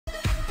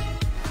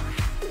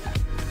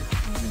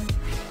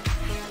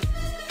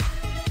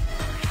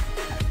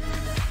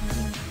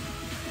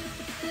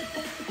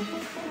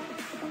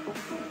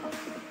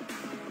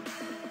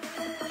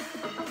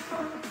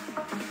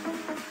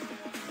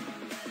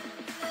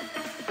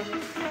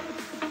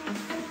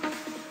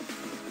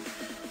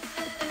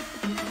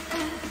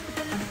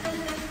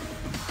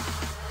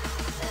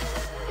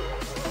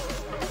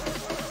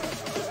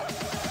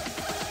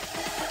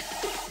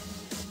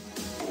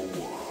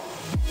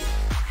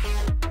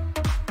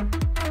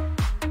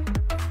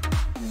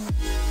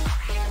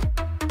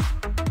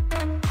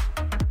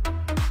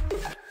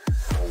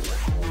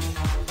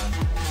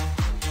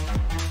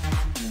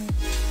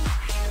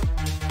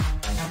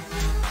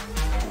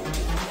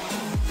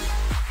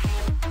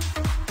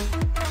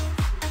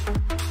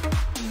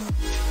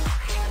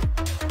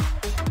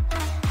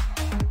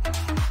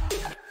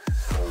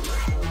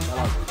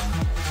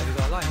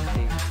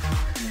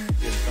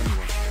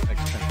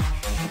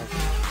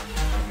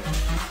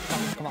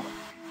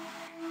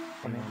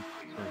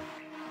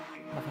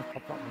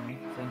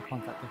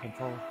Contact the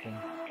control thing.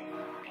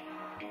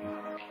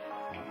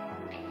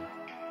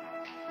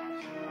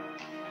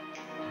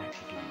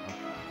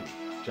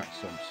 Jack's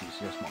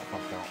CCS might have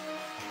bugged out.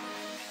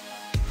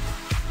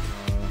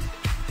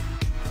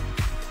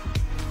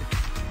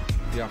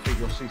 Yeah, I think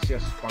your CCS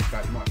is bugged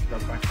out. You might have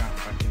to go back out,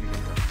 back in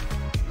again.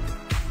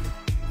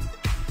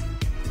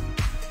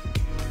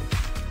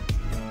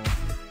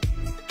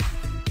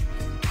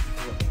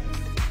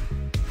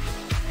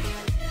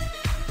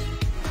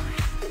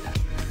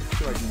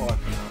 285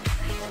 for now.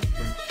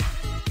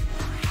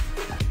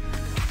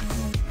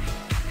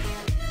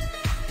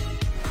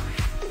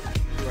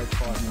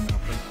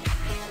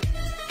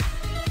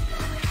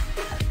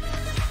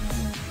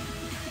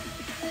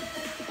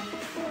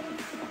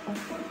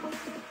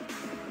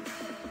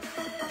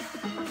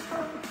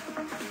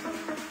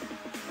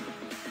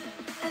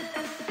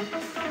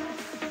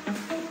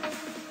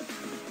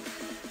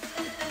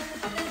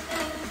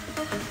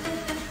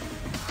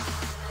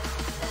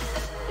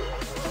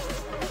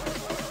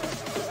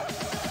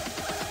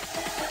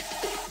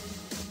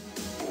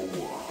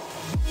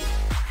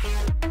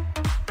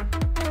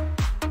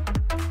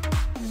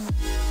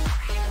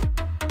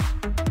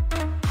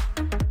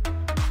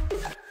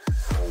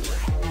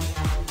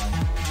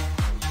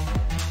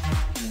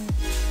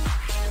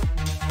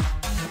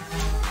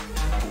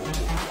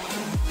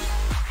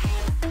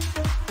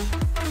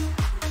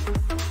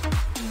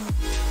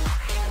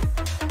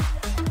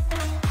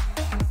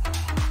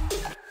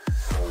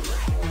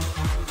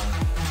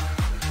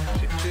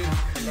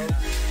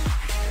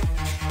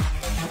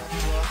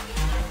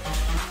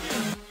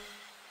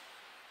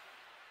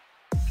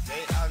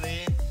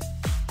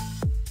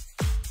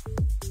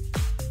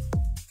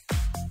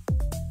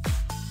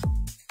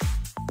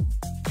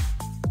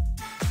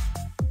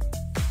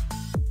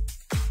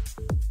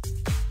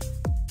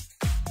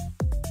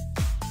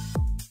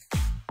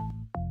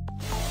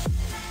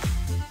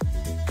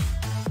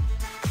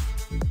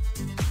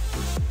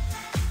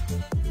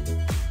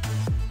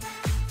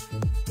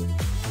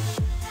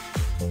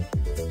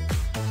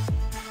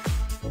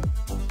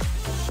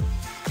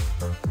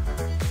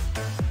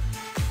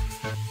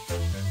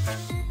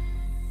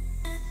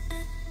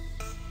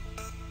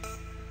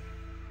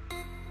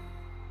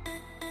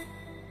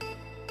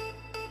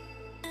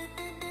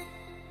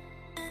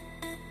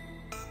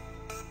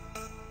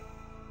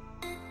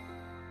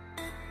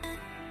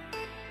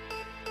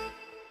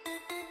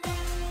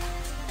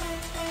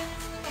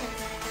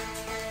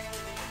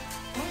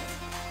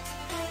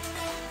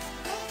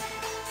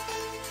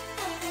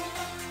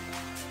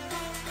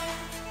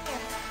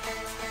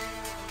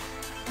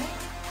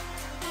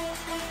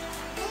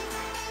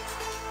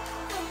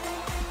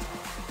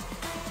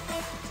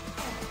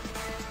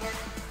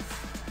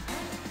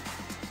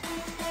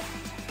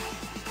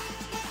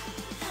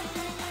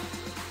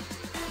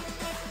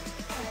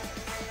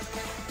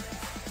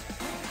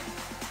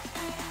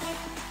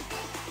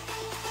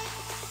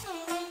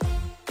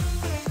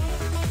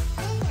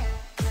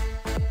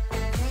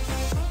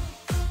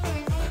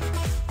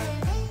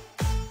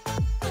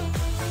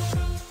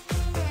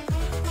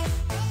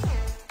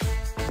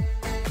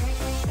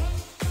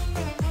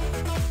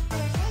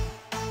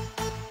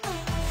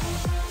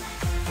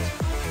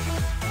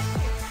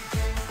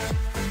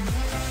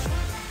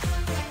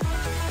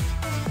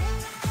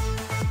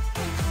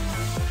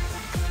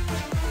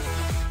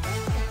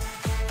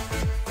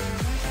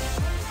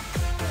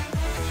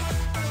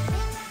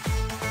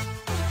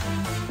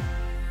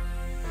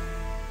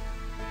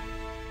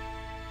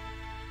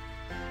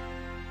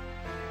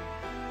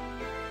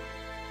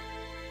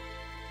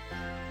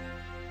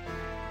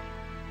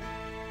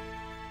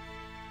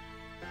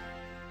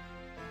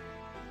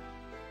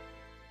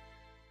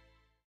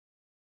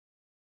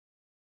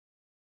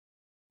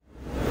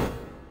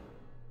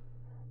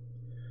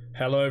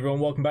 Hello everyone,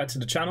 welcome back to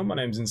the channel. My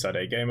name is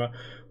InsideAgameR.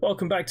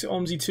 Welcome back to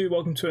OMSI2.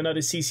 Welcome to another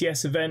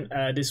CCS event.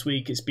 This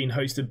week it's been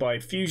hosted by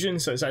Fusion,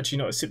 so it's actually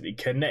not a Simply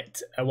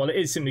Connect. Well, it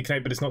is Simply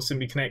Connect, but it's not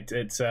Simply Connect.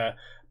 It's a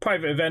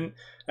private event,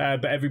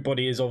 but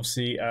everybody is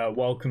obviously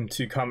welcome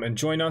to come and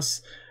join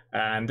us.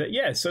 And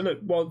yeah, so look,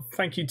 well,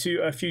 thank you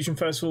to Fusion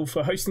first of all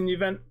for hosting the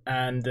event,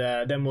 and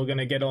then we're going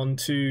to get on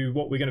to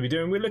what we're going to be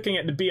doing. We're looking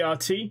at the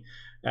BRT.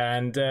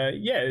 And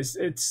yeah,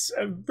 it's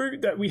a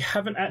route that we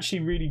haven't actually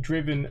really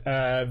driven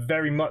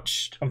very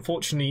much,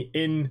 unfortunately,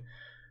 in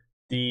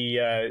the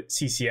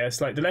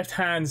CCS. Like the left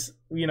hands,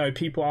 you know,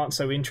 people aren't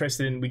so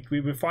interested in.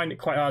 We would find it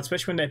quite hard,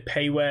 especially when they're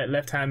payware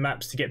left hand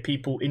maps, to get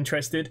people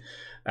interested.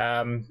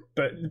 But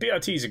the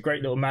BRT is a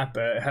great little map.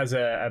 It has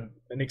an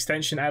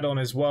extension add-on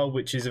as well,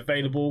 which is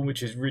available,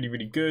 which is really,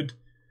 really good.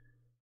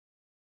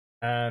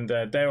 And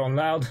they're on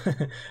loud.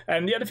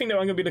 And the other thing that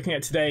I'm going to be looking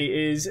at today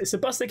is, it's a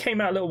bus that came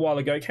out a little while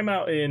ago. It came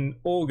out in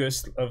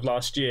August of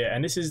last year,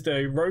 and this is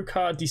the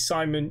Rocar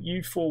Designment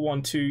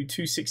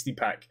U412-260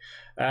 pack.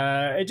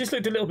 It just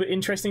looked a little bit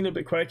interesting, a little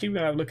bit quirky. We're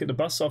going to have a look at the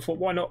bus, so I thought,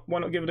 why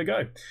not give it a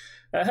go?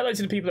 Hello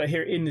to the people that are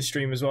here in the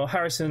stream as well.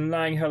 Harrison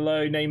Lang,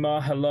 hello.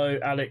 Neymar, hello.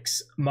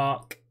 Alex,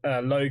 Mark,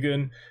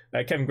 Logan,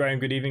 Kevin Graham,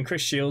 good evening.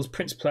 Chris Shields,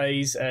 Prince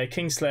Plays,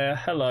 Kingslayer,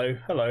 hello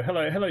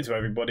to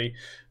everybody.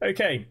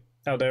 Okay.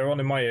 Oh, they're on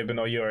in my ear, but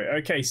not your ear.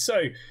 Okay,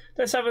 so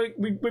let's have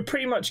we're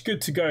pretty much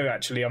good to go,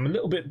 actually. I'm a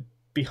little bit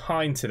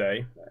behind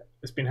today.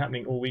 It's been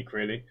happening all week,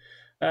 really.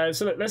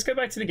 So let's go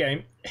back to the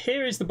game.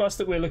 Here is the bus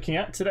that we're looking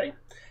at today.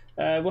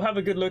 We'll have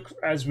a good look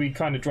as we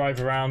kind of drive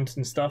around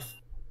and stuff.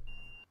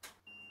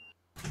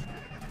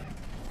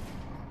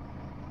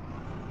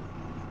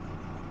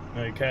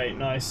 Okay,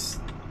 nice.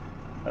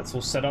 That's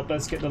all set up.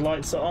 Let's get the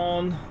lights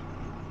on.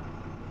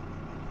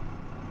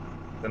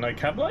 Is there no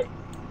cab light?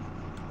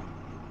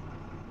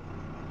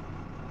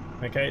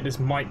 Okay, this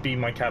might be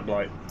my cab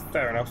light.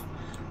 Fair enough.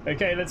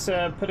 Okay, let's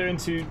put her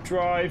into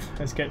drive.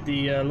 Let's get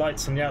the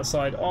lights on the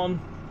outside on.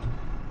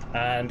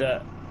 And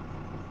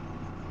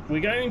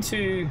we're going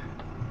to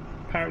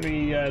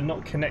apparently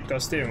not connect our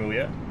steering wheel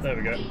yet. There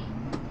we go.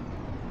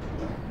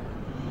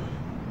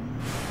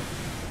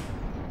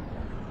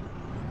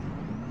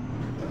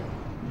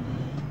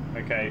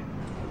 Okay,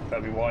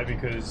 that'll be why,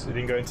 because it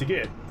didn't go into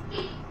gear.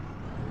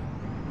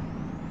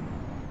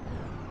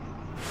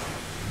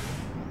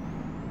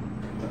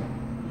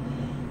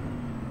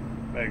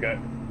 There we go.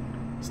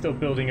 Still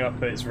building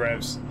up its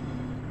revs.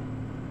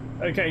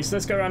 Okay, so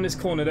let's go around this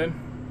corner then.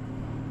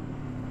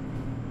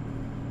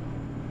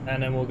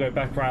 And then we'll go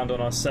back around on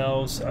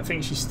ourselves. I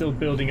think she's still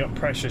building up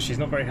pressure. She's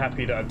not very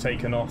happy that I've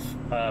taken off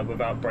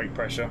without brake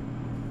pressure.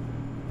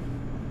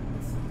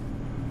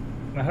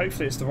 Now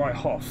hopefully it's the right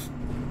Hoff.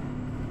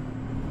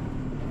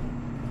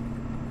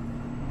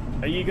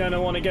 Are you going to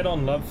want to get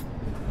on, love?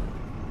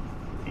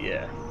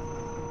 Yeah.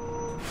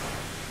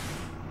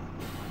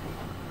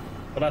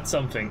 Well, that's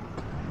something.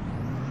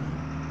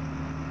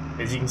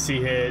 As you can see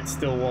here, it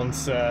still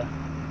wants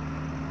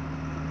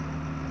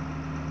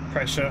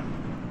pressure.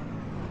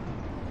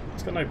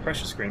 It's got no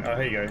pressure screen. Oh,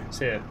 here you go. It's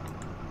here.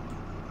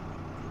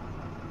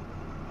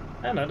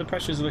 Oh no, the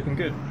pressures are looking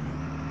good.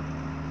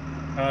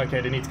 Oh,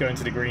 okay, they need to go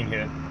into the green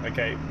here.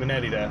 Okay, we're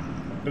nearly there.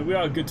 But we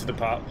are good to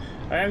depart.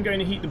 I am going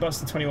to heat the bus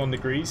to 21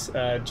 degrees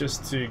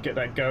just to get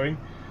that going.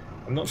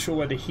 I'm not sure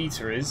where the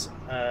heater is.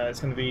 It's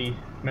going to be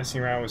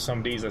messing around with some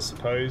of these, I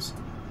suppose.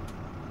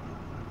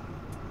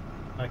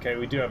 Okay,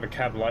 we do have a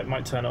cab light.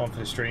 Might turn it on for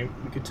the stream.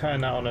 We could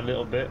turn that on a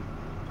little bit.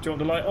 Do you want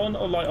the light on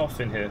or light off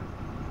in here?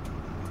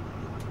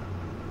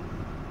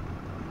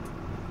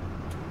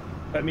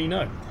 Let me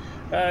know.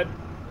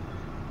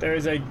 There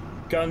is a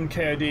gun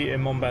KOD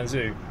in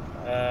Monbanzu.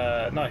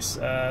 Nice.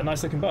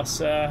 Nice looking bus.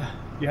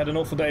 You had an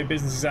awful day of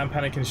business exam,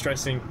 panicking,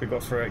 stressing, but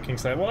got through it,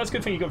 Kingslayer. Well, that's a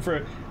good thing you got through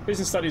it.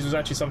 Business studies was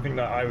actually something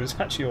that I was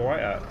actually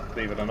alright at,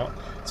 believe it or not.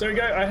 So there we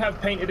go. I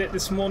have painted it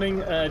this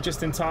morning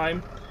just in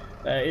time.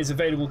 It is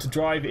available to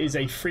drive. It is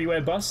a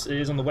freeware bus. It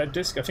is on the web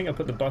disc. I think I'll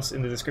put the bus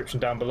in the description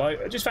down below.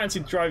 I just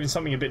fancied driving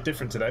something a bit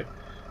different today,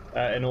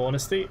 in all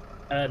honesty.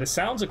 The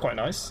sounds are quite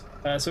nice.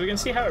 So we're going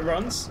to see how it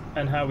runs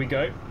and how we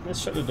go. Let's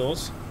shut the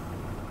doors.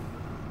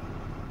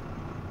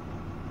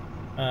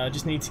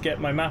 Just need to get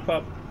my map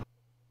up.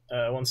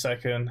 1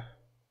 second.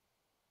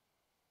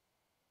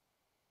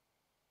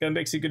 Gun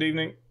Bixie, good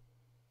evening.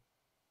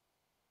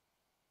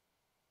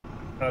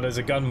 Oh, there's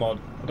a gun mod.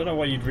 I don't know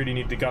why you'd really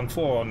need the gun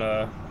for on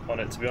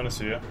it, to be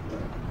honest with you.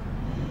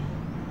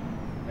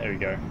 There we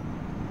go.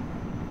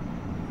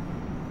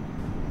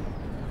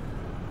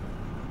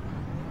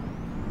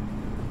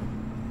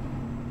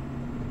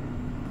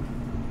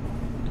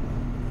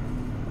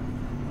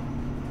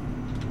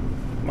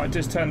 Might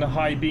just turn the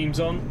high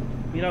beams on.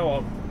 You know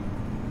what?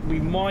 We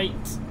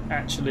might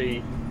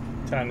actually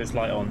turn this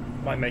light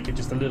on. Might make it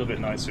just a little bit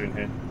nicer in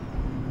here.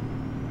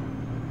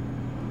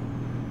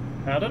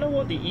 Now, I don't know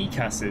what the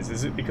ECAS is.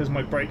 Is it because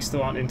my brakes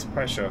still aren't into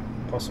pressure?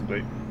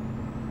 Possibly.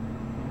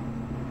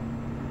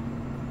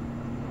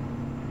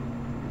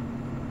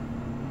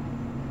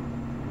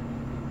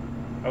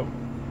 Oh.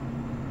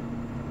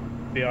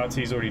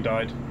 BRT's already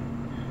died.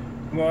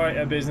 I'm alright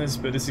at business,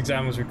 but this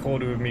exam was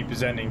recorded with me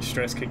presenting.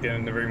 Stress kicked in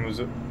and the room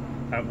was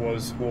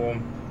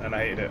warm and I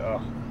hated it.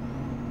 Oh.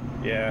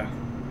 Yeah.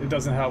 It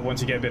doesn't help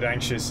once you get a bit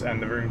anxious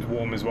and the room's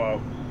warm as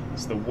well.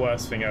 It's the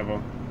worst thing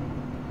ever.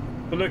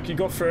 But look, you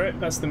got through it.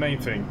 That's the main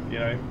thing, you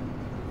know.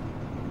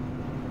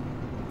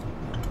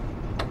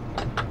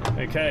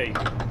 Okay,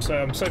 so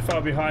I'm so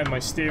far behind, my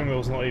steering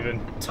wheel's not even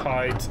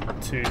tied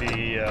to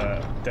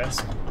the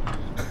desk.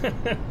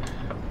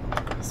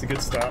 It's a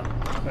good start.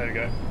 There we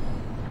go.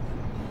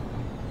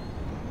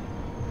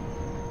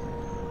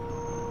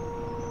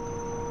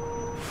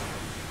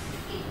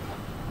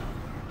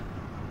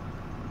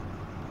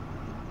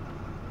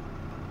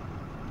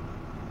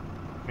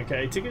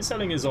 Okay, ticket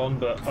selling is on,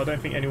 but I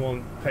don't think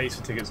anyone pays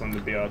for tickets on the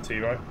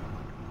BRT, right?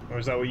 Or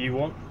is that what you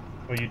want?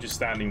 Or are you just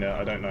standing there?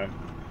 I don't know.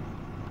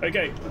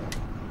 Okay.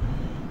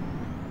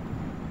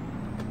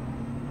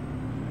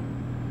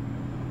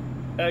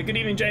 Good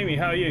evening, Jamie.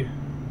 How are you?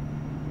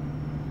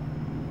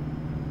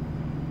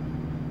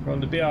 We're on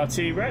the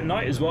BRT. We're at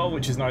night as well,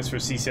 which is nice for a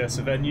CCS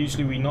event.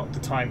 Usually we knock the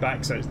time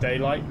back so it's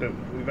daylight, but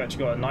we've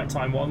actually got a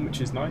nighttime one,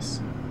 which is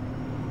nice.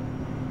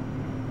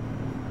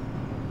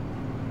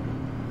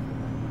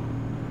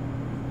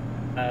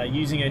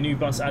 Using a new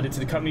bus added to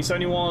the company. So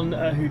anyone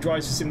who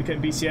drives for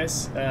Syndicate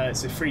BCS,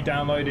 it's a free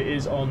download. It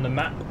is on the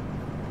map,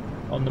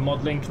 on the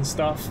mod link and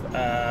stuff,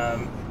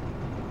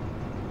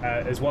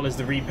 as well as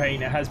the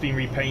repaint. It has been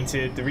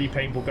repainted. The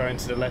repaint will go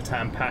into the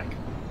left-hand pack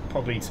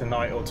probably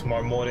tonight or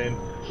tomorrow morning.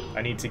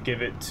 I need to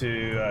give it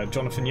to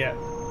Jonathan yet.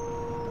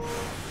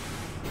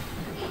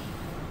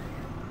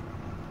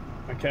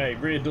 Okay,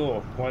 rear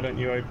door. Why don't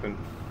you open?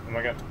 Am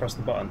I going to have to press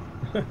the button?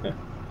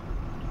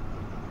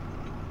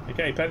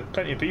 Okay,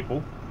 plenty of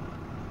people.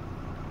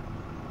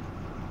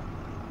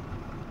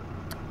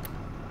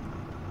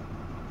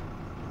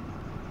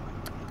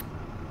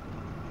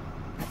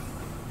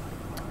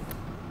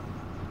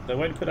 The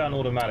way to put down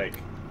automatic.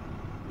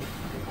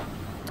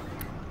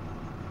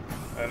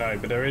 I know,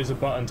 but there is a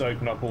button to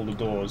open up all the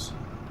doors.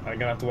 I'm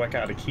gonna have to work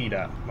out how to key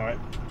that, alright?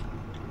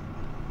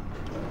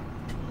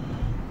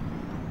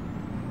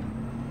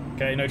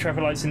 Okay, no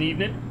traffic lights in the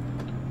evening.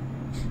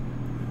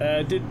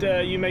 Did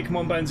you make a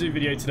Monbanzu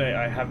video today?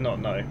 I have not,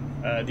 no.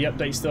 The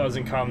update still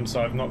hasn't come,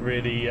 so I've not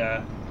really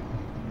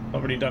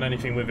done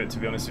anything with it, to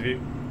be honest with you.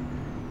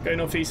 Going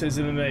northeast has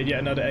eliminated yet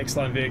another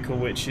X-Line vehicle,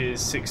 which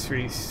is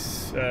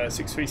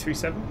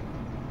 6337.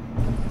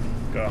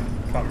 God,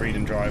 can't read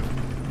and drive.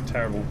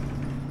 Terrible.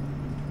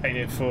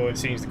 Painted for, it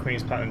seems, the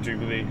Queen's Platinum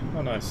Jubilee.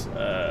 Oh, nice.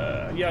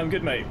 Yeah, I'm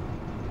good, mate.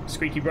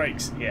 Squeaky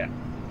brakes, yeah.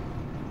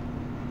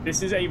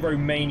 This is a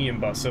Romanian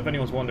bus, so if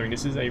anyone's wondering,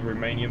 this is a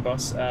Romanian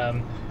bus.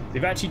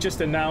 They've actually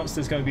just announced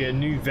there's going to be a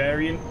new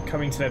variant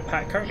coming to their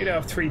pack. Currently they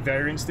have 3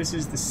 variants. This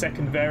is the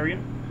second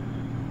variant.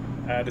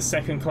 The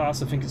second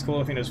class, I think it's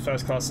called. I think there's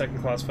first class, second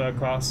class, third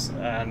class.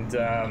 And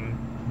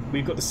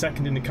we've got the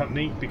second in the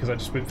company because I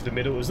just went for the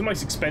middle. It was the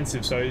most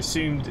expensive, so I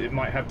assumed it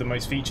might have the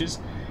most features.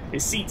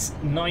 It seats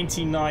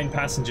 99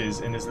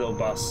 passengers in this little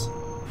bus,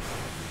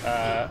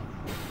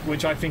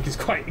 which I think is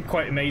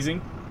quite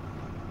amazing.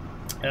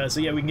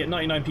 So yeah, we can get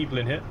 99 people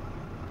in here.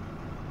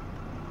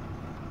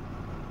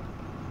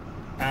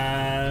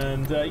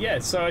 And yeah,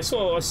 so I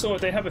saw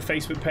they have a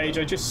Facebook page.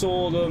 I just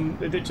saw them.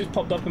 They just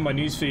popped up in my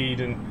newsfeed,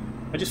 and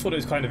I just thought it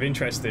was kind of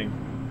interesting.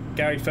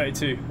 Gary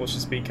 32, what's your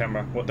speed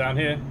camera? What, down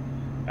here?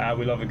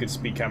 We love a good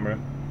speed camera.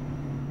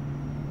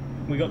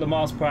 We got the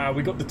miles per hour.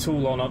 We got the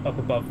tool on up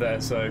above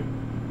there, so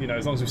you know,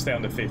 as long as we stay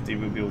under 50,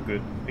 we'll be all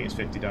good. I think it's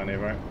 50 down here,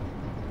 right?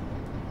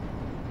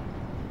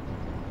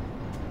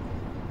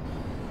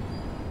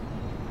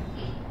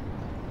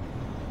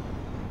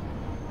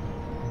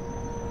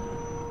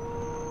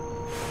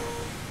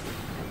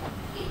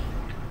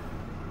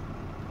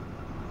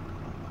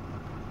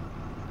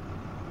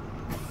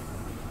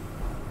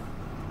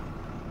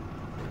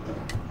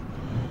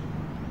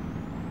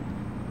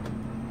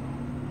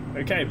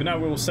 Okay, but now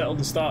we're all settled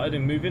and started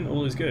and moving.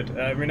 All is good.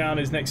 Renown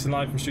is next in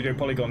line from Studio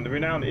Polygon. The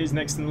Renown is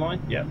next in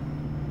line. Yep.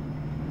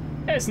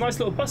 Yeah, it's a nice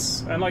little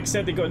bus. And like I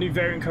said, they've got a new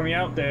variant coming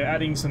out. They're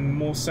adding some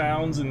more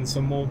sounds and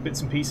some more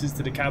bits and pieces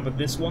to the cab of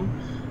this one.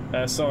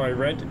 So I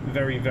read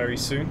very, very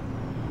soon.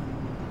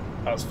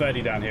 Oh, it's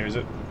 30 down here, is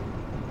it?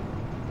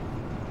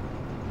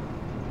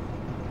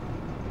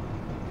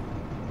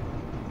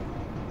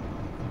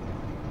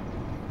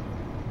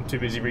 I'm too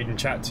busy reading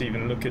chat to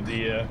even look at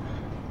the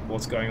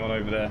what's going on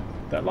over there.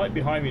 That light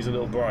behind me is a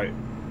little bright.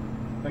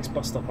 Next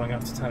bus stop, I'm going to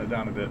have to turn it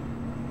down a bit.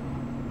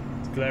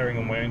 It's glaring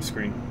on my own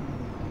screen.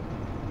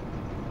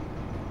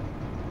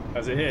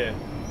 Is it here?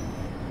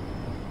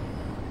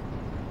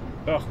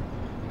 Oh.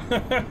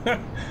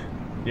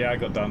 Yeah, I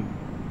got done.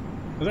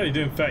 I was only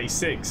doing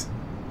 36.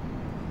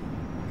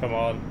 Come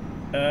on.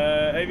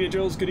 Avia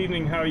Jules, good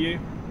evening. How are you?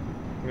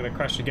 I'm going to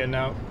crash again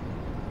now.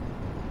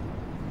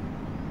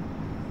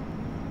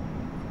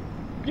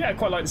 Yeah, I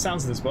quite like the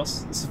sounds of this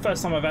bus. It's the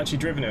first time I've actually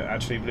driven it,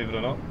 actually, believe it or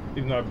not.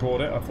 Even though I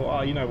brought it, I thought,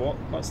 oh, you know what?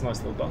 That's a nice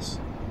little bus.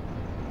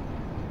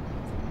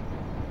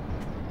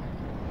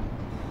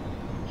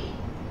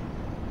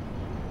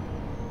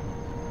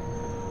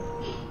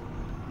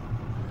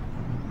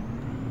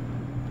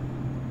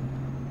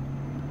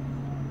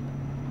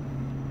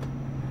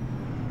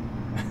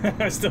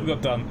 I still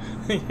got done.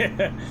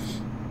 Yeah.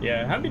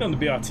 Yeah, I haven't been on the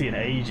BRT in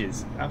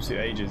ages.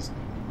 Absolute ages.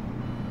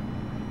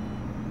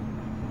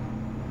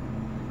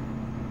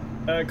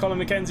 Colin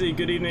McKenzie,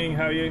 good evening,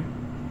 how are you?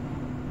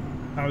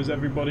 How's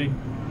everybody?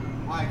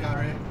 Hi,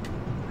 Gary.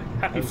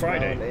 Happy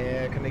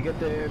Friday. Can I get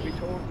the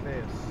return,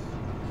 please?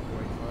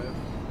 45.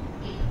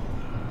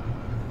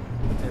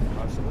 If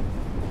possible.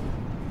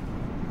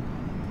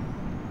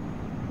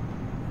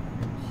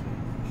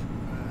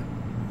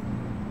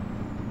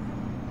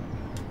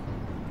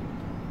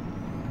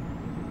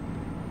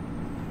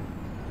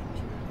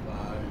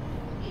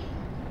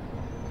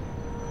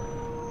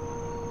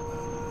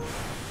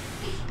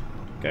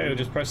 Okay, we'll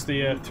just press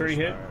the 3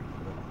 here.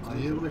 Are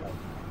you with?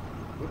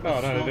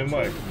 Oh no, it didn't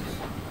work.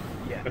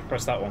 Yeah. Let's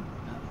press that one.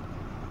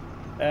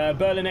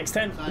 Berlin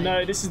X10.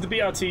 No, this is the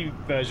BRT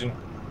version.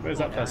 Where's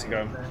that person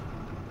going?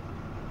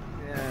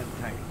 Yeah,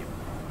 thank you.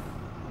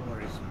 No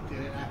worries. Do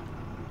it now.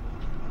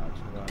 That's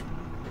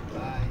good.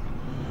 Bye.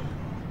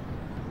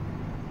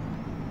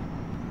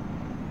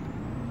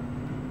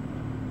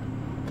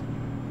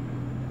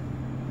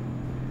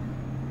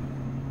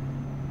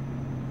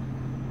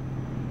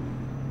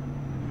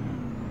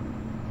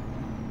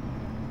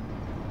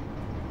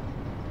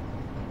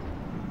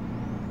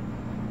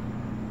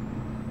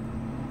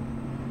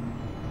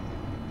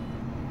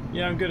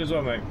 Yeah, I'm good as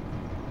well, mate.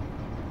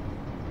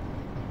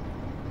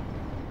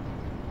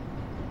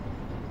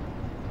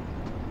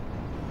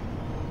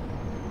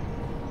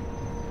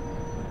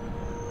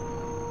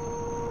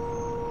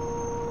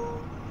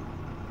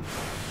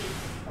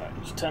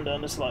 Alright, just turn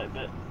down this light a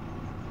bit.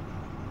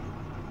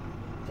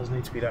 Doesn't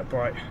need to be that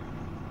bright.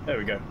 There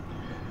we go.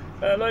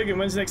 Logan,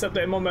 when's the next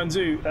update on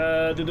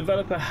MoBo? The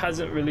developer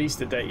hasn't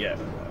released a date yet.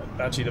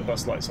 Actually, the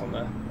bus light's on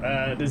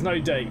there. There's no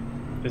date.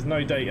 There's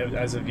no date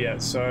as of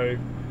yet, so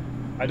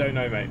I don't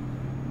know, mate.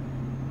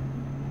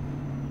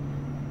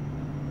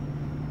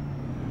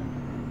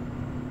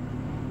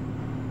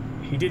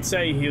 He did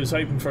say he was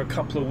hoping for a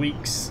couple of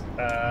weeks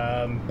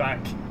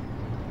back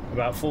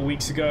about 4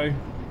 weeks ago,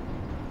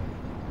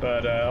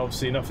 but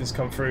obviously nothing's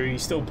come through.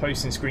 He's still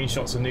posting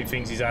screenshots of new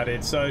things he's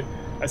added, so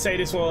I'd say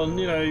this one,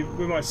 you know,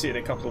 we might see it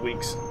in a couple of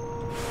weeks.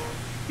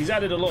 He's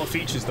added a lot of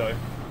features though,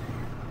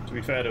 to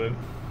be fair to him.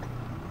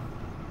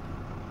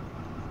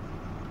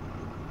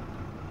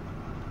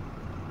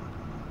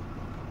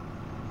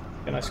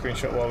 Can I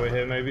screenshot while we're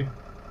here, maybe?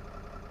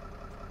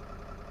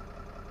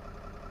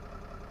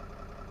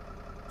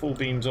 Full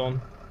beams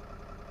on.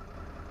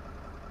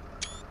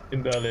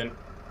 In Berlin.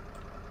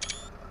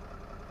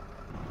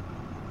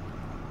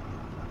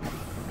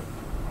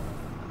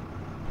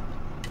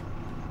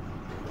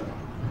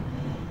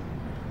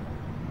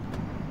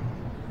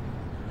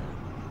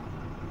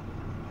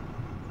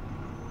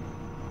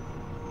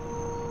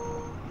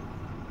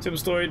 Simple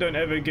story, don't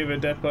ever give a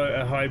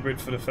depot a hybrid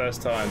for the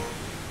first time.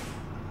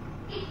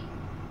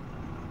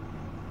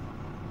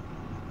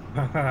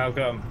 How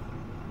come?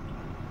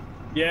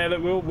 Yeah,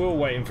 look, we're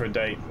waiting for a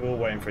date. We're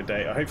waiting for a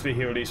date. Hopefully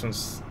he'll release one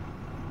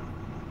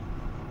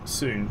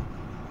soon.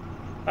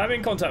 I'm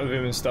in contact with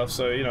him and stuff,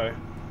 so you know,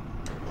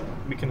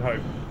 we can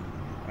hope.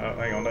 Oh,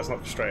 hang on, that's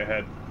not straight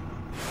ahead.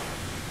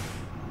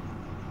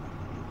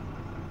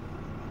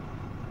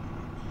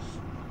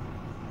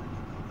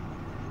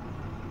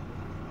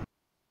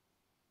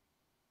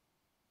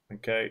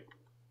 Okay.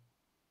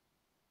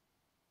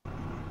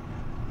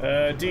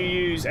 Do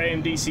you use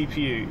AMD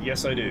CPU?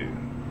 Yes, I do.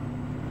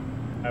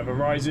 I have a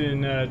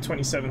Ryzen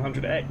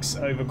 2700X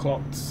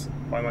overclocked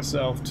by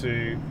myself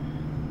to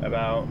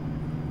about,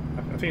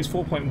 I think it's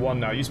 4.1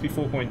 now. It used to be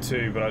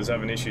 4.2, but I was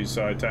having issues,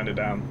 so I turned it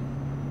down.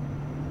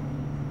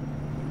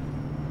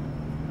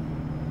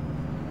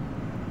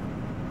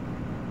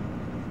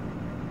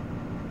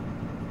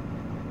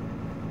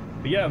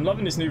 But yeah, I'm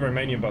loving this new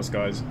Romanian bus,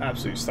 guys.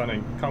 Absolutely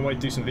stunning. Can't wait to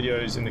do some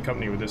videos in the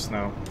company with this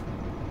now.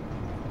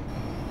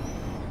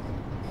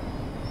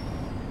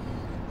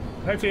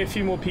 Hopefully a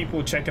few more people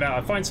will check it out.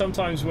 I find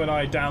sometimes when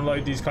I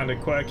download these kind of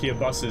quirkier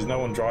buses, no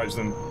one drives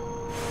them.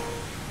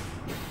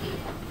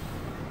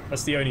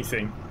 That's the only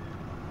thing.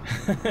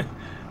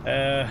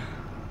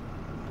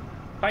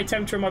 High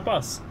temperature in my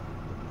bus.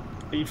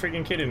 Are you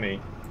freaking kidding me?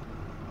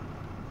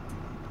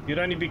 You'd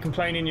only be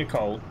complaining you're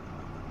cold.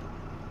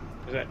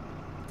 Is it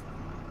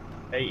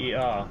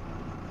AER?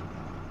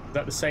 Is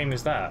that the same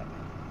as that?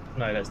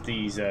 No, that's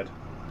DZ.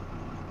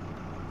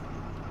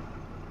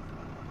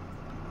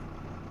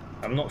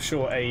 I'm not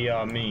sure what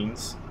AER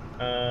means.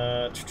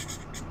 Well,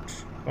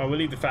 we'll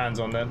leave the fans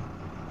on then.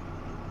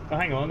 Oh,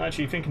 hang on,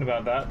 actually thinking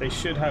about that, they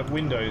should have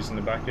windows in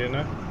the back here,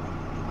 no?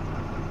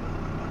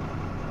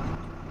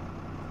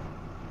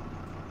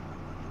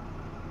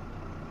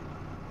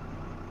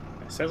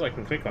 It says I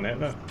can click on it,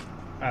 no?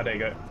 Ah, there you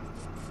go.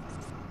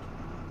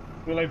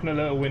 We'll open a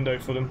little window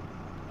for them.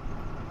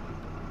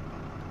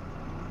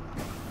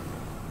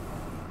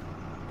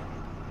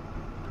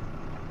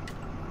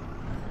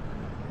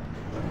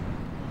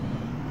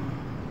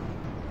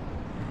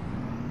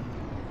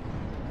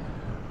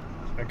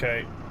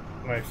 Okay,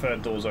 my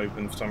third door's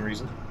open for some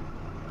reason.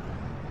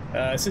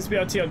 Since the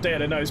BRT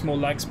update, I noticed more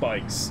lag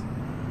spikes.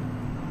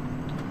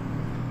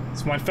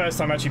 It's my first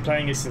time actually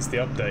playing it since the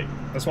update.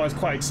 That's why I was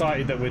quite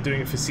excited that we're doing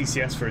it for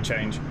CCS for a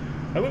change.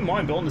 I wouldn't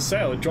mind, but on the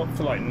sale, it dropped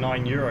for like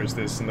 €9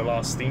 this in the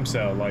last Steam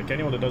sale. Like,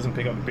 anyone that doesn't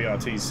pick up the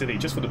BRT is silly.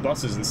 Just for the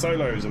buses, the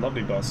Solo is a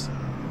lovely bus.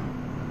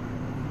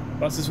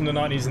 Buses from the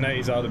 90s and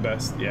 80s are the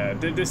best. Yeah,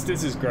 this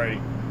is great.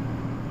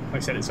 Like I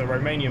said, it's a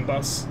Romanian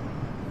bus.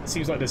 It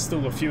seems like there's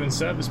still a few in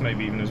service,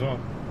 maybe even as well.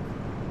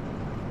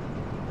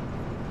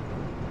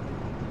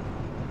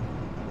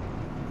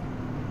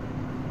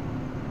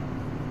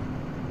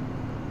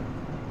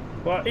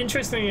 Well,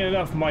 interestingly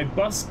enough, my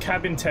bus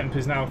cabin temp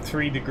is now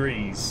 3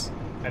 degrees.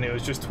 And it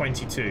was just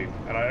 22,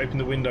 and I opened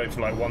the window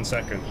for like 1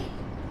 second.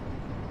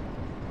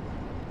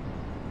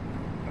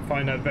 I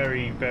find that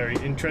very, very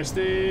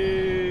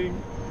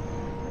interesting.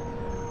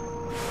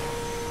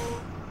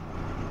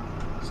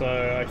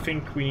 So I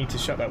think we need to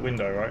shut that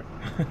window,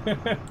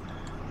 right?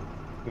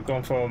 We've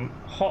gone from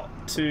hot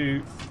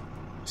to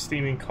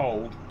steaming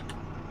cold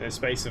in a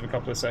space of a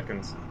couple of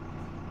seconds.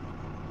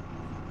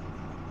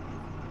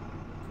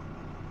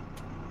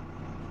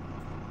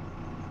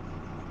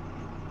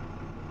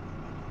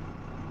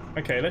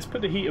 Okay, let's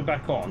put the heater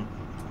back on.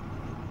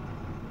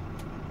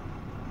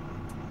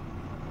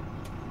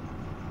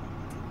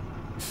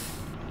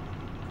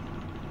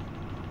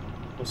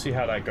 We'll see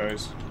how that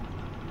goes.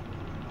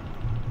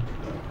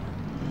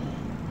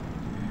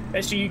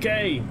 SG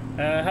UK,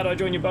 how do I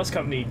join your bus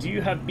company? Do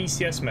you have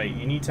BCS, mate?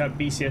 You need to have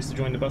BCS to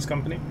join the bus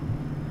company.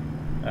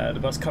 The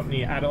bus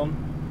company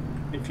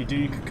add-on. If you do,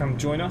 you can come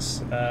join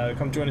us.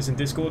 Come join us in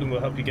Discord and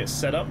we'll help you get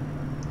set up.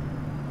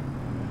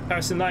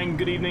 Harrison Lang,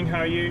 good evening,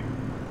 how are you?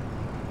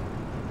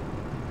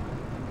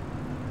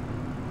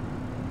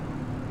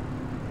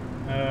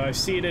 I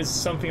see there's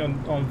something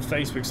on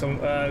Facebook.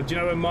 Do you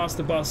know when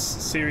Master Bus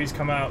series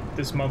come out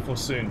this month or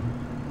soon?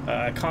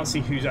 I can't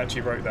see who's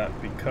actually wrote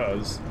that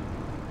because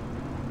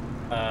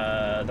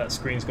that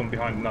screen's gone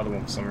behind another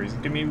one for some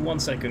reason. Give me 1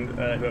 second,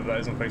 whoever that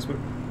is on Facebook.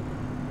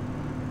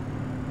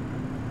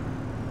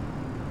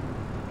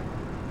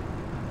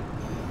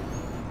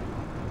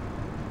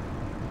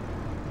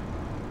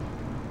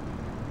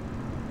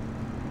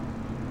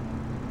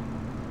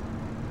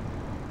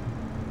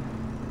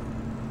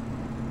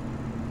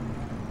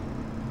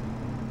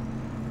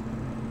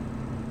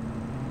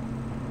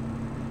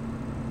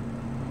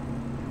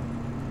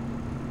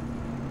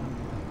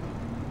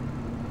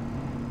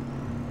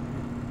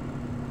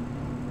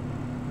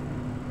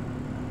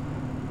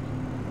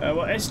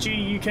 Well,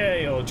 SG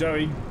UK or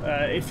Joey,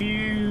 if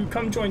you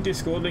come join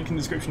Discord, link in the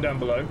description down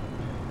below,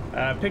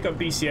 pick up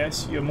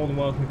BCS, you're more than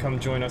welcome to come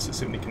join us at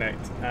Simply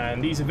Connect.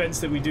 And these events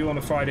that we do on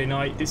a Friday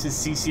night, this is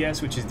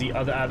CCS, which is the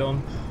other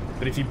add-on.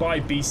 But if you buy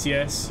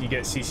BCS, you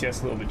get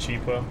CCS a little bit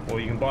cheaper, or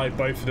you can buy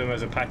both of them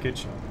as a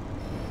package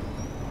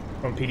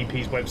from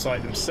PDP's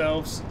website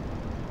themselves.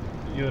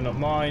 You're not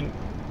mine.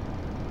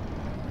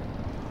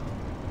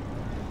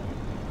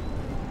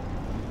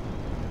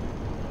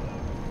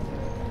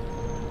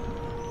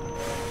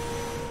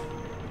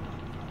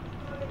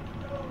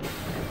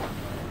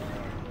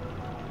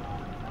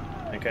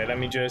 Okay, let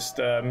me just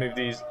move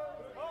these.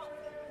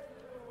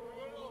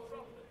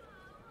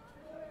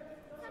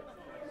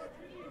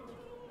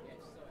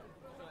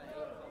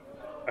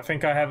 I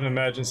think I have an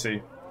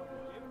emergency.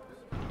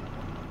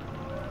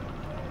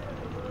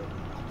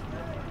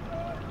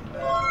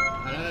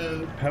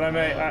 Hello. Hello,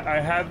 mate. I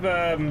have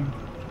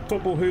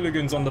football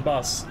hooligans on the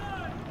bus.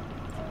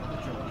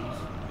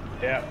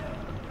 Yeah.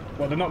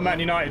 Well, they're not Man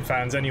United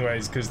fans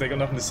anyways, because they got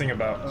nothing to sing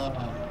about.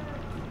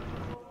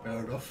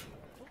 Fair enough.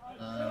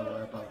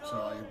 Whereabouts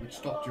are you? Which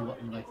stopped you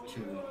at night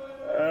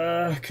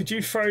 2? Could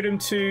you throw them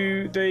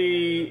to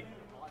the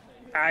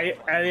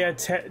Alia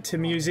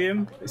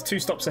Museum? It's 2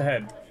 stops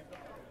ahead.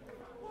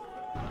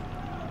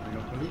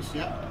 Your police,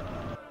 yeah.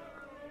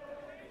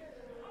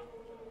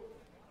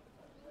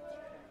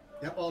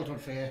 Yep, all done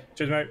fair.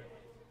 Cheers, mate.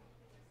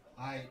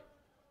 Aye.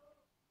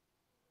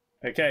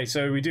 Okay,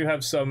 so we do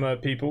have some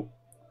people.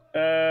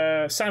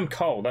 Sam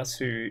Cole, that's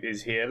who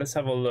is here. Let's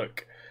have a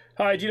look.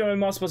 Hi, do you know when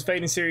Master Bus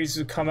Fading series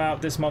will come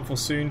out this month or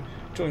soon?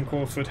 Jordan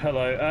Crawford,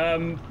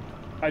 hello.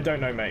 I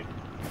don't know, mate.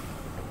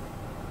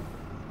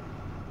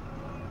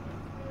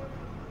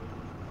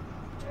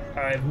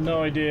 I have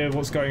no idea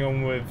what's going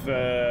on with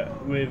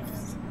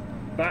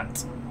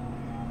that.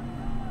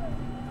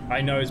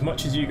 I know as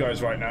much as you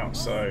guys right now,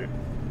 so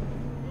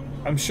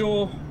I'm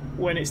sure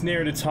when it's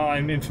nearer the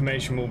time,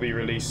 information will be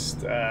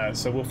released.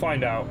 So we'll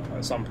find out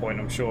at some point,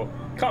 I'm sure.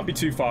 Can't be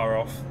too far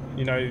off.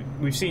 You know,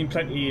 we've seen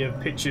plenty of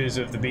pictures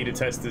of the beta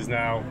testers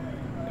now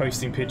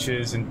posting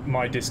pictures in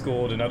my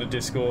Discord and other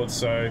Discords,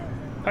 so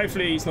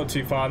hopefully it's not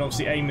too far. And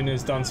obviously Eamon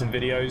has done some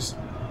videos.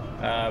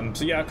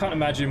 So yeah, I can't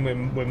imagine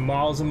we're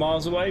miles and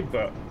miles away,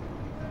 but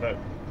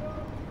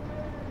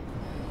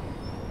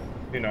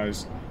who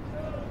knows.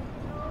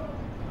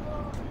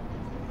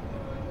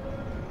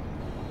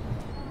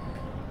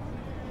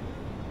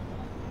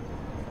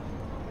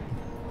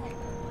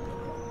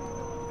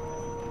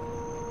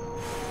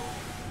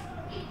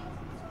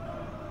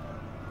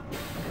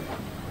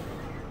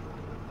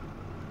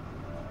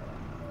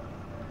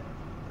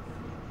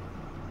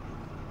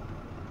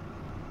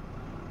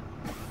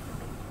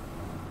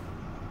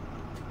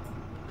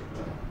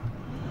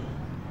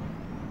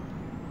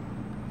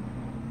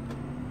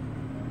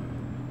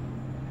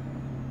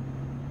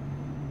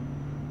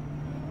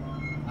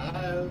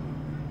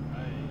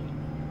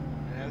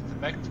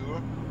 back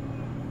tour.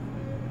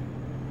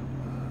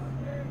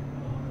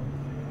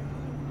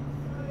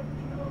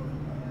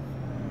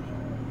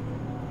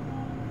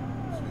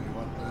 So you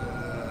want the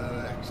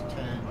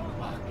X10 on the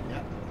back,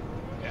 yeah?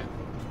 Yeah.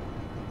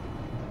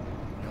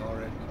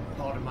 You're in,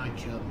 pardon my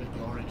German, but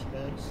you're in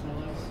bird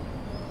size.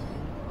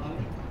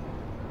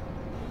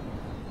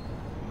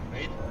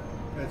 Wait.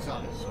 Bird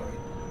size, sorry.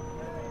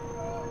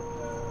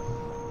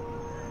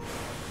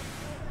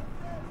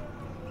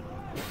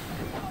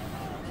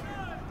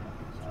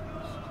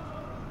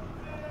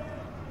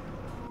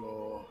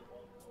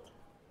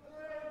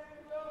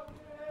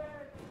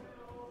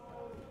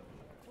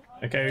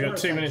 Okay, we've got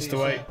 2 minutes to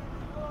wait.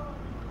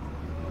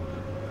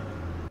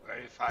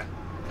 Very fine.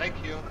 Thank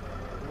you.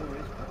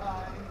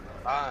 Bye.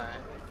 Bye.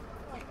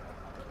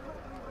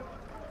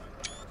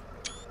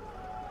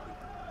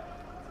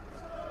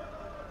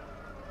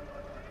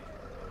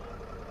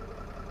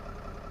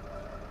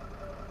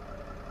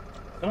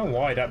 I don't know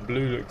why that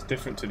blue looks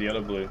different to the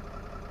other blue.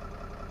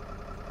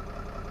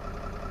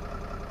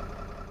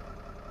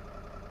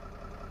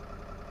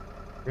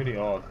 Really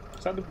odd.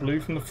 Is that the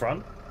blue from the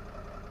front?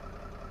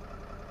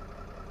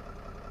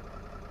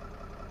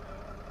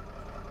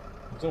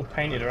 It's all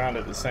painted around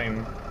at the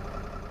same.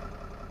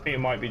 I think it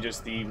might be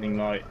just the evening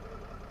light.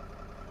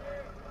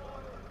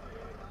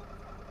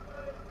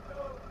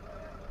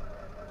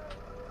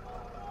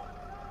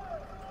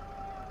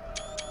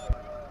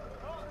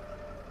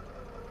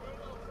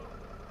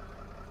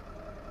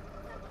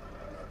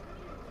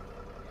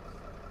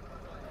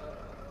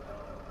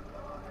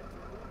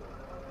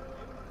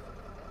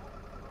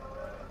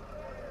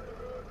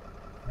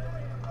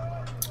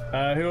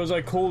 Who was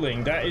I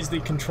calling? That is the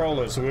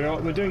controller. So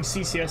we're doing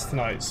CCS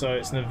tonight. So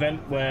it's an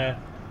event where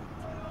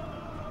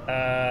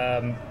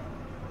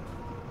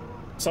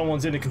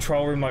someone's in the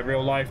control room like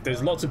real life.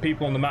 There's lots of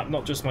people on the map,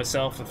 not just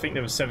myself. I think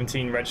there was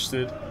 17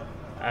 registered.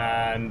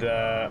 And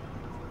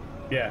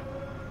yeah.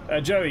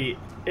 Joey,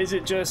 is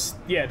it just...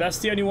 Yeah, that's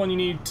the only one you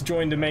need to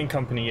join the main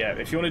company yet.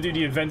 If you want to do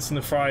the events on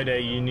the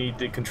Friday, you need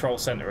the control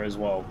center as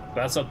well.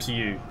 That's up to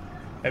you.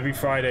 Every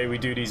Friday we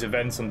do these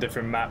events on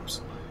different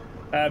maps.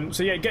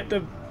 So yeah, get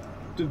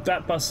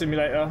that bus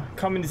simulator,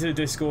 come into the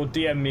Discord,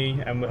 DM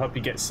me, and we'll help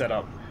you get set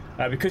up.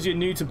 Because you're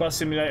new to bus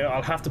simulator,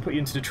 I'll have to put you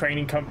into the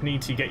training company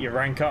to get your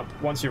rank up.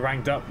 Once you're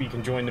ranked up, you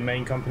can join the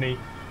main company.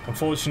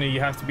 Unfortunately, you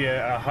have to be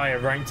a higher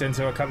rank to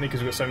enter our company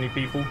because we've got so many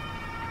people.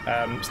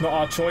 It's not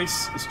our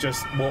choice, it's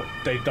just what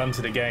they've done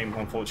to the game,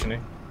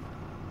 unfortunately.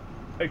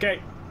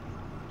 Okay.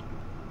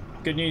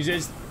 Good news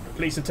is,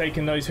 police have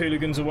taken those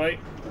hooligans away.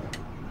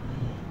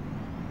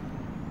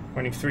 We're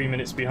only 3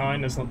 minutes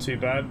behind, that's not too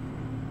bad.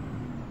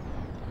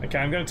 Okay,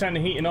 I'm going to turn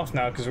the heating off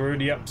now because we're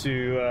already up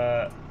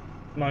to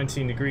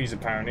 19 degrees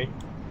apparently.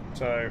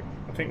 So,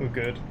 I think we're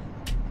good.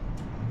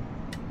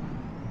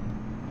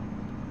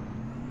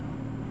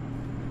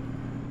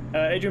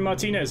 Adrian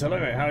Martinez, hello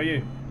mate, how are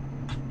you?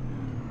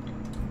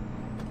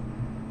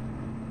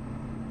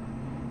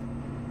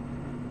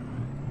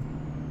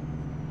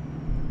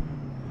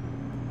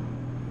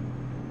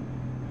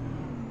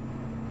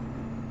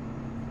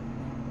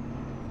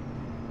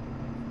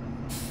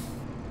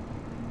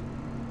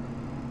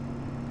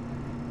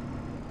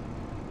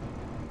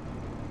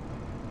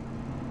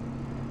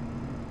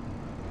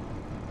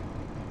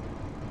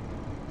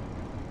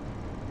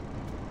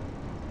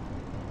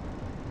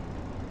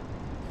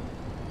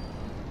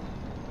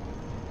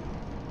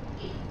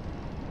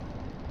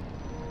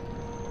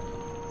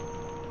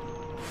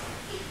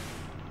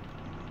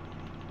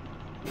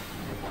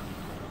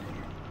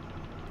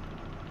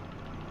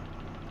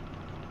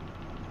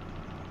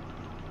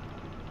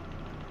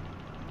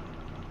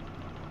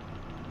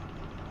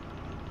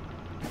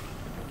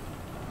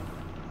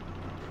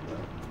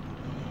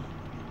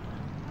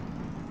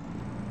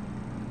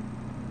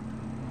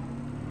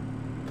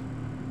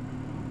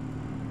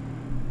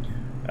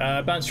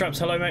 Bounce Traps,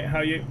 hello mate, how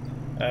are you?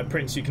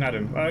 Prince, you can add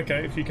him.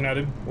 Okay, if you can add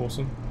him,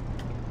 awesome.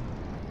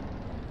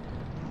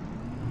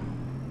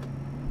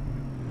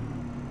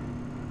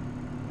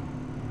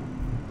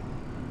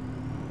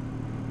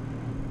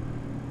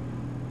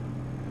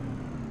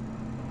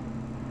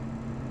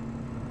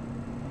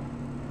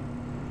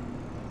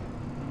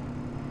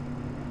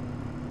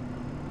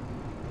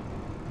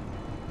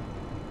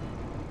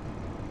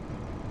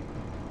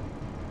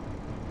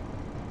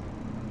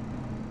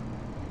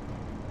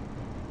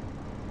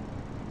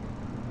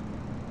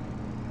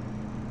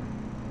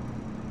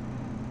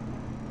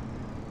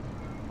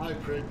 Hi,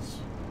 Prince.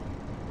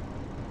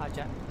 Hi,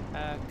 Jack.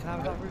 Can I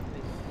have that route,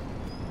 please?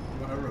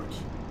 You want a route?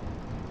 Yes,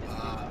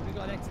 please. Have we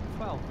got an exit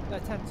 12? 10,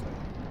 sorry.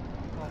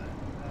 Well,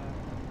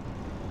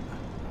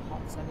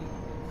 hot sunny,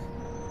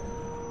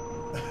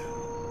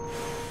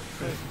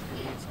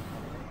 please.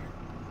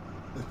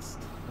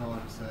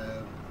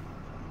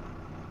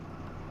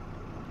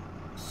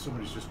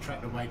 Somebody's just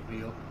trying to wake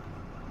me up.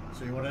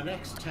 So you want an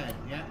X10,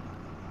 yeah?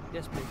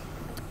 Yes, please.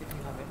 If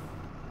you have it.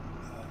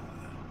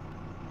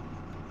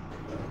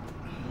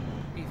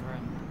 Either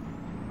end.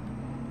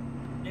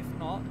 If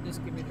not,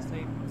 just give me the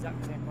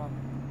exact same run.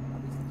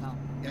 At least now.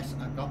 Yes,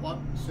 I've got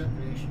one.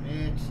 Circulation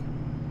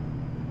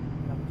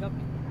 8.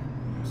 Lovely.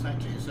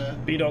 Thank you, sir.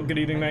 B-Dog, good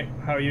evening, mate.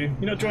 How are you?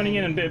 You're not joining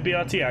in a bit of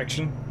BRT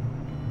action?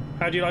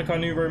 How do you like our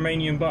new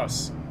Romanian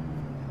bus?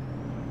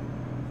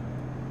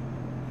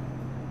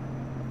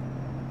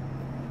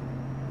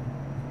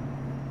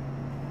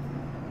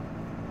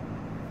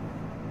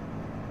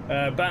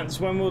 Bants,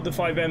 when will the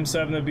 5M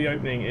server be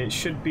opening? It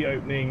should be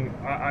opening.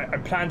 I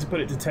plan to put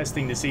it to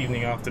testing this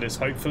evening after this,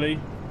 hopefully,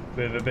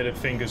 with a bit of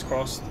fingers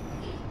crossed.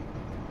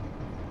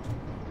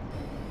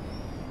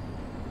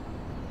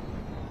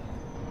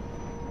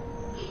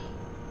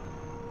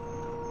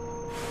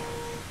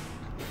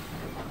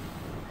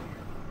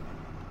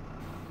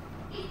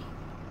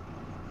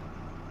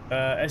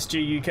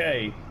 SG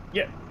UK.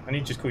 Yep, I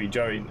need to just call you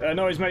Joey.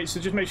 No worries, mate. So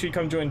just make sure you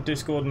come join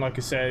Discord, and like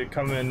I said,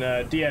 come and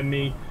DM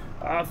me.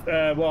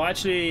 Well,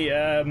 actually,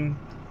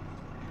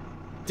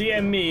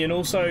 DM me and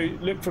also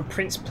look for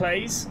Prince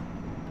Plays.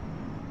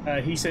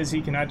 He says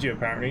he can add you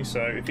apparently,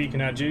 so if he can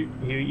add you,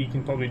 he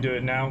can probably do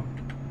it now.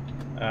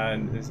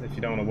 If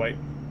you don't want to wait.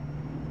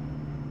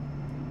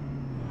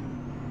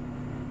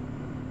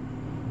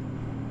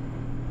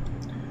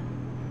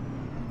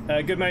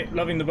 Good mate,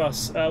 loving the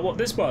bus. What,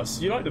 this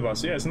bus? You like the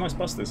bus? Yeah, it's a nice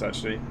bus this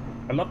actually.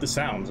 I love the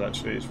sounds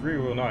actually, it's really,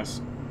 real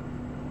nice.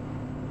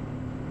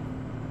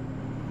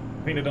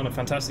 I think they've done a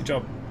fantastic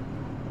job.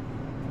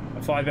 A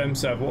 5M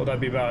server, what would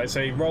that be about? It's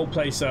a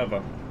roleplay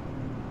server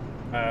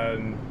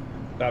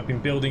that I've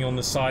been building on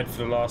the side for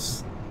the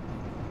last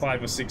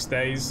 5 or 6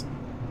 days.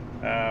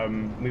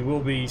 We will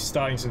be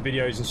starting some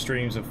videos and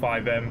streams of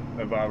 5M,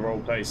 of our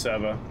roleplay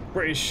server.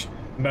 British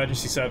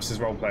Emergency Services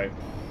roleplay.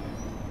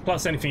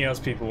 Plus anything else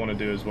people want to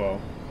do as well.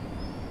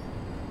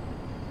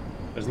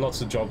 There's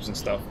lots of jobs and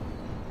stuff.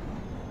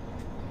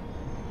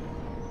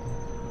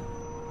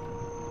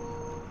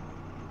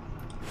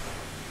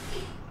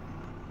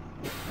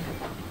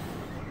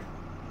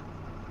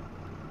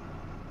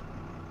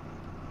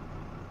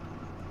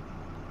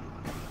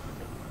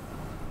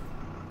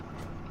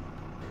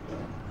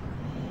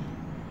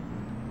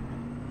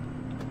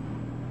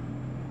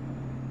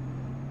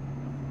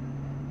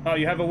 Oh,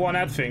 you have a one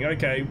ad thing.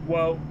 Okay,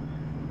 well,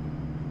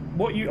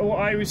 what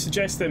I would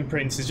suggest then,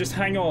 Prince, is just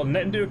hang on.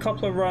 Let him do a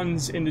couple of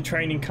runs in the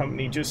training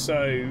company just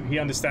so he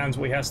understands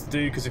what he has to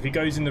do. Because if he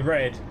goes in the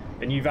red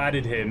and you've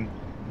added him,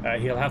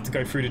 he'll have to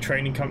go through the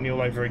training company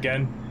all over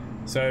again.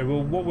 So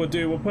what we'll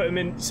do, we'll put him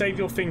in, save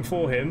your thing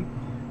for him.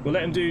 We'll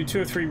let him do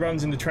 2 or 3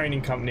 runs in the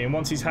training company, and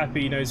once he's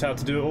happy, he knows how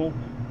to do it all,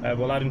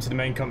 we'll add him to the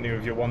main company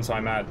with your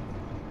one-time ad.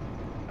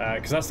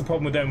 Because that's the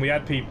problem with them. We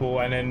add people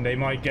and then they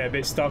might get a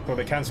bit stuck or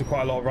they cancel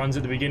quite a lot of runs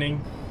at the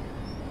beginning.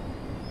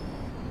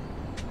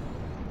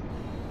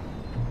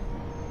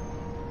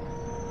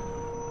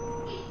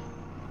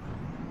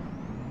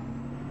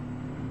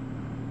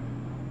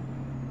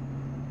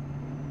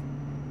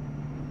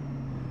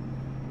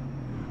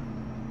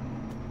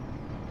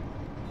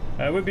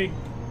 Would be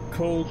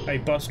called a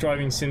bus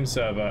driving sim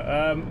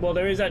server. Well,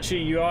 there is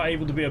actually, you are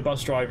able to be a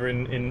bus driver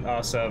in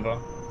our server.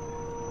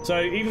 So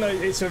even though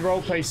it's a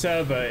roleplay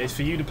server, it's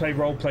for you to play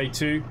roleplay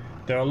too.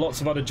 There are lots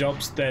of other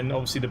jobs than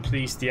obviously the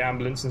police, the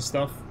ambulance and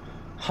stuff.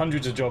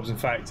 Hundreds of jobs in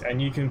fact,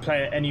 and you can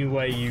play it any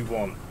way you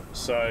want.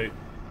 So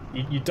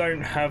you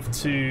don't have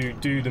to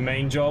do the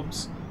main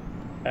jobs.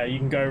 You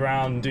can go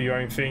around and do your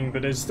own thing,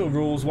 but there's still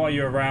rules while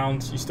you're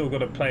around. You still got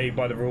to play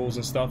by the rules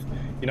and stuff.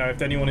 You know,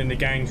 if anyone in the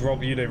gangs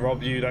rob you, they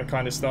rob you, that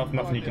kind of stuff.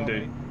 Nothing you can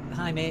do.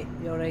 Hi mate,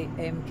 you alright?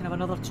 Can I have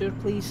another tour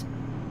please?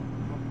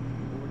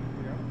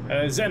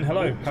 Zen,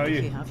 hello, how are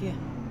you? Have you?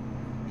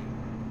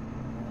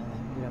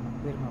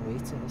 Where am I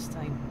waiting this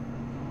time?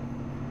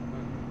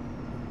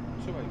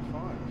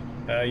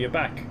 285. You're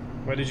back.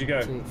 Where did you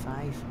go?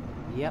 285.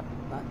 Yep.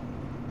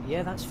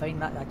 Yeah, that's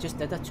fine. I just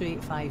did a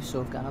 285,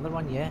 so I've got another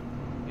one. Yeah.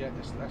 Yeah,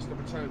 that's the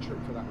return trip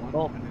for that one.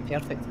 Oh, and then,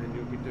 perfect. And then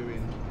you'll be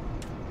doing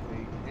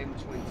the M29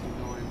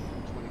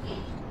 from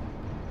 21st.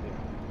 Yeah.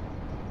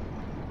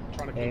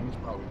 Trying to keep this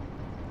going.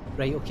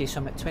 Right. Okay.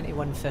 So I'm at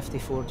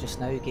 21:54 just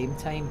now. Game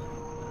time.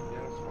 Yeah,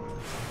 that's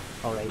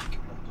fine. All right.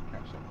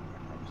 Catch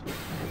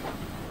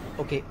up.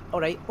 Okay.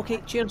 All right.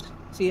 Okay. Cheers.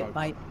 See you. Go.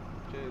 Bye.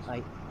 Cheers.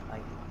 Bye. Bye.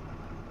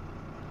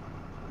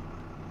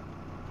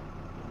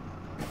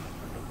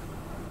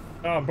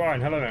 Oh,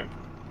 Brian, hello mate.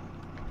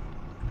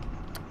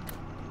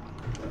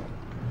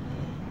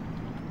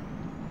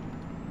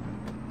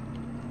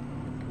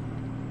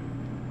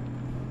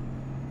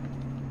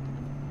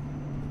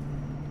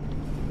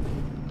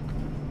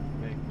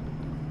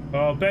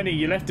 Oh, Benny,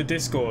 you left the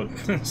Discord,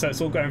 so it's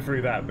all going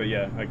through that, but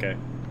yeah, okay.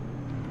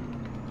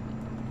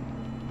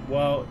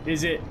 Well,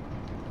 it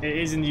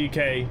is in the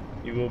UK,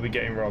 you will be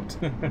getting robbed.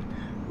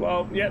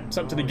 Well, yeah, it's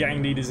up to the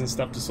gang leaders and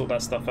stuff to sort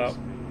that stuff out.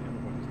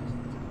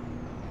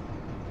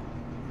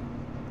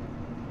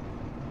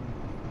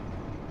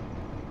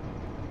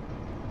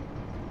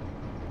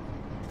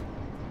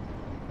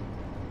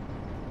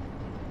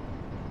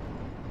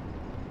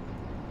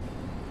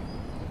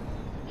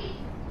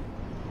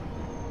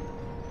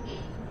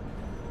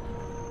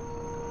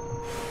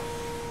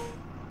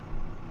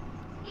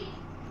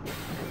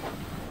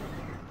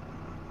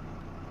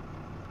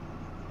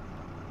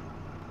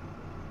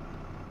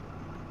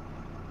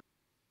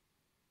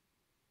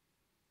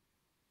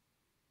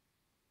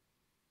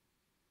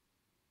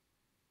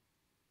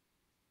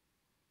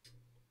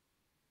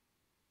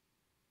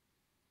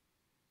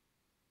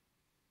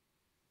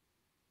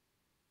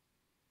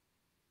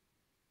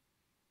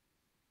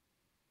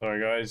 Sorry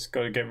guys,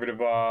 got to get rid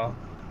of our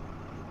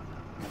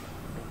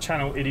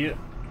channel idiot.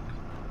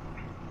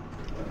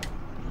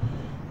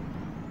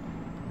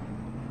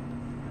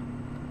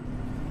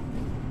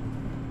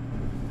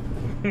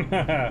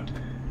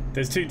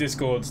 There's two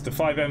Discords. The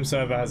 5M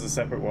server has a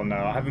separate one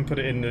now. I haven't put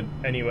it in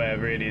anywhere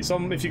really. It's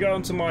on. If you go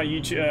onto my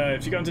YouTube,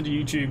 if you go into the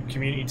YouTube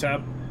community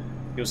tab,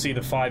 you'll see the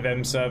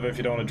 5M server. If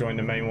you don't want to join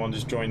the main one,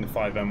 just join the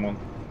 5M one.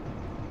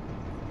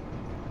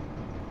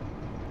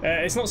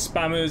 It's not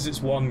spammers.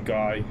 It's one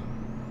guy.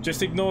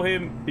 Just ignore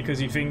him because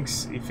he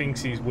thinks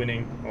he's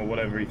winning or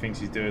whatever he thinks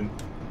he's doing.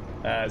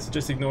 So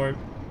just ignore him.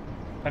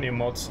 Plenty of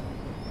mods.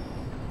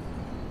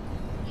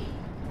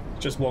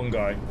 Just one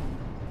guy.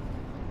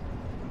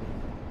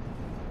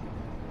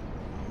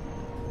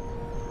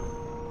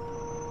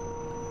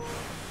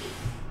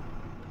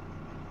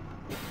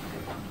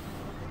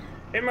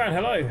 Imran,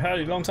 hello.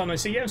 Howdy, long time no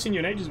see. Yeah, I haven't seen you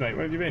in ages, mate.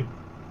 Where have you been?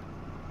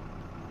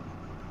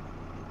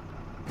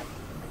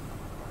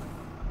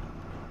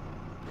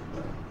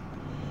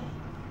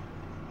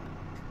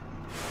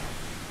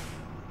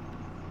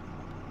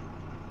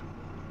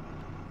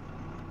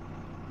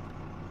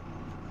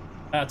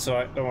 That's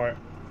alright, don't worry.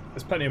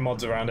 There's plenty of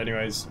mods around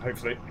anyways,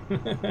 hopefully. I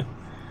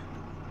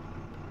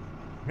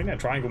think that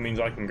triangle means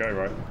I can go,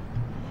 right?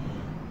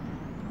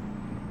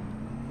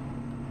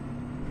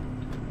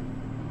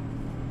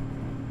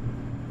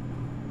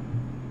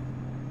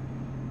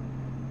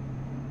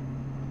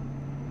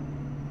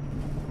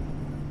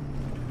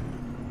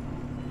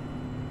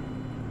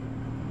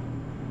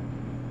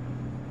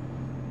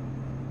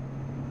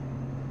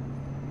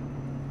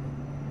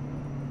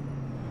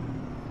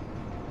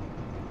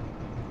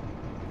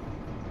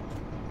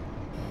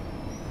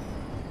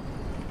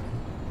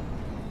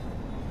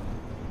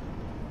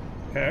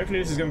 Okay, hopefully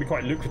this is going to be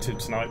quite lucrative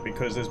tonight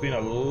because there's been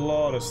a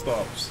lot of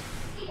stops.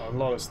 A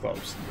lot of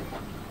stops.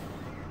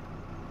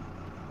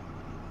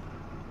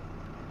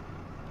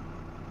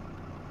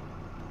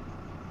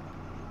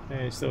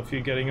 Okay, still a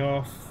few getting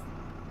off.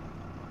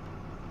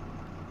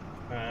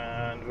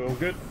 And we're all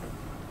good.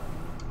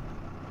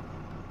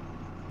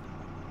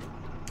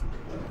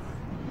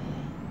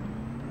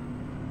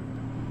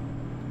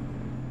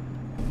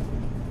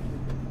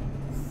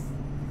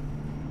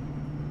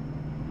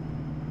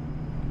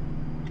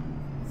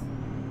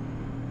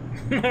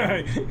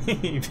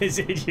 He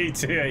visited you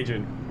too,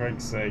 Adrian, for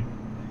Christ's sake.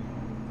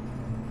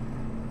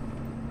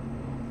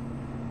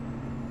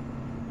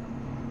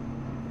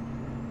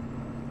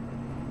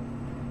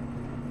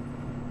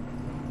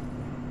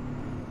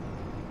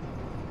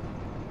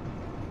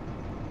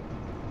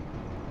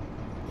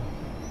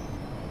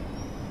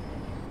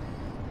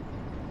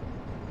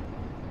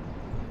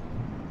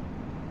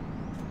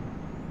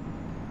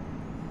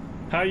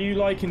 How are you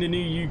liking the new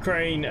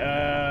Ukraine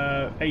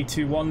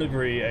A21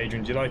 livery,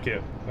 Adrian? Do you like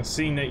it? I've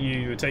seen that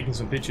you were taking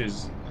some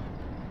pictures.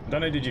 I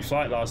don't know, did you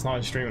fly it last night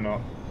on stream or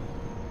not?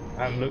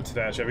 I haven't looked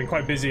today actually. I've been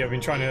quite busy. I've been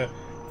trying to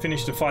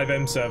finish the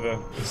 5M server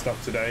and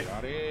stuff today.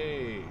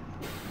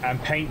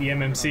 And paint the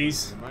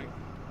MMCs.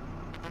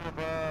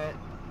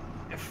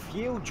 A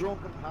few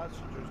drunken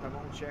passengers that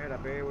won't share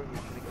that beer with me.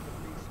 Can you get the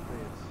police,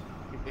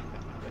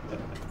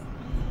 please?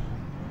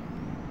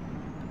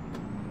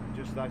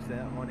 Just like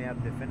that, I'm only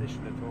at the finish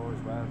of the tour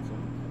as well, so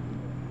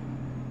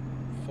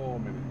 4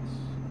 minutes.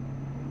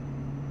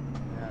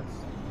 Yes.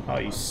 Oh,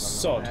 you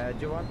sod.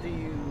 Do you want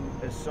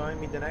to assign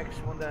me the next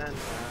one then?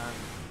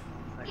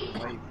 I can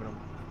wait for them.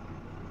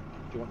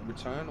 Do you want the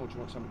return or do you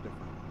want something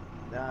different?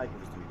 Nah, I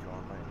give us the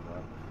return,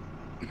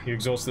 mate. You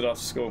exhausted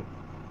after school?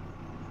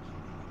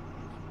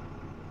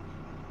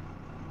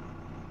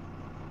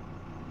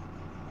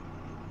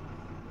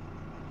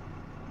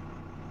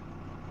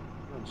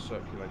 You're on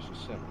circulation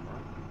 7,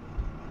 right?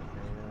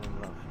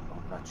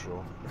 I'm not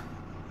sure.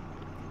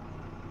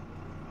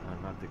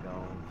 I'm not to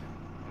go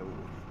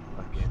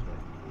back in.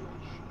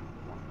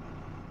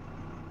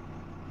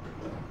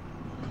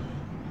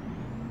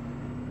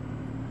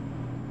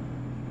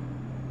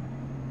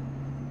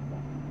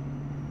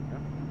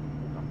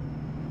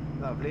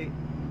 Lovely.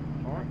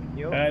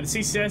 The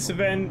CCS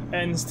event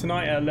ends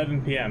tonight at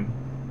 11 PM.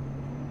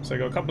 So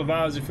got a couple of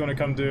hours if you want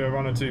to come do a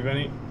run or two,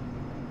 Benny.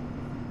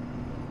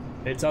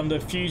 It's under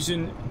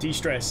Fusion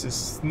De-Stress.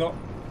 It's not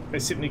a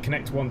Simply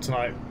Connect one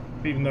tonight,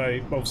 even though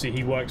obviously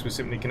he works with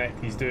Simply Connect.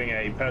 He's doing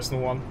a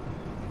personal one,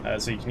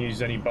 so you can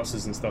use any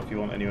buses and stuff you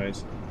want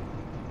anyways.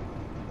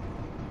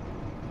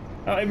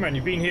 Oh, Imran,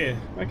 you've been here.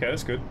 Okay,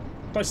 that's good.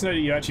 Nice to know that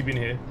you've actually been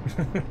here.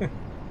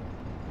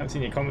 Haven't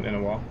seen your comment in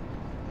a while.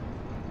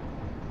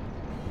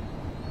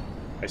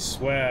 I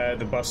swear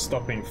the bus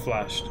stopping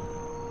flashed.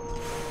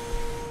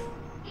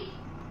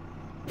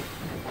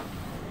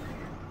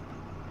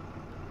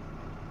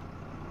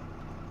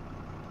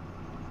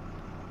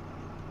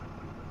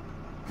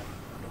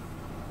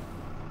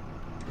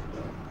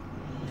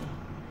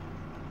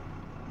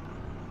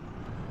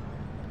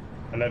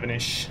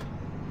 Ish.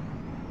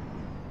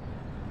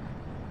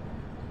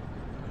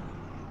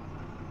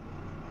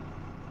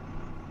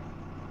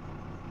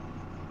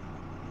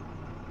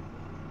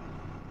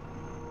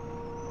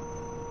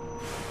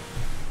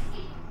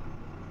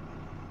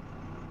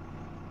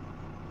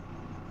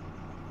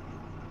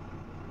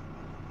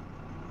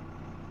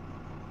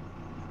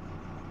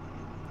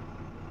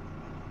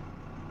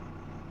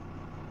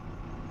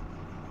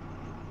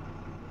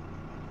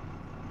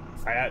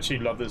 I actually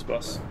love this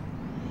bus.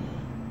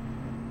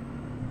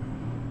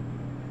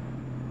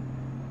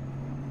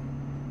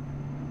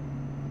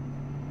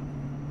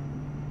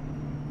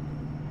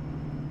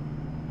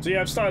 So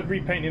yeah, I've started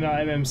repainting our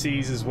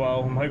MMCs as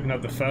well. I'm hoping to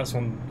have the first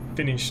one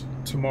finished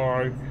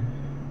tomorrow.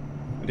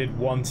 I did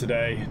one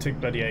today. It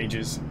took bloody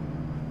ages.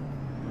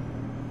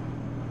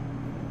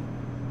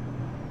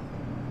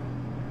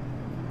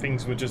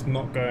 Things were just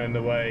not going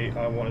the way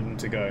I wanted them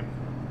to go.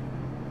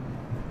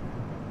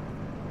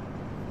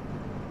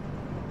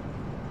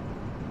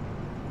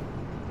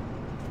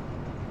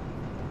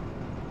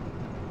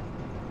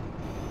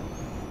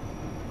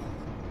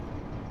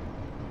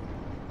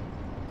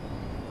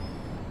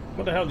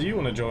 What the hell do you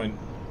want to join?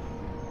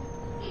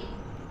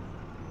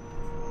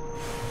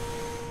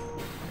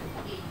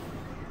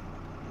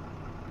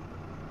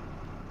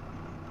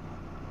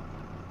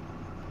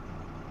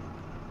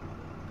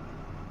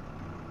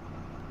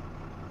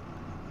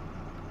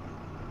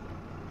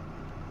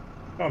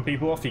 Come on,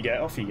 people, off you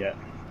get, off you get.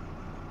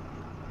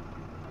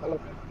 Hello,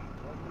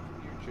 welcome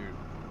to YouTube.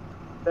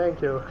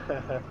 Thank you.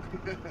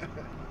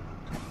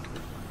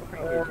 What can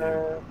I do for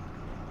you?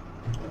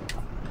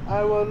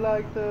 I would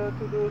like to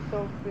do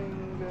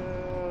something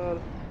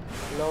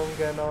long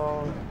and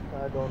on.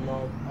 I don't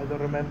know. I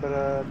don't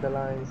remember the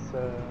lines.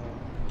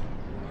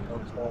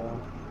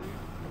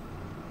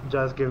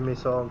 Just give me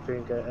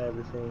something,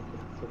 everything.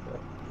 It's okay.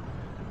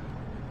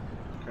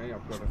 Okay,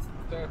 I've got a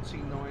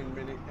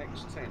 39-minute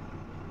X10.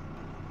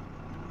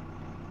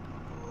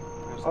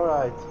 All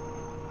right.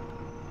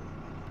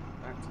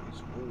 That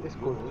is all It's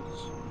good.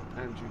 yours,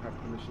 and you have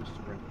permissions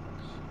to rent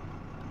this.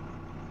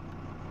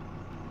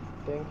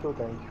 Thank you,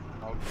 thank you.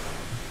 Okay.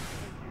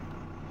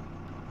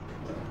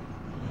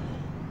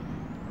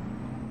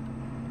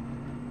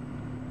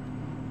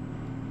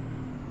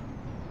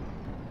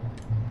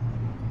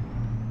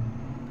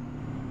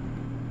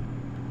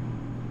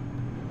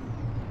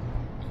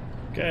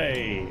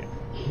 Okay,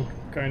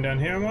 going down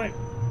here, am I?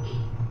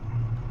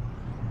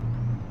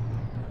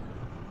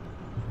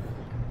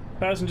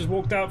 Person just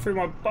walked out through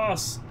my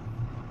bus.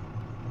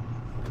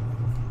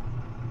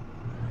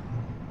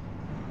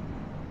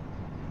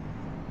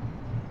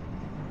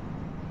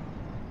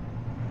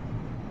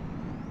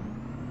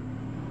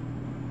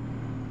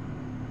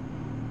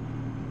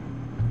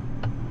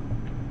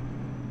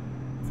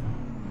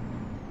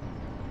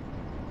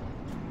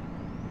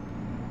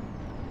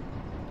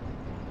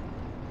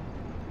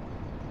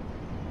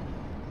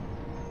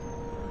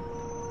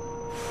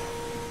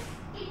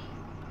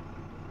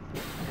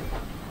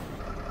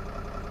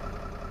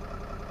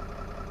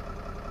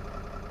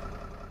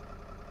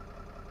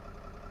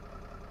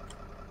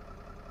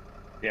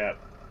 Yeah,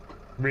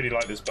 really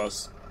like this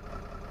bus.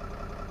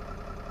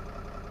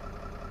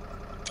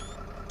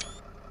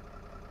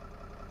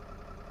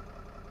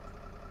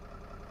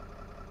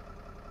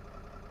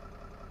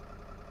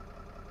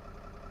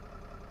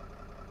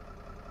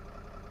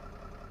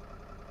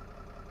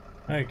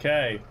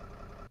 Okay.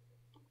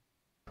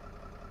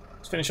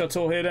 Let's finish our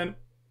tour here then.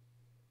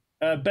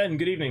 Ben,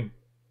 good evening.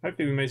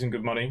 Hopefully we made some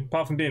good money,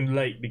 apart from being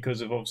late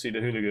because of obviously the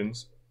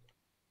hooligans.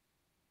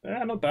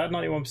 Not bad,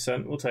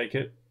 91%, we'll take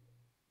it.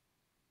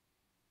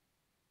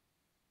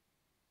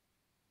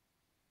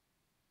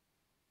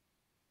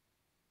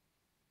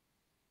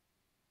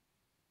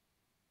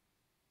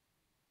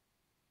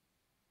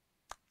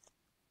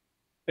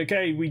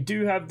 Okay, we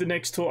do have the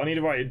next tour. I need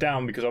to write it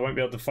down because I won't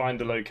be able to find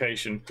the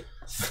location.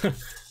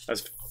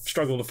 I've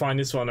struggled to find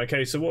this one.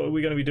 Okay, so what are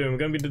we going to be doing? We're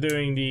going to be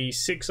doing the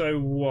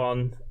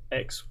 601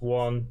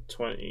 X1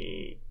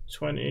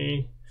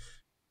 2020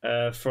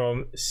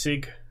 from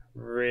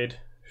Sigrid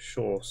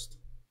Shorst.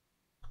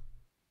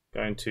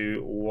 Going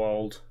to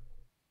Wald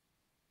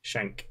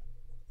Shank.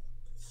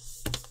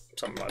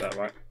 Something like that,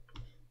 right?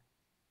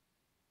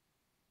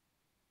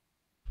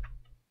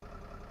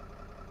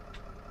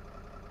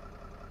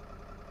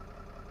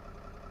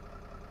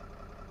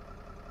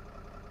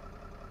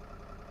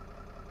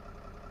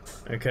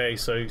 Okay,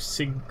 so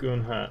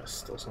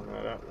Sigunhurst or something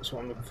like that. That's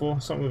what I'm looking for.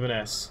 Something with an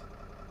S.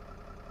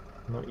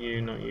 Not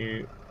you, not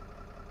you.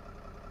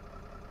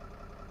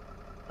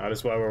 Ah,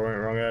 that's why we went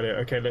wrong earlier.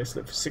 Okay, let's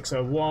look for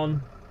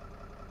 601.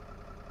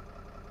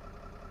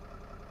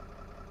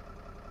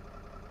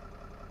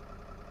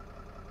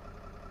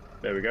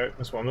 There we go.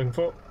 That's what I'm looking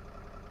for.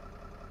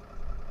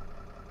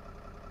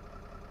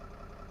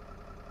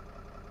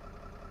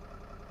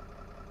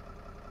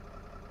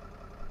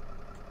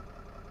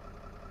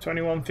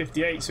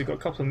 $21.58, so we've got a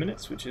couple of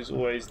minutes, which is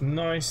always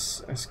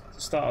nice. Let's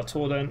start our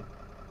tour then.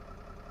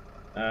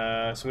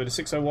 So we're the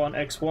 601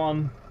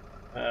 X1.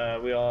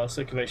 We are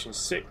circulation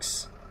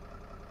 6.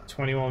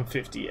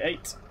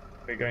 21.58.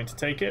 We're going to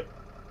take it.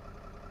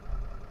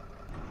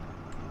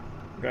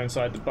 Go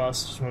inside the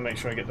bus. Just want to make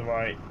sure I get the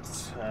right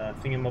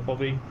thing in my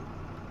bobby.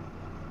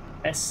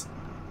 S.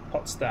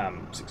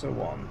 Potsdam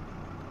 601.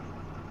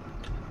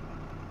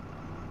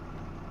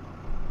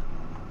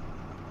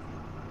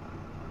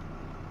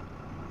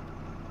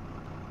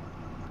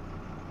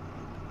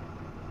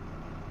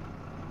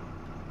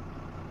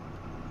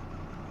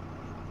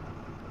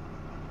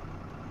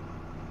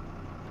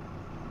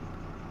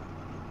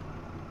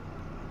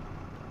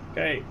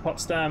 Okay,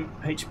 Potsdam,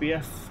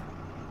 HBF.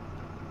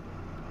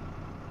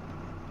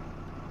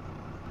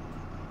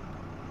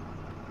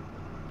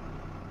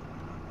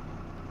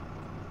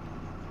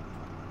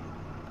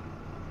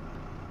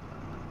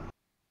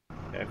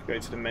 Okay, if we go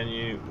to the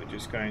menu, we're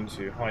just going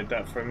to hide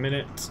that for a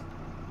minute.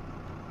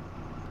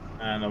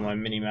 And on my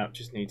mini map,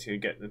 just need to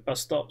get the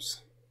bus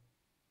stops.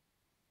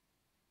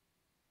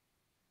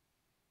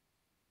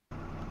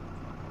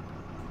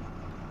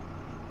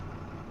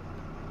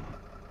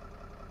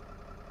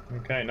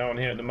 Okay, no one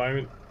here at the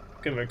moment.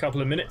 Give them a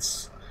couple of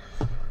minutes.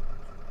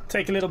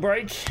 Take a little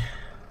break.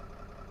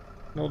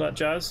 And all that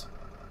jazz.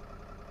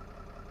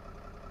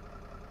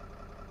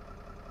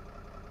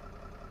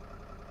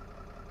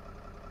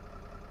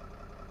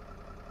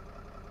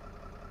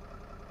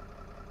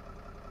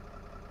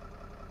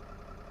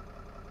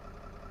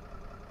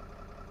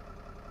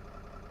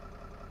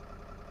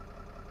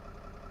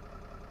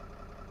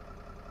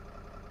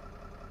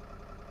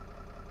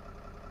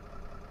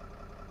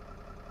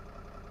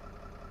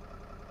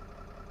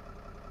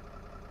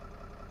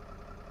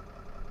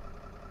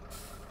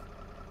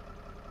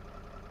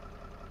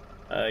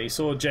 You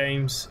saw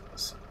James,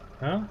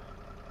 huh?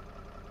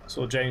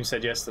 Saw James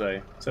said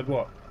yesterday. Said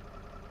what?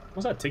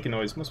 What's that ticking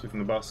noise? Must be from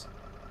the bus.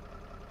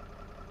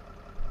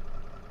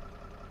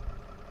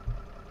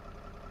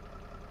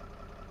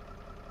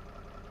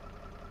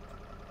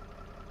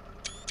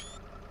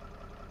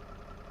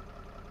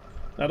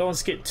 I don't want to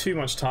skip too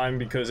much time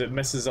because it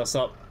messes us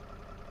up.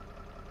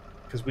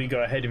 Because we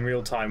go ahead in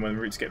real time when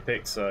routes get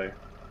picked, so.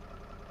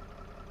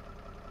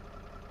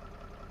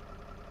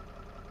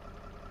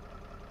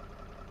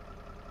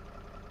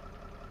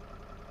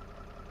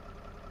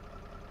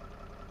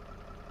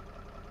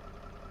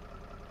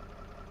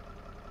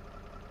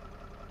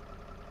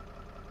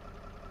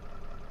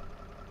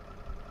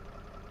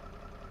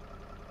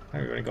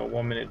 We've only got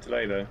 1 minute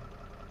delay though.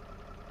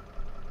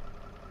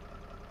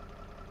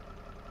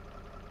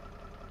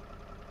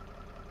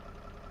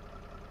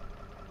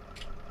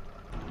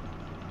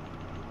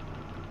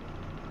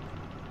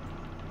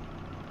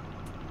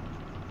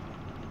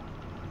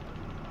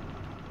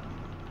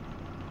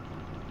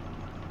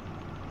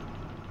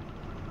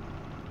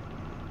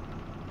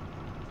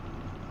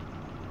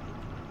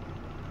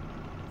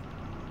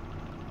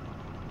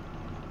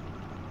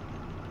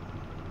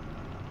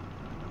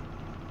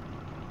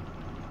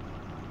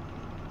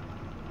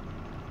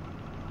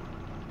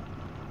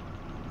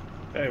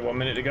 Okay, 1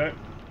 minute to go.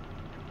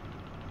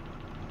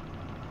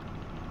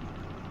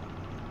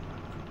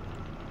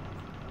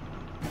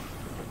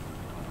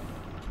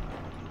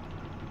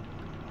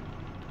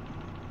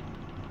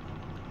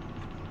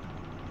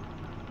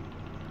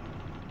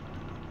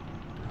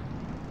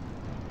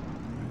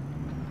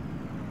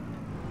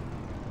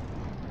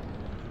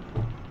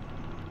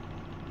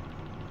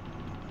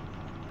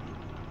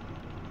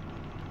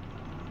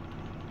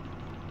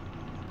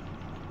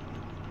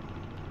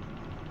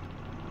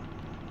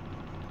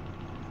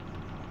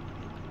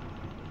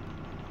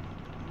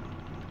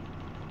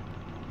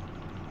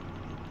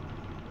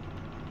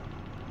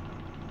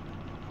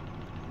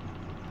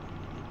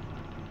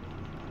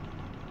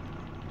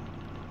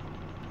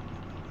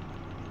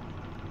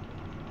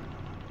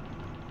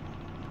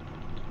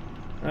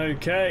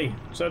 Okay,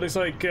 so it looks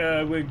like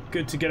we're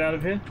good to get out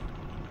of here.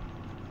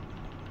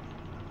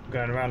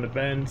 Going around the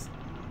bend.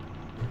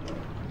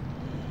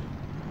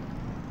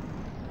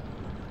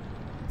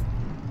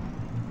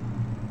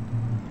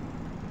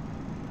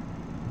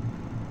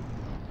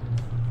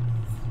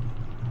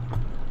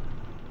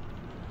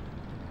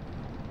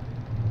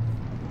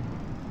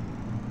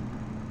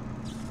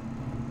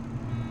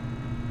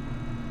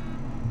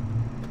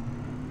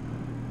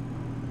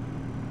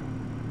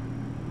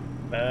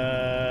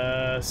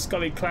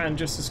 Scully Clan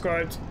just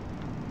subscribed.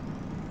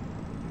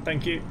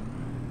 Thank you.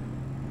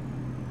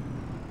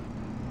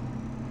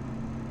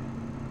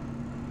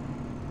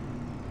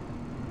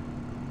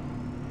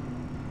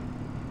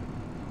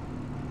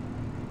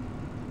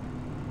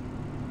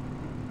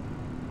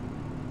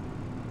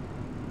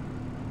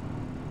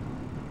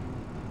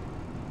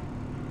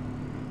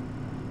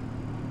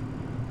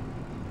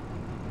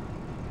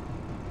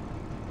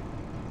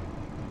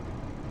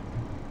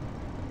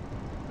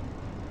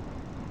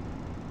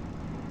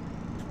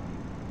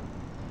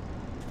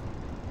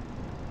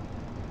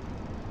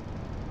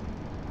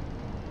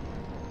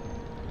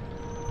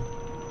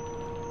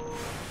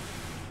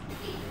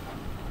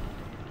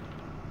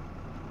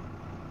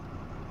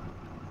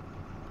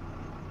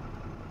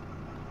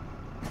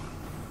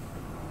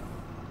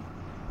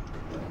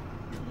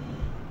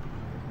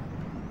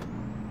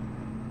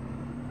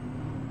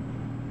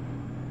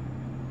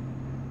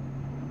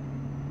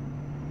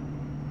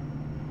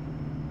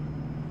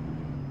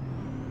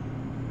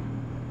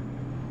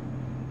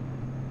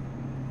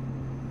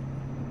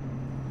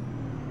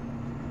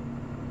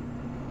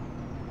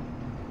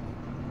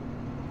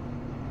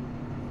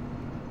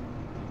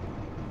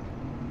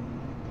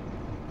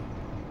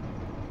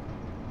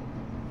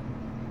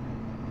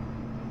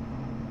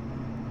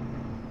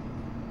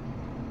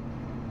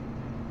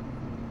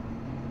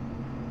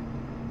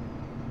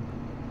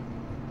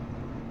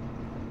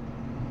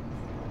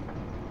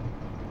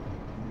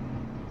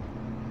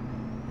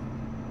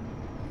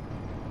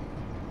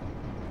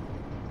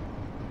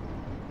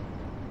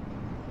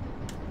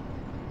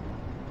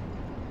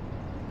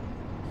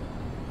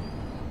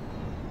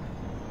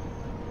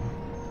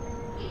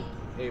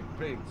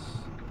 Prince.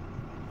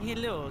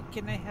 Hello,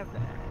 can I have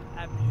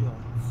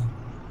ambulance?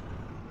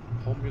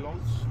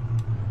 Ambulance.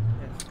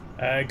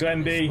 Yes.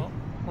 Glen B.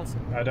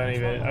 Possibly. I don't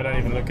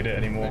even look at it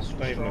anymore.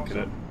 Don't even look at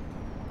it.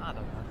 I don't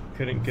know.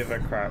 Couldn't give a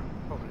crap.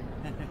 Probably.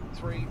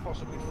 3,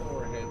 possibly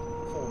 4 ahead.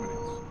 4 minutes.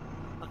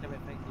 Okay, mate,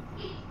 thank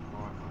you.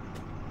 Right.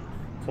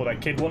 Thought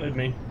that kid wanted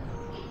me.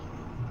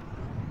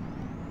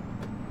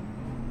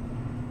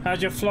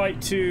 How's your flight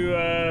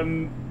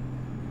to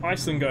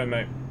Iceland going,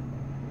 mate?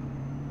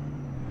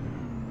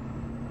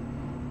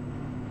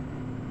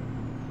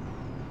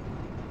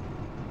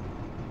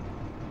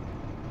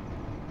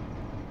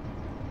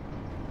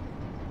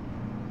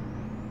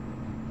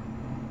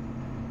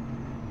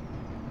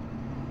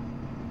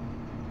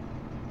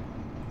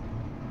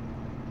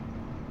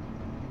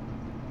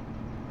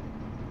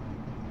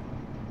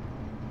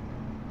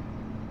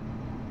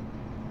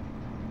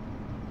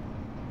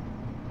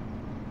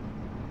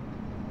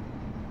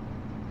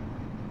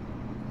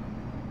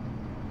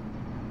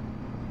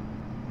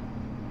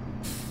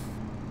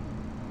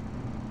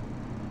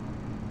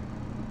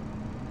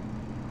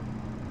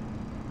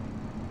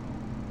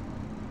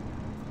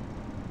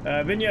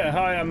 Vinya,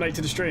 hi, I'm late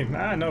to the stream.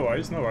 Ah, no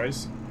worries, no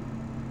worries.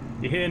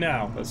 You're here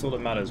now, that's all that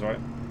matters, right?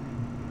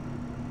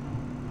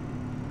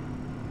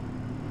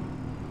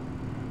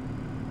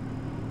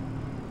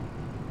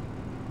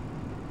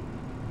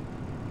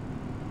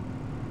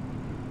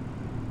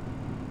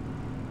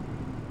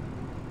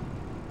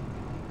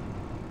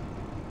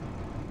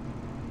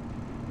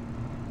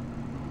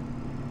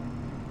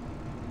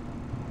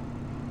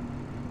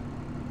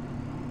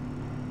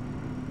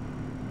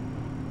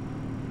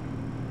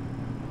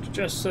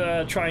 Just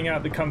trying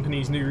out the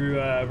company's new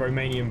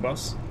Romanian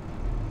bus.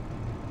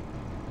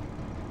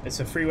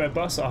 It's a freeware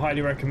bus, I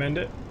highly recommend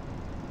it.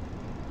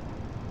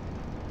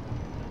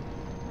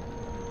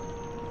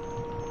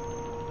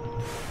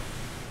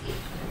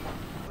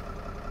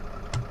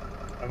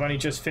 I've only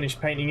just finished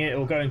painting it,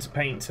 it'll go into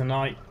paint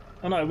tonight.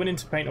 Oh no, it went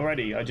into paint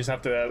already, I just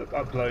have to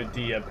upload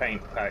the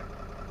paint pack.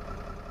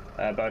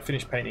 But I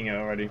finished painting it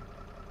already.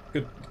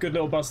 Good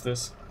little bus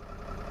this.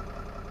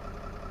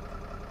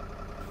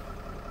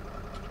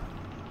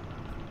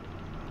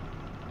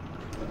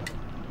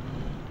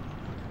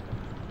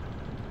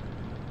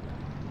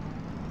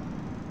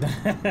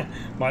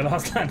 My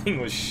last landing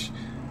was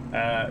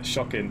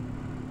shocking.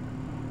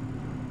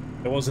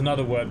 There was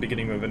another word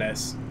beginning with an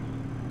S.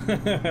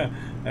 Could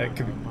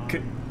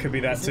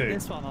be that Is too. it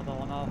this one or the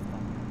one after?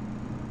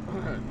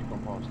 You've gone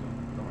past it.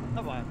 Come on.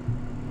 Oh, right.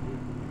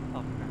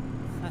 Oh, crap.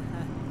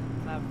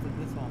 Now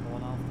this one or the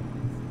one after,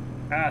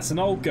 please. Ah, it's an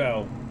old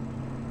girl.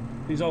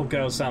 These old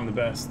girls sound the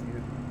best.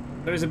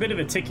 There was a bit of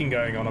a ticking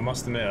going on, I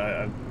must admit.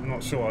 I'm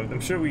not sure.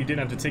 I'm sure we didn't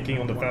have the ticking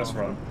on the first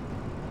run.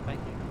 Thank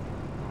you.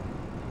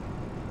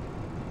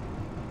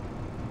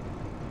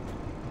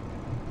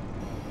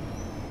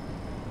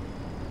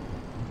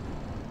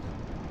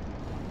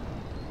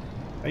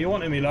 Are you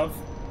wanting me, love?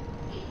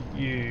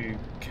 You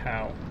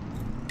cow.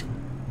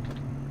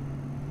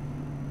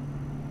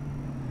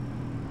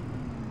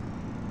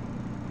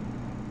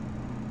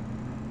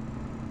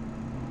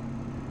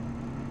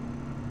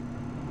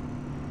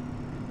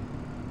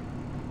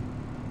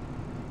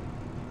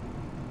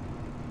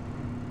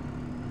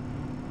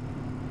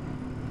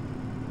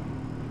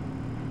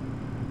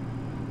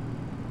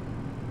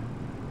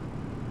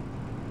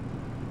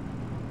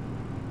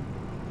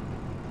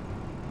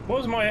 What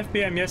was my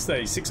FPM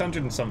yesterday?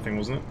 600 and something,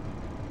 wasn't it?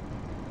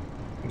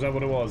 Was that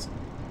what it was?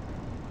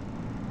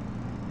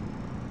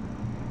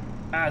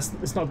 Ah,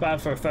 it's not bad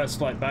for a first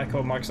flight back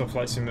on Microsoft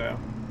Flight Simulator.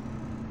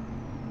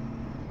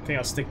 I think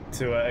I'll stick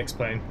to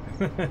X-Plane.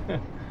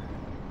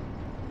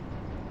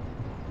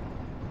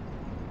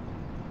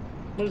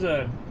 What is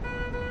that?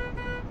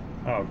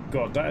 Oh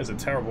god, that is a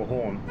terrible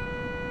horn.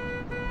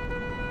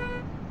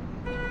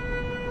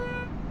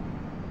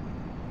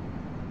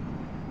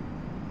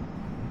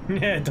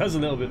 Yeah, it does a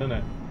little bit, doesn't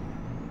it?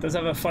 It does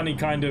have a funny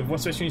kind of,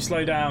 what's when you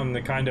slow down,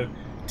 the kind of...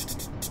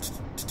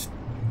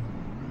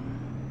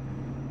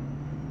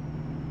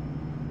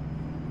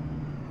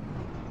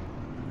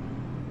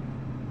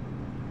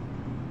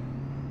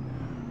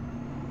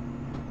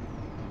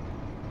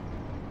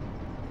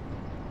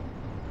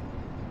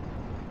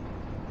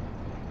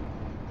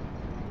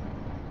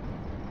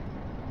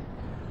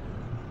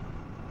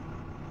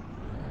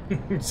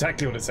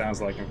 Exactly what it sounds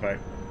like, in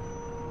fact.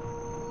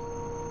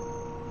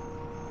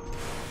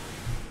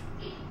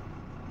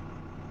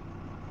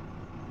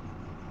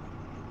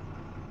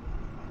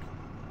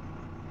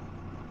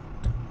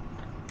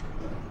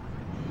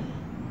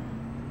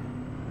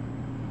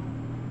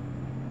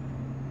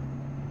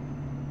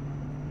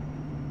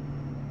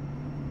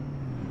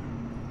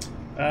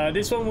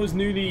 This one was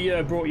newly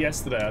brought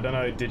yesterday. I don't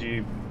know, did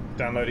you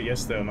download it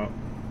yesterday or not?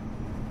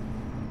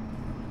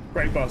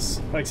 Great bus.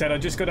 Like I said, I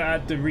just got to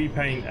add the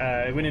repaint.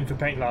 It went in for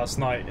paint last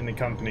night in the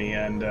company,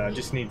 and I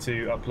just need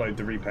to upload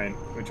the repaint,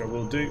 which I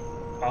will do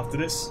after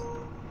this.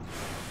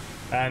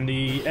 And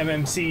the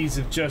MMCs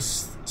have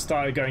just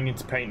started going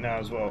into paint now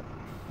as well.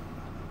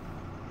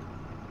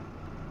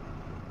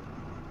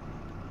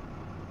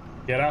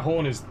 Yeah, that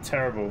horn is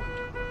terrible.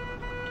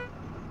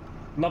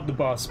 Love the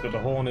bus, but the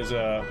horn is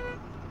a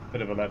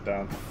bit of a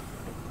letdown.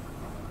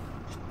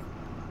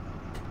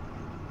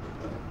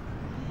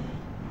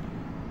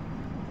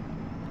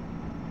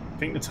 I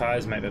think the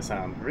tires make that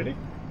sound. Really?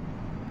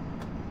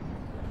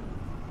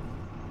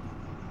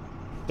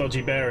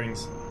 Dodgy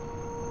bearings.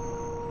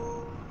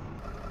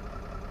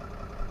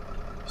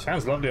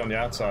 Sounds lovely on the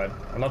outside.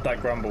 I love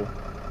that grumble.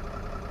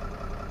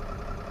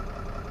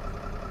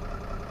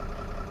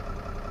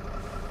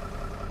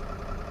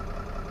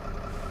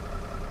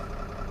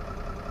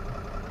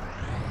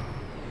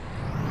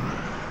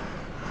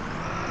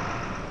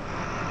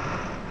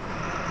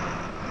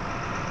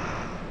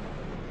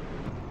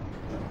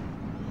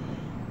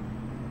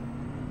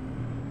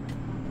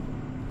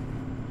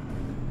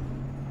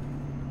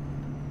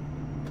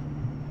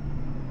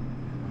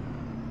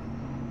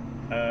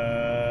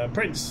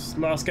 Prince,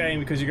 last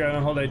game because you're going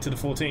on holiday to the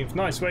 14th.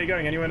 Nice, where are you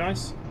going? Anywhere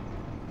nice?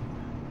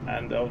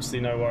 And obviously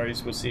no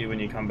worries, we'll see you when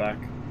you come back.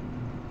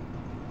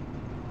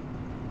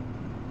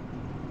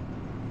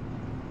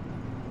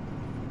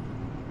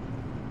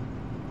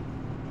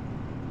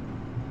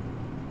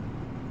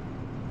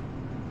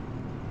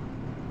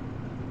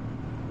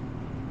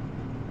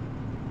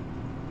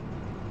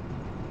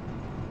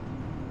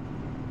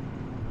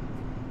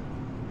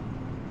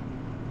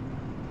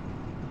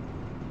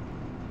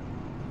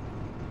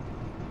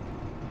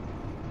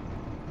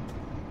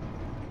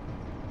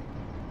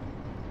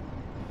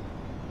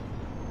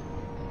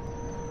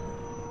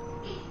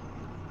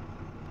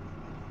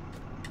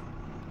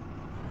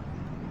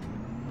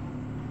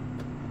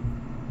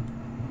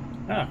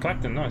 Ah,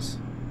 Clacton, nice.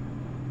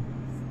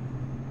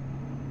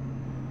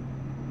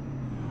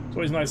 It's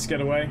always nice to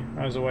get away.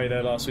 I was away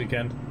there last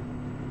weekend.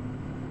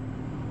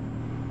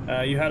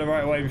 You had a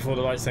right away before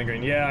the lights turned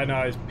green. Yeah, I know,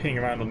 I was peeing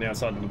around on the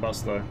outside of the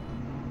bus though.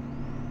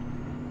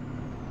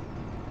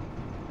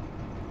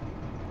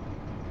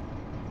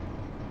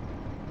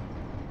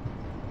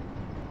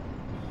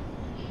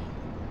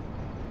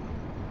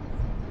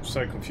 I'm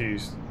so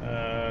confused.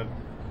 Am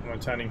I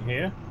turning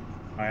here?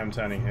 I am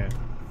turning here.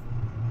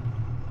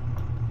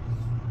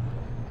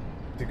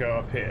 To go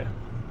up here.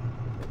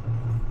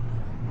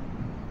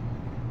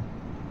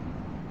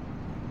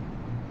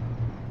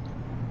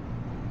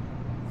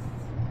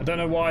 I don't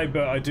know why,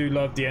 but I do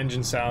love the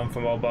engine sound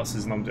from old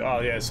buses, and oh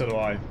yeah, so do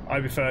I.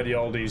 I prefer the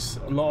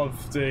oldies. A lot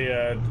of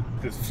the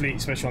fleet,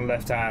 especially on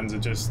left hands, are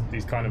just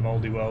these kind of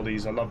oldie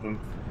worldies. I love them.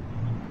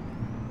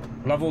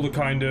 I love all the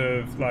kind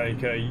of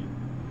like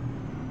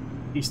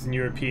Eastern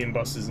European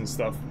buses and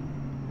stuff.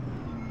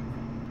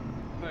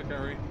 Hi,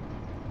 Gary.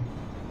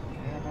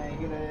 Can I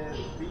get a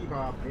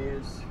rebar,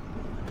 please?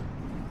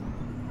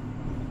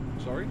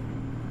 Sorry?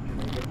 Can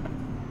I get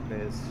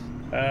please?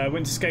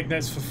 Went to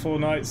Skegness for 4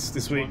 nights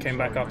this week, came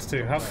back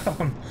after 2. How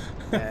come?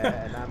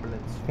 An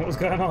ambulance. What was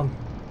going on?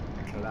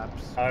 A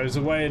collapse. I was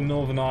away in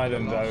Northern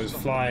Ireland. I was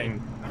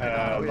flying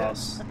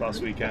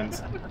last weekend.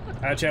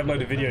 I actually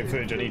uploaded video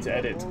footage I need to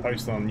edit to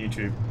post on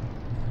YouTube.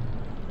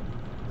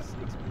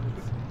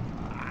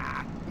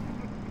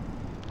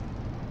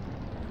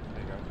 There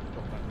you go.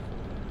 Got that.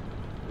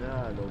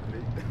 Yeah,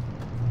 lovely.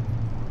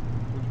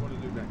 What do you want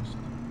to do next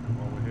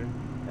while we're here?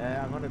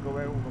 I'm gonna go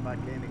out and go back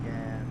in again,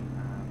 and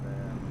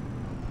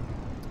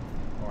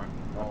Alright,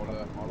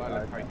 I'll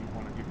allocate you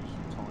one and give you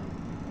some time.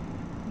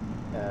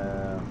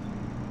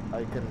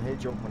 I can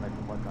hit you up when I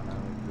come back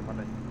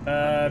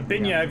on.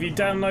 Binya, have you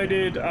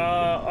downloaded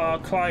our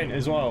client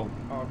as well?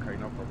 Oh, okay,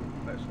 no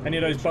problem. Any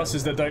of those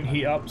buses that don't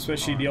heat up,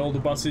 especially the older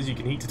buses, you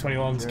can heat to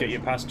 21 to get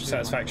your passenger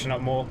satisfaction up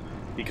more.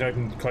 You can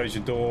open and close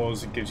your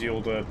doors, it gives you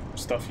all the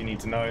stuff you need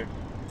to know.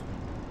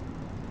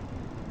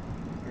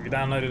 Have you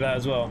downloaded that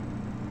as well?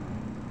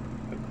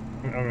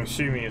 I'm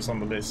assuming it's on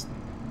the list.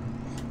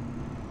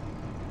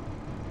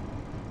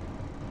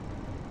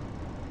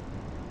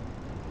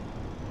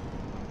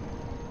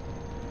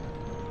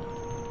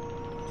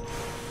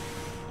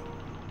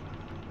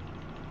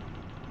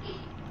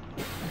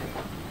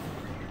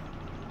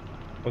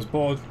 I was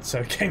bored,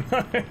 so came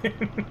home.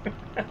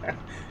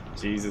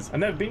 Jesus. I've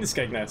never been to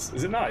Skegness.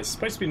 Is it nice? It's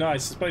supposed to be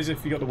nice. I suppose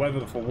if you got the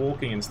weather for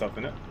walking and stuff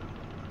in it.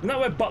 Isn't that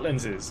where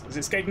Butlins is? Is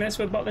it Skegness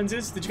where Butlins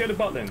is? Did you go to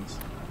Butlins?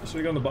 Should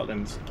we go on the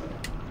Butlins?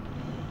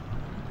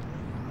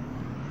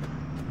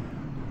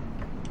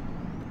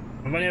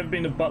 I've only ever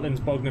been to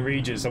Butlins, Bognor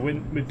Regis. I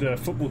went with the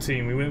football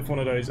team. We went for one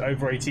of those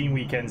over 18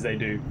 weekends they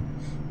do.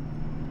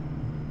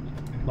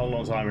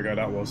 Long time ago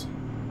that was.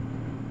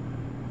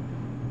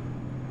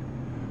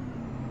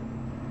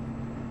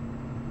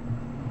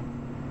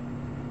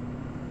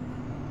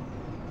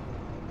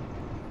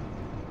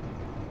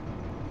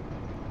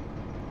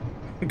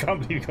 I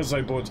can't believe you got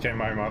so bored you came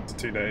home after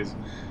 2 days.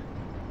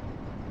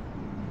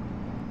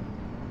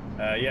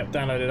 Yep,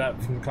 downloaded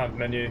that from the client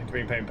menu,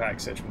 green paint pack,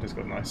 search from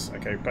Discord, nice.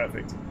 Okay,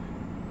 perfect.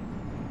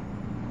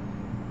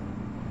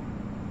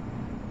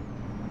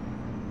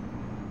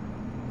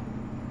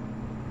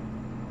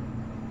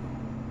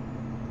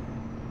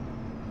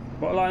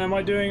 What line am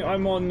I doing?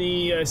 I'm on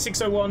the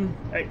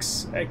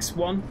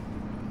 601XX1.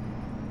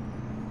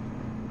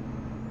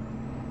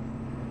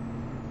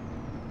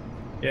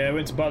 Yeah, I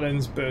went to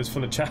Butlins, but it was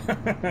full of chat.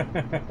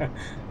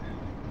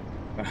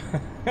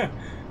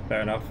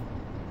 Fair enough.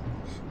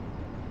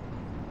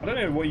 I don't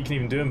know what you can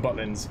even do in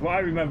Butlins. Well, I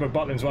remember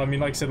Butlins, well, I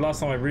mean, like I said, last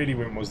time I really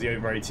went was the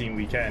over 18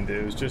 weekend.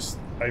 It was just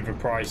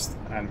overpriced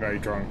and very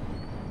drunk.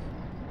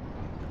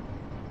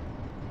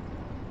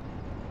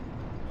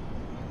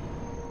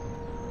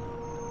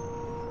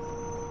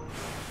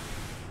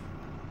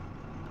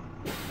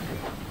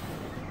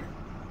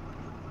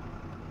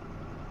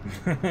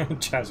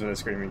 Chaz with their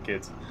screaming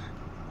kids.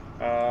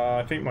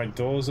 I think my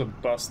doors are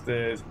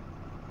busted.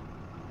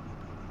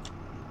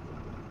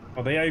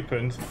 Well, they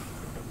opened.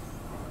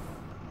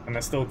 And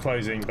they're still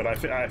closing, but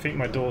I think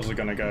my doors are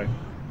going to go.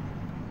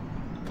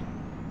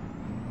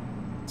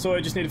 So I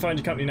just need to find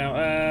your company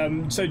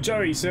now. So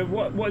Joey, so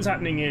what is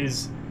happening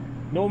is,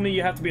 normally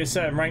you have to be a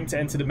certain rank to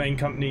enter the main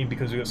company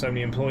because we've got so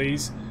many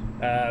employees.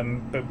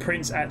 But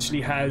Prince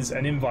actually has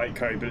an invite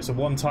code, but it's a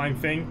one-time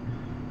thing.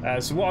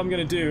 So what I'm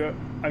going to do,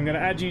 I'm going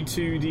to add you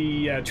to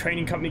the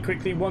training company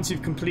quickly once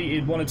you've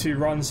completed 1 or 2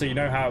 runs so you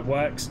know how it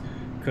works.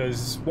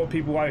 Because what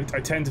people I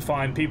tend to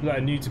find, people that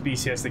are new to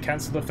BCS, they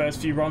cancel the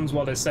first few runs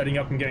while they're setting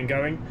up and getting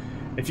going.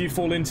 If you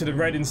fall into the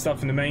red and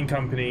stuff in the main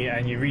company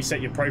and you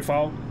reset your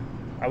profile,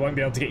 I won't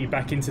be able to get you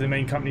back into the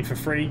main company for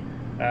free.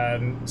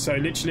 So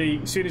literally,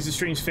 as soon as the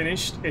stream's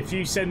finished, if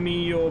you send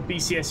me your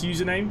BCS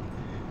username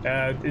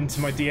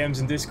into my DMs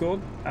and Discord,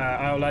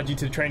 I'll add you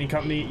to the training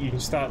company. You can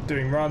start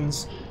doing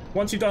runs.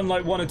 Once you've done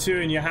like 1 or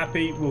 2 and you're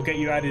happy, we'll get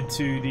you added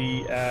to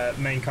the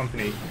main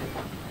company.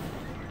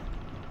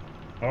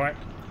 Alright.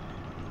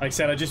 Like I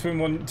said, I just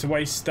wouldn't want to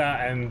waste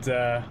that, and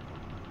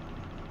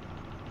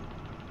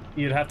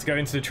you'd have to go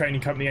into the training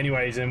company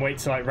anyways and wait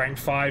till like rank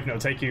 5 and it'll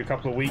take you a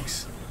couple of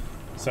weeks.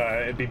 So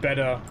it'd be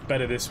better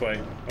this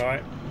way,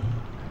 alright?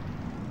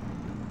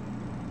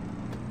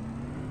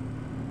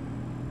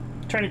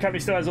 Training company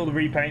still has all the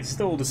repaints,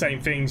 still all the same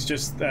things,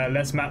 just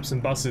less maps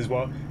and buses.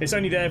 Well, it's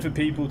only there for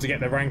people to get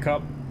their rank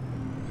up.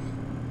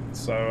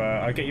 So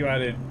I'll get you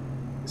added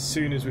as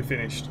soon as we're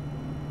finished.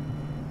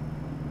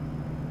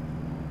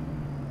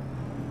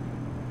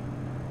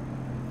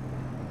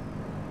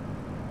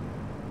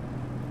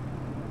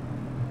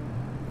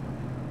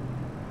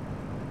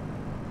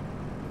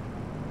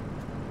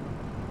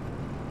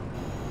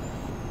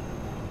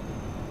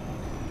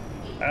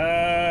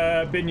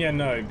 Binya,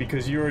 no,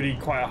 because you're already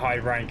quite a high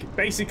rank.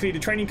 Basically, the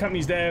training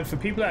company's there for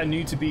people that are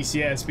new to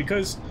BCS,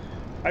 because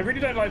I really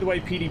don't like the way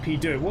PDP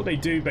do it. What they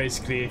do,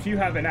 basically, if you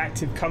have an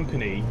active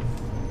company,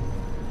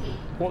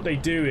 what they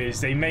do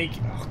is they make...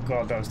 Oh,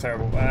 God, that was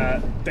terrible.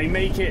 They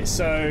make it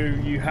so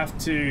you have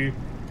to...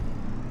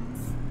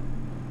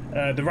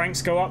 the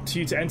ranks go up to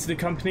you to enter the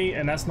company,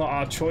 and that's not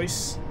our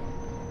choice.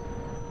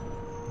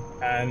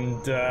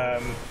 And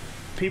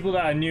people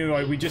that are new,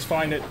 we just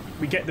find that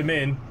we get them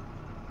in.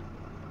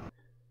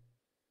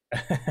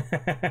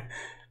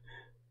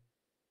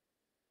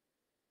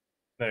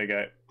 There we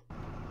go.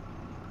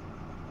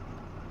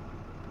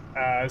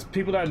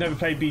 People that have never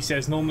played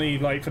BCS, normally,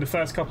 like, for the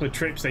first couple of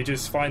trips, they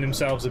just find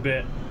themselves a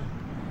bit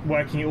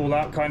working it all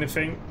out kind of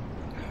thing.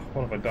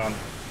 What have I done?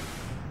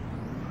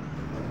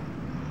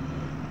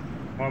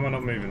 Why am I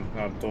not moving?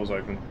 Oh, the door's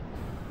open.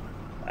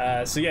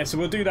 So yeah, so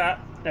we'll do that,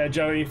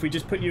 Joey, if we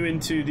just put you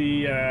into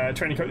the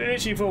training company,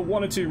 literally for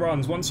 1 or 2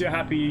 runs. Once you're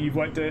happy, you've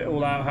worked it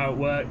all out, how it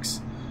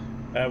works,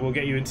 we'll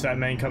get you into that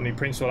main company.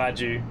 Prince will add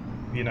you,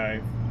 you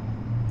know,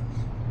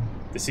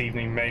 this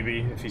evening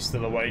maybe, if he's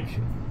still awake.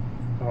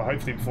 Or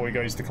hopefully before he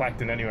goes to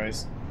Clacton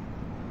anyways.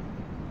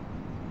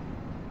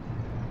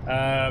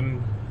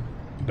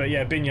 But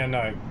yeah, Binya,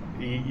 no.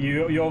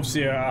 You're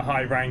obviously a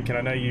high rank, and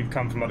I know you've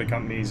come from other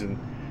companies and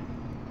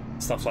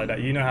stuff like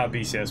that. You know how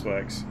BCS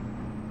works.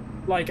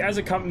 Like, as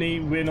a company,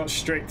 we're not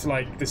strict.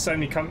 Like, there's so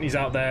many companies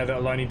out there that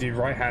will only do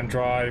right-hand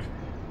drive,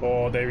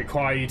 or they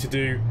require you to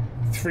do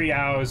 3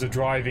 hours of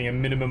driving a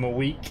minimum a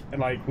week.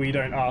 Like, we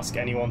don't ask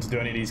anyone to do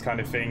any of these kind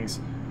of things.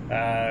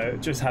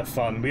 Just have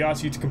fun. We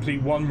ask you to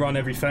complete 1 run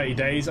every 30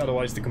 days,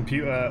 otherwise the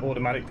computer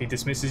automatically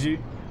dismisses you.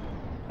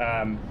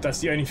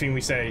 That's the only thing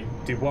we say.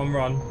 Do 1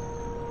 run.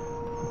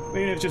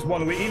 Even if it's just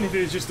 1 week, even if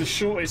it's just the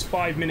shortest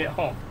 5-minute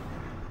hop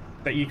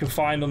that you can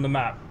find on the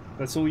map.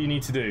 That's all you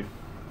need to do.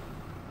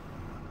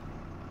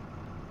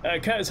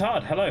 Curtis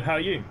Hard, hello, how are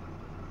you?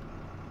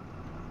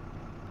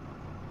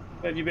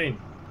 Where have you been?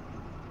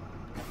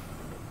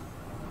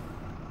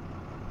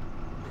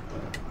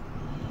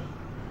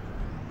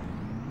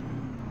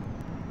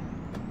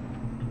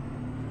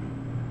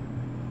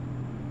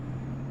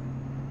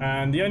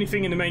 And the only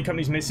thing in the main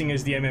company's missing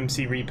is the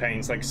MMC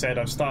repaints. Like I said,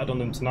 I've started on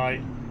them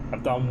tonight.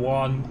 I've done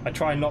 1. I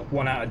try and knock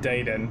 1 out a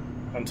day then,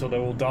 until they're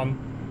all done.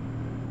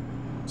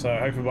 So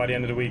hopefully by the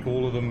end of the week,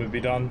 all of them will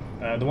be done.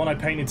 The one I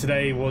painted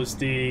today was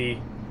the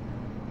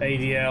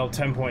ADL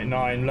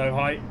 10.9 low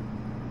height.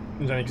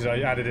 It was only because I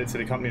added it to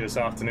the company this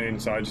afternoon,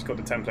 so I just got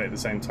the template at the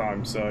same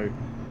time. So,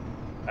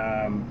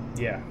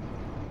 yeah.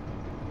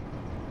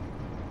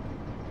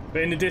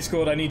 But in the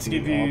Discord, I need to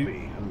give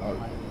you... Hello,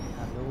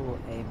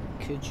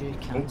 could you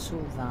cancel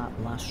that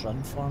last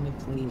run for me,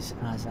 please,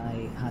 as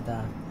I had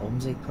a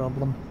OMSI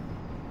problem?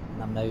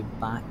 and I'm now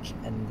back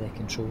in the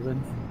control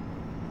room.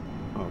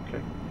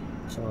 Okay,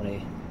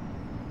 Sorry.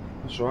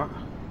 that's all right.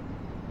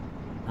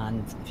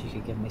 And if you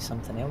could give me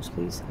something else,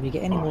 please. Have you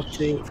got any Oh, more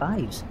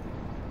 285s?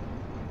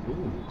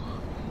 Ooh,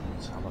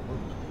 let's have a look.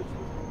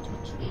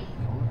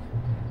 285.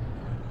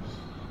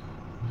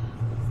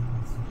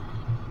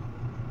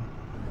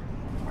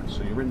 Right,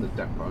 so you're in the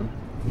depot.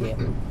 Yeah.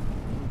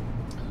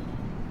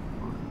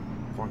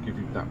 If I give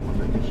you that one,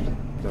 that gives you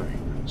 30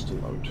 minutes to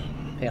load.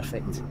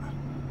 Perfect.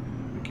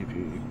 We give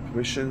you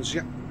permissions.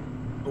 Yep,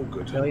 all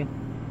good. Brilliant.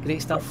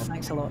 Great stuff.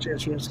 Thanks a lot.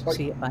 Cheers. Cheers. Bye.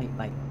 See you. Bye.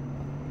 Bye.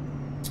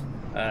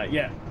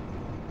 Yeah.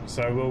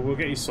 So we'll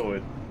get you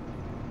sorted.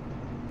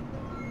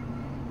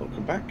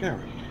 Welcome back, Gary.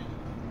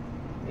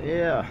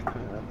 Yeah,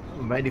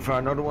 I'm ready for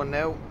another one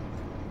now.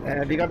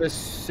 They got a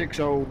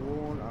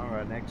 601 or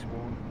an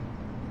X1.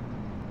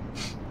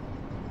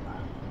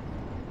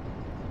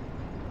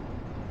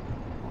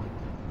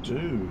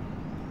 Do.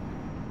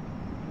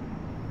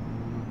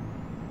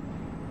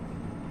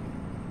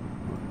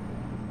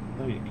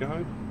 There you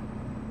go.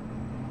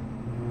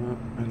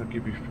 And I'll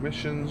give you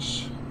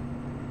permissions.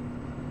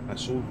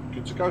 That's all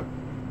good to go.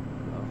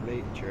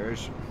 Lovely,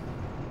 cheers.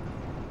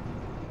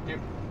 Yep.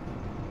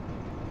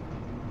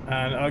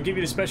 And I'll give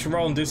you the special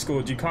role on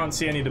Discord. You can't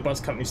see any of the bus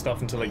company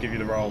stuff until I give you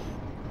the role.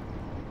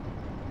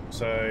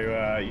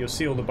 So you'll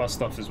see all the bus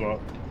stuff as well.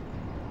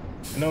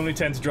 I normally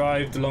tend to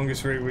drive the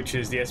longest route, which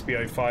is the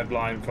SBO5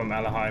 line from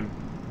Anaheim.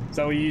 Is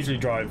that what you usually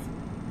drive?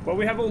 Well,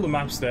 we have all the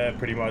maps there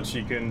pretty much.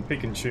 You can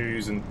pick and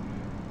choose, and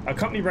our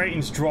company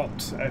rating's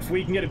dropped. If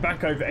we can get it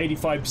back over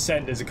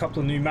 85%, there's a couple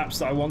of new maps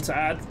that I want to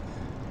add.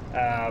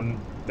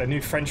 The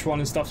new French one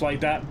and stuff like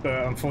that,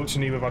 but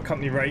unfortunately with our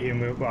company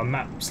rating, our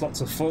map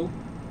slots are full.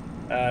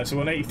 So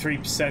we're on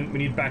 83%, we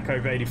need back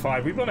over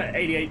 85. We've been at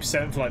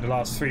 88% for like the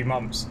last 3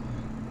 months.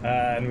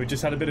 And we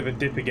just had a bit of a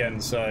dip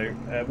again, so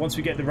once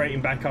we get the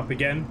rating back up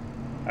again,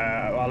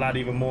 I'll add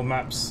even more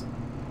maps.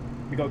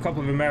 We've got a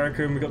couple of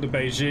American, we've got the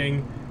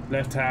Beijing,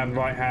 left hand,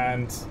 right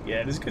hand.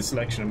 Yeah, there's a good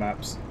selection of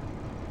maps.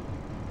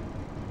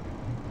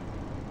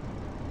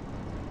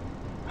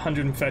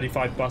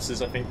 135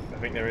 buses, I think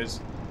there is.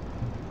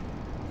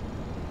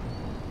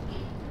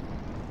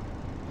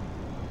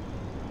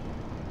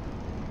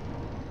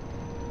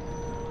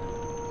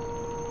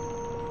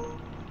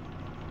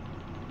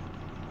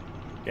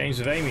 Games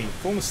with Amy.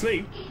 Falling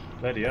asleep?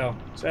 Bloody hell.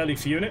 It's early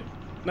for you, innit?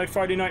 No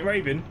Friday night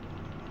raving?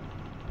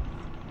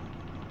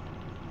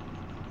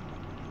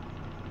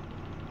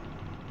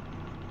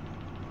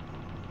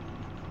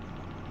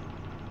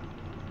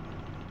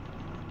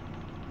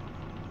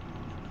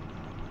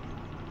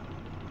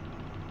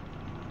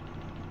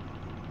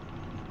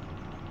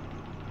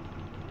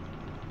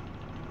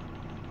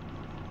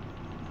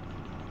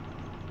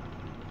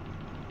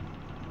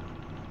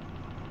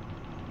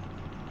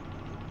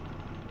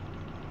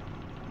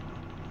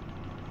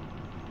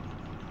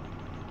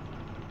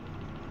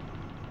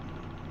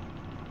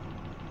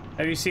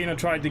 Have you seen or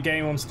tried the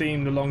game on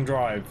Steam, The Long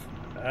Drive?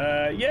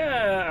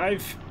 Yeah,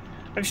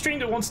 I've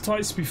streamed it once or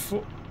twice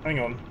before. Hang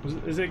on,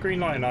 is there a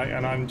green light tonight?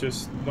 And I'm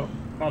just not.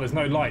 Oh, there's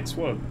no lights.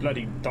 What a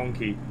bloody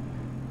donkey.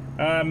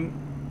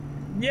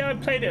 Yeah, I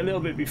played it a little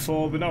bit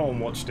before, but no one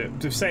watched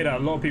it. To say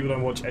that, a lot of people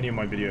don't watch any of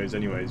my videos,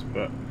 anyways.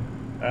 But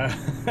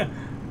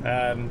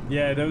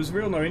yeah, there was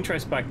real no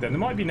interest back then. There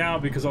might be now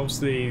because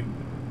obviously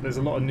there's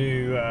a lot of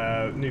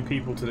new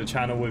people to the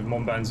channel with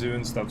Monbanzu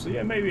and stuff. So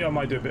yeah, maybe I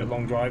might do a bit of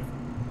Long Drive.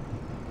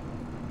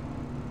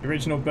 The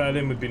original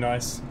Berlin would be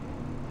nice.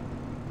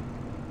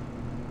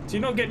 Do you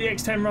not get the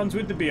X10 runs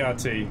with the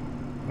BRT?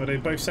 Or are they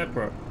both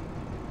separate?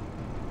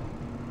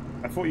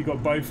 I thought you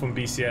got both from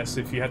BCS.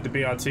 If you had the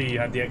BRT, you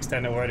had the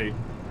X10 already.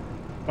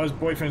 Oh, his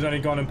boyfriend's only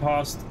gone and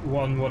passed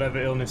one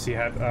whatever illness he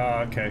had.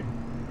 Ah, okay.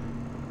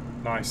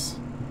 Nice.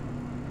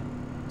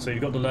 So you've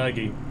got the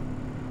Lurgy.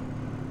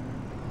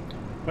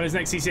 When is the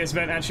next CCS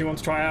event actually want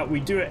to try out? We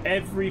do it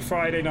every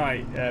Friday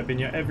night,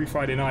 Binya, every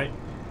Friday night.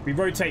 We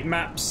rotate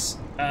maps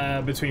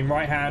between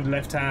right hand,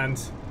 left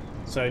hand.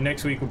 So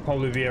next week will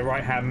probably be a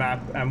right hand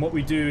map. And what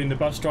we do in the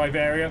bus drive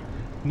area,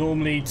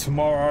 normally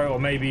tomorrow or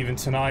maybe even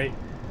tonight,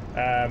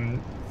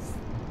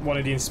 one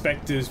of the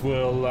inspectors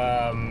will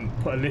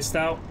put a list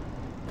out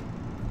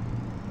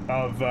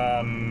of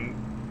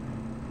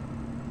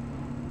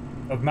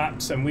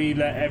maps, and we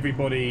let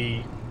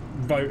everybody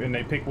vote and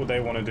they pick what they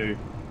want to do.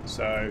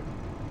 So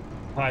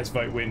highest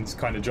vote wins,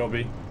 kind of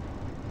jobby.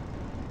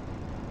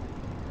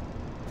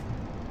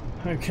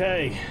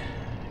 Okay,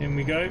 in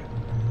we go.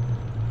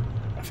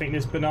 I think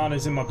this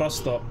banana's in my bus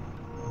stop.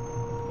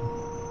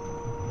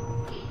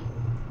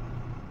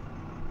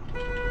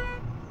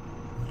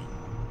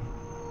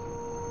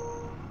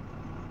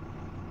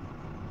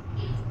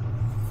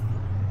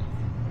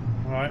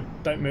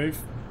 Alright, don't move.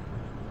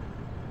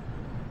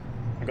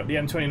 I've got the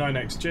M29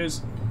 next.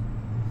 Cheers.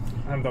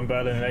 I haven't done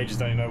Berlin in ages,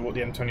 don't you know what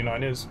the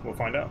M29 is? We'll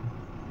find out.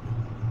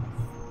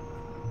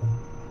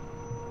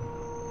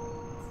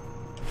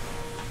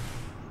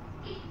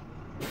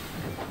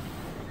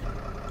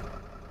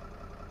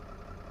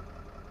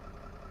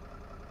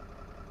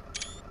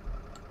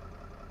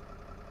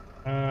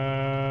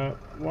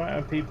 Why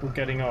are people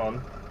getting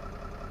on?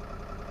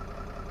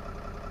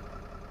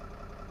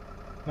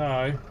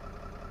 No.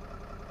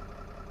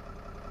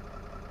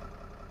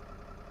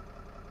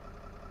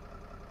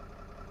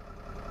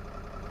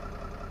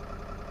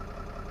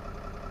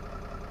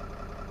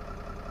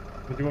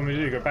 What do you want me to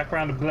do? Go back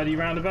around a bloody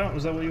roundabout?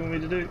 Was that what you want me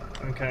to do?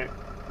 Okay,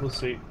 we'll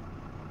see.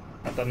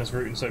 I've done this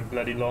route in so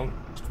bloody long.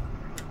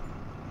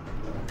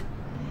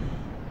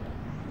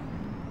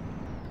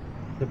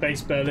 The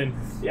base Berlin.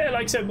 Yeah,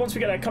 like I said, once we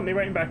get that company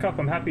rating back up,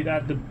 I'm happy to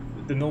add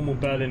the normal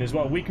Berlin as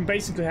well. We can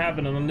basically have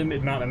an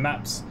unlimited amount of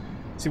maps.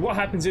 See, what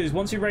happens is,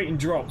 once your rating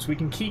drops, we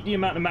can keep the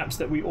amount of maps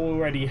that we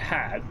already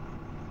had,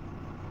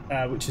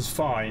 which is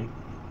fine.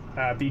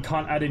 But you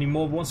can't add any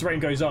more. But once the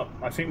rating goes up,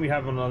 I think we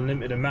have an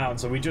unlimited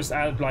amount. So we just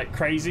add like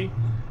crazy,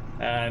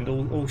 and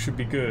all should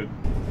be good.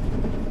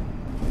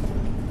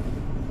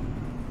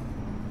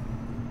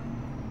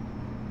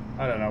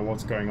 I don't know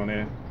what's going on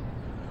here.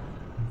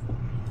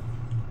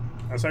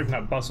 I was hoping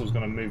that bus was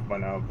going to move by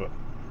now, but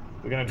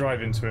we're going to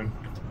drive into him.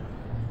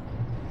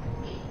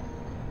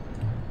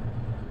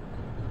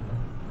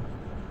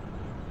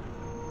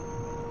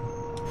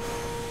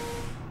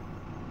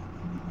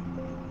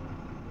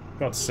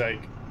 God's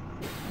sake.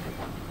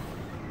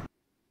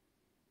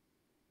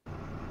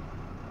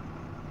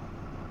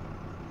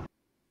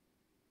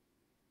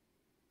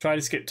 Try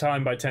to skip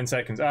time by 10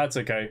 seconds. Ah, it's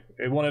okay.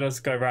 It wanted us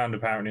to go round,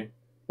 apparently.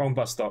 Wrong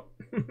bus stop.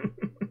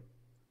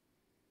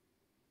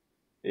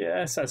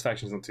 Yeah,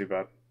 satisfaction's not too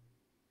bad.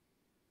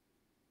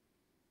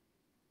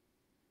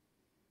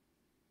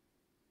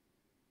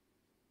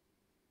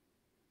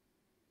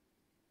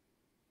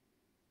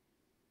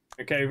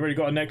 Okay, we've already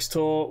got our next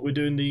tour. We're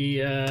doing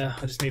the, I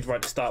just need to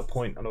write the start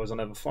point, otherwise I'll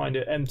never find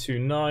it.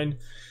 M29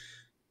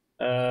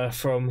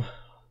 from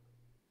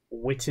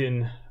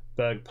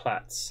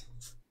Wittenberg-Platz.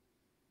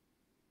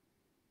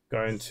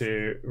 Going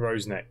to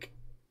Roseneck.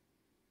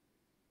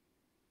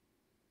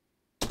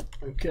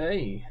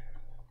 Okay.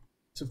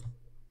 So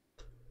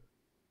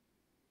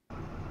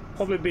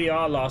probably be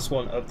our last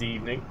one of the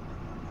evening.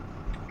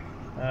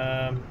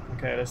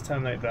 Okay, let's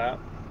terminate that.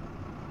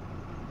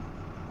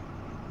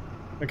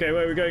 Okay,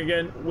 where are we going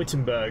again?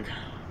 Wittenberg.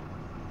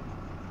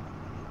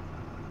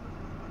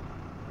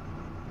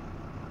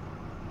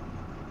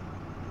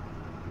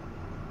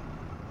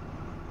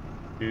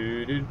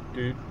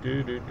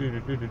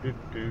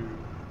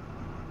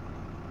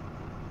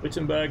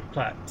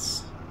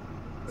 Wittenberg-Platz.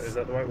 Is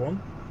that the right one?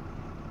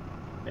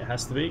 It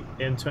has to be.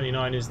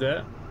 M29 is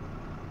there.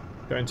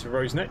 Going to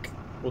Roseneck.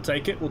 We'll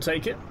take it, we'll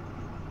take it.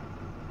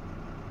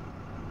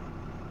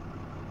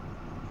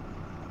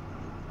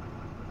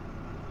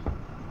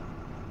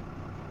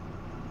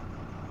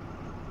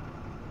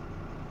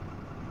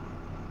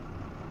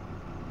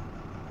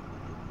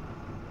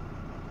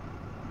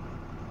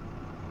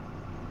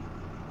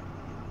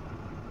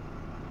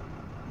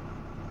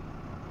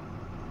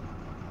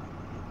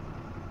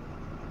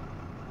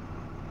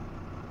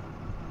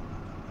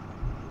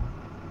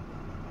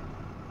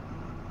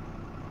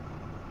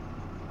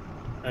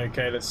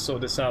 Okay, let's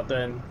sort this out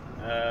then.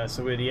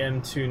 So we're the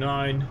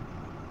M29,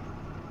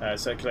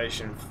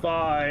 circulation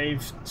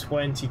 5,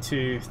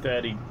 22,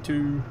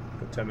 32,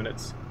 got 10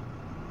 minutes.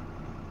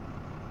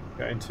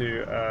 Going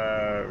to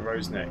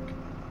Roseneck.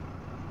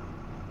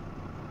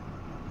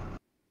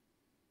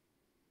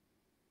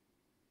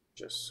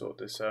 Just sort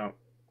this out.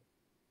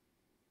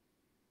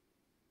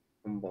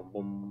 Boom, boom,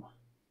 boom.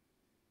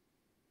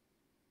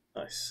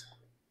 Nice.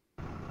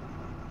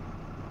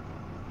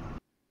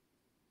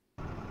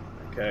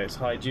 Okay, let's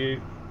hide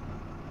you.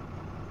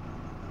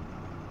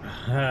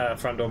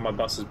 Front door of my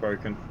bus is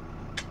broken.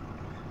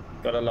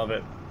 Gotta love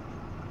it.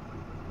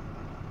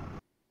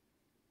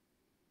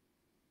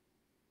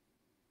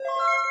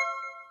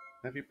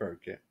 Have you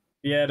broke it?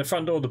 Yeah, the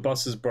front door of the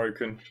bus is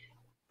broken.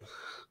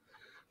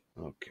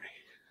 Okay.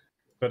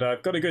 But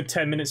I've got a good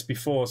 10 minutes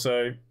before,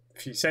 so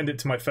if you send it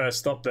to my first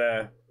stop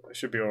there, it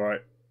should be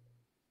alright.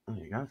 Oh,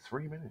 you got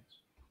 3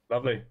 minutes.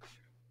 Lovely.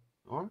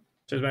 All right.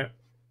 Cheers, mate.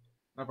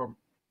 No problem.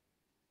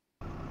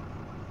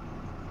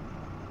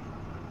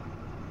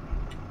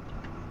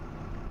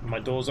 My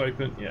door's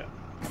open? Yeah.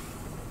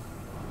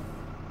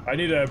 I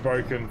knew they were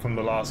broken from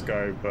the last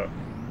go, but...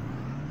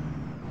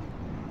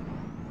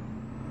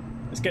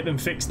 let's get them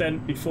fixed then,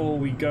 before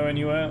we go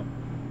anywhere.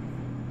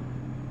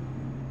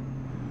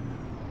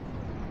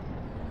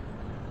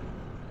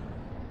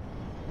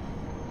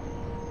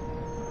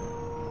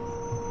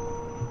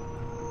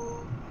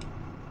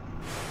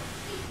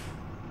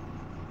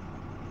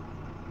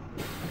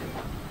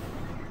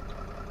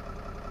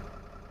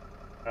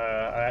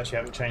 I actually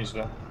haven't changed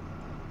the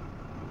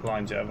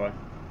lines yet, have I?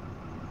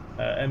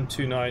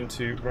 M29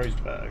 to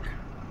Roseberg.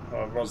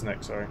 Oh,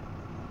 Roseneck, sorry.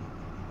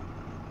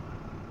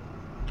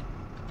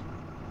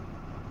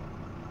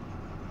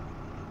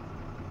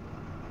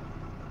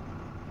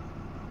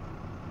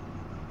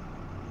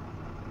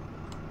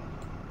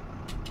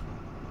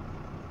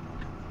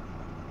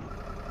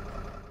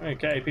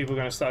 Okay, people are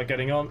going to start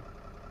getting on.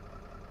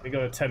 We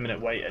got a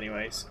 10-minute wait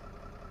anyways.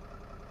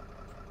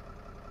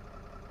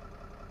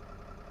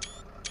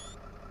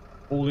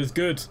 All is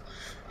good.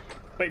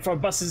 Wait for our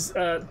buses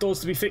doors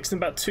to be fixed in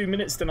about 2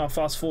 minutes, then I'll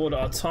fast forward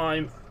our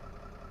time.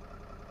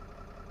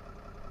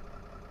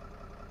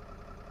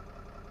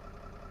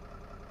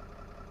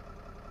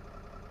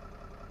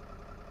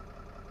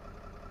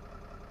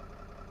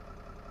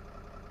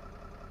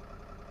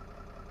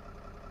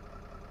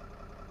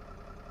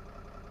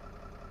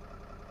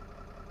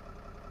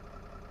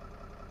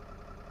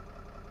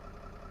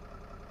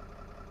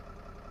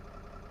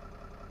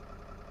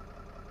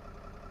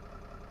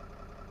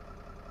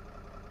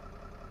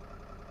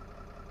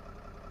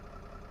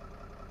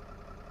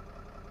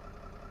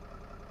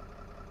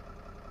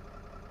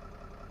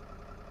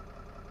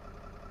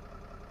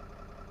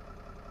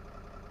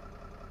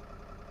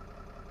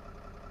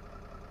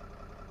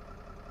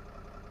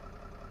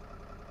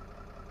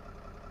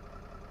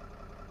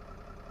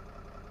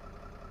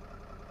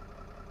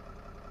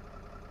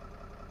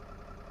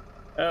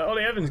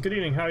 Ollie Evans, good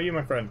evening. How are you,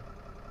 my friend?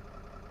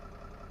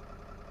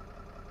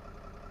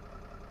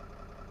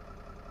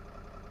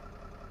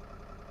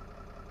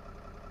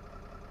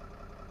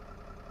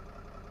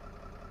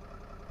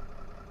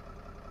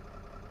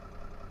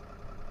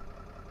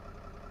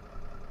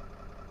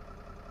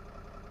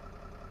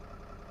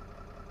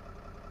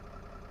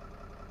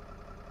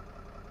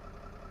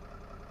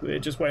 We're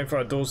just waiting for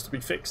our doors to be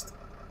fixed.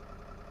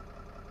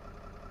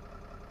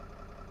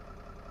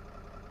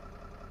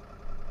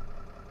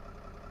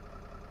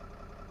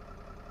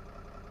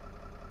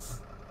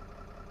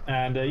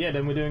 And yeah,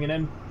 then we're doing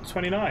an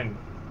M29.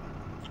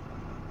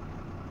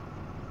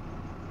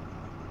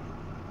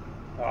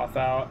 Half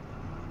hour.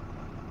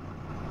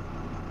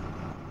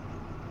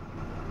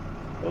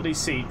 All these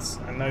seats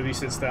and nobody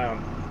sits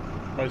down.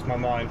 Blows my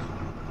mind.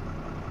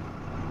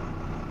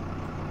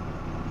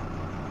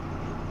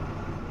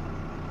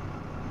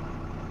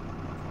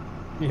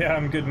 Yeah,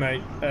 I'm good,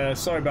 mate.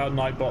 Sorry about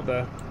Nightbot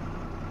there.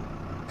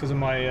 Because of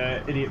my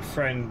idiot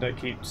friend that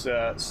keeps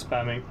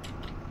spamming.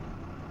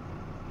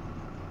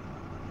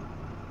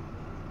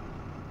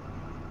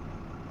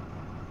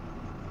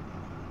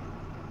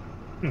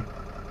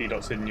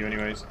 D-Dot's hitting you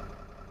anyways.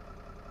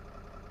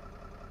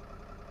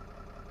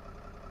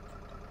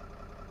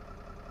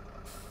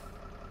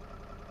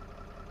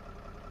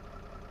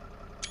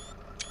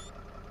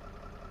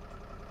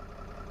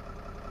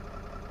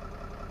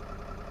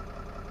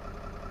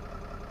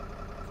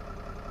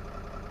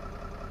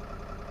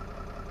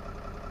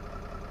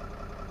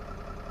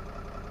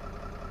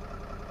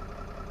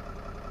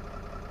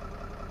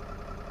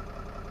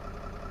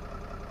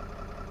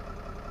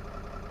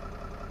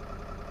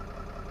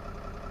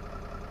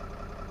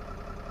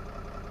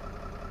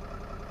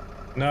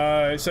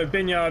 No, so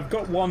Binya, I've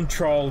got one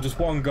troll, just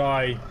one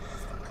guy,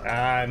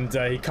 and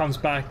he comes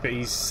back, but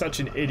he's such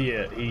an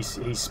idiot. He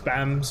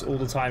spams all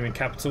the time in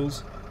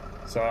capitals,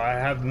 so I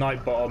have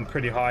Nightbot on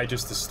pretty high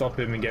just to stop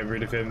him and get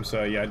rid of him.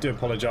 So yeah, I do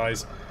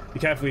apologise. Be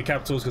careful with your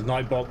capitals because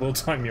Nightbot will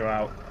time you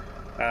out.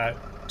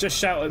 Just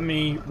shout at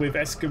me with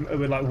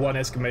like one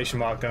exclamation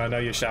mark, and I know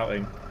you're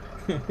shouting.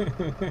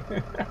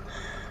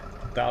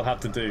 That'll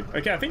have to do.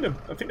 Okay, I think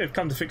they've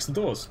come to fix the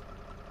doors.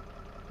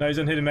 No, he's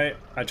unhidden, mate.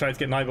 I tried to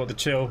get Nightbot to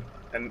chill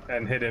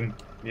and hit him.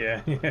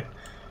 Yeah,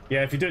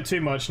 yeah. If you do it too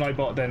much,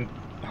 Nightbot then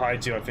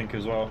hides you, I think,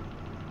 as well.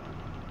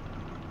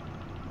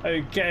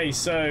 Okay,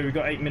 so we've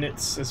got 8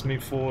 minutes. Let's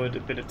move forward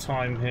a bit of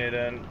time here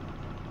then.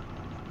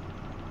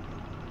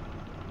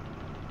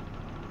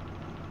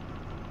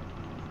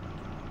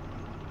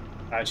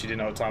 I actually didn't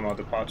know what time our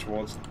departure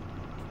was.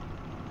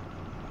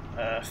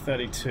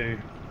 32.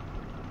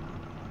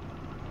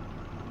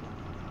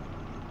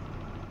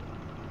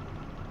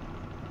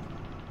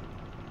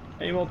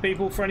 Any more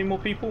people? For any more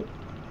people?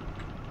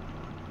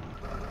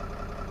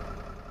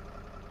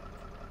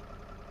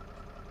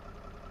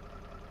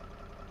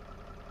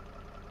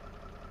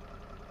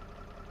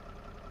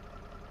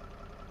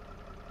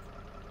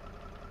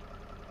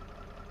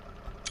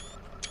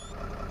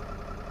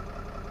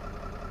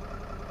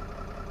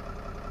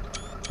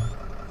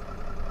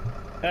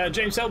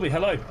 James Selby,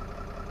 hello.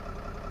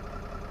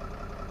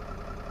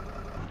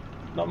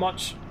 Not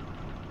much.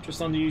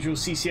 Just on the usual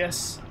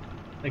CCS.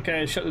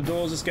 Okay, shut the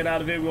doors, let's get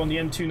out of here. We're on the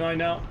M29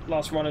 now.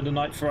 Last run of the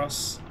night for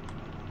us.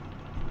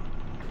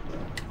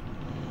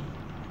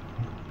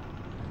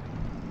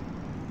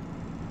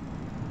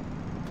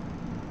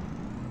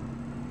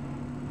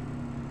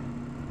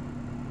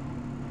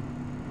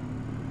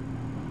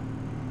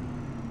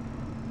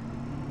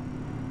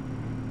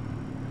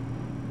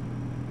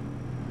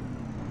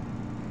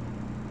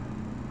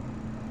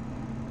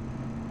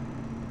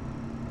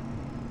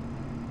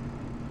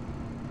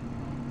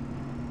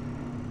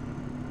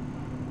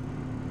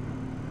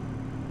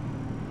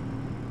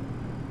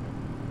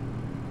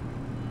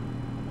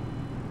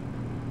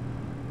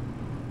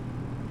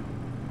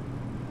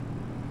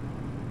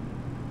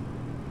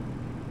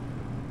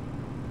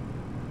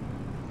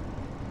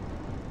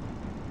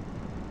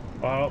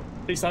 Well,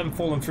 at least I haven't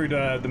fallen through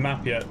the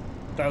map yet.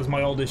 That was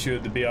my old issue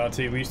at the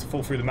BRT. We used to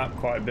fall through the map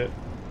quite a bit.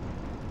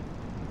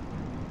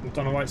 We've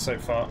done alright so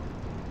far.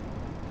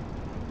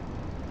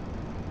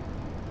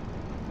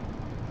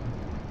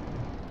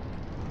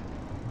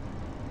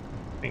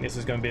 think this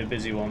is going to be a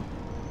busy one.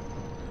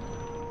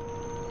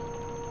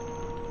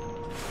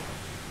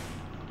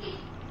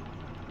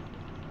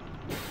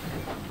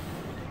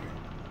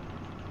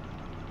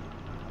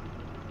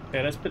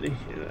 Okay, let's put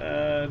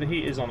the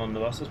heat is on the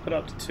bus. Let's put it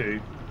up to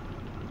 2.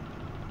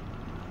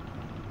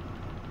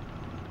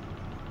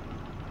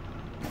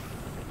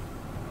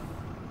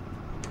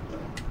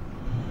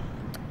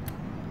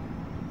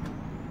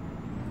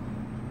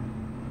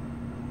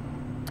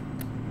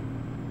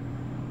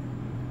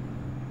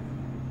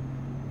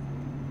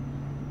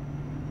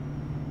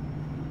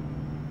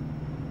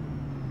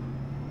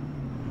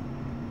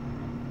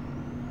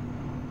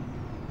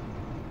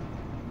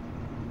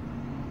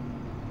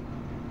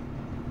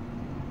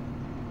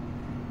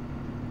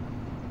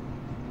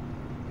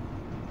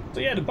 So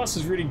yeah, the bus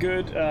is really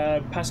good.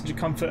 Passenger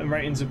comfort and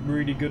ratings are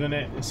really good on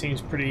it. It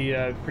seems pretty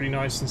pretty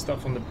nice and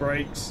stuff on the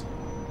brakes.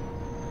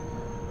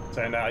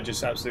 Saying that, I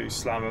just absolutely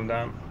slam them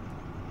down.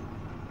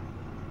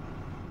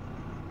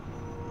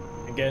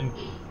 Again,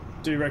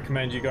 do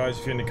recommend you guys,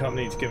 if you're in the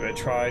company, to give it a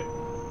try.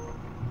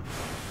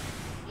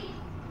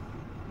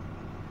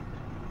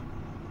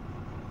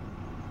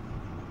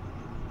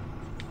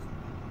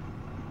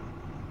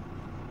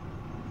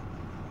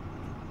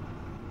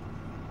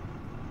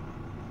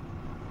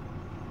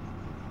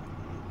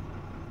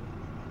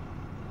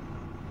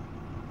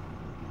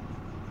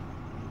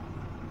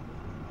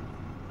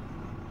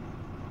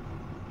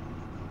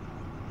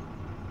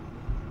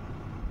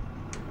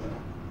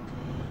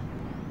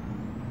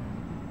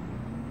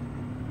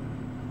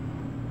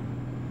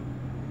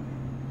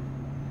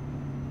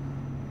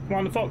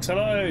 Commander Fox,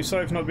 hello!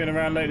 Sorry for not being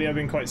around lately, I've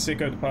been quite sick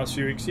over the past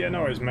few weeks. Yeah,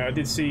 no worries, mate. I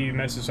did see you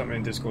message something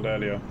in Discord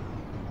earlier.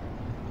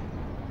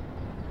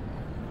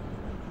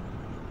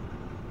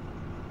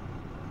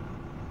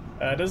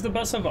 Does the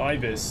bus have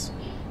IBIS?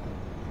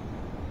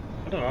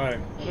 I don't know. I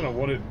don't know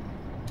what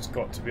it's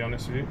got, to be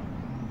honest with you.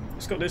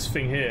 It's got this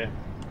thing here.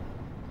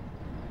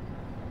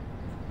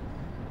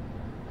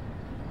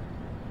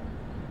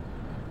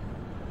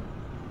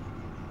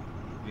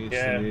 It's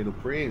Yeah. the little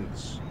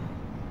prince.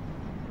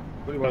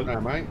 What do you want now,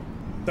 mate?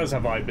 It does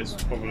have IBIS,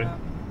 probably.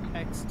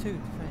 X2 to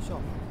finish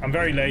off. I'm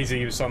very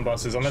lazy with some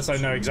buses. Unless I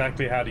know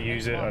exactly how to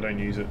use it, I don't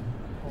use it.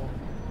 Or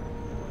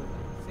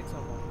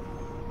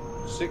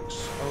 601.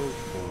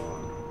 601.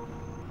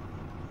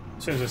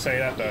 As soon as I say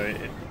that, though,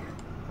 it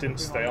didn't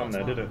stay on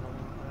there, did it?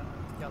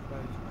 There you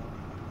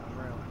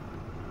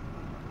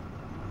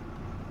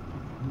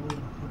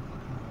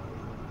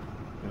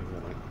go,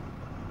 mate.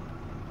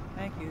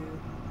 Thank you.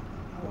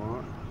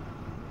 Alright.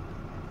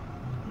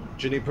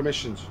 Do you need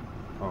permissions?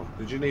 Oh,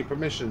 did you need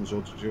permissions,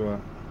 or did you, are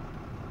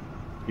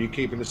you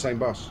keeping the same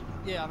bus?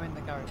 Yeah, I'm in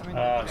the garage. I'm in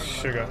the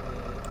Sugar.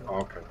 Oh,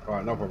 okay.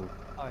 Alright, no problem.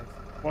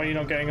 Why are you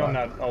not getting on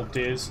that, old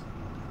dears?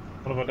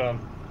 What have I done?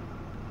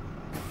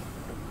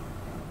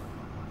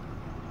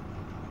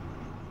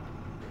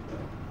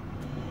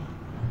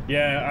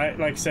 Yeah,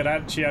 like I said, I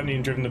actually haven't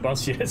even driven the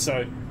bus yet,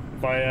 so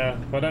if I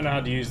don't know how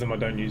to use them, I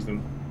don't use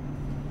them.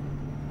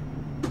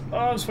 Oh,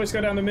 I'm supposed to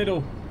go down the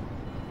middle.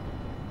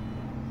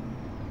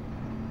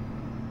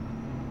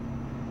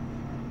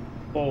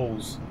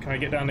 Balls. Can I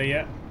get down there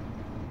yet?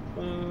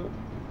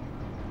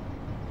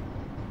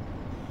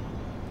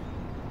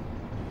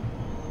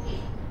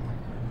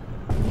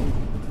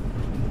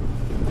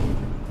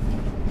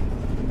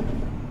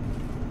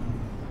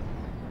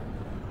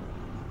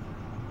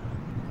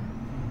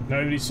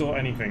 Nobody saw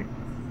anything.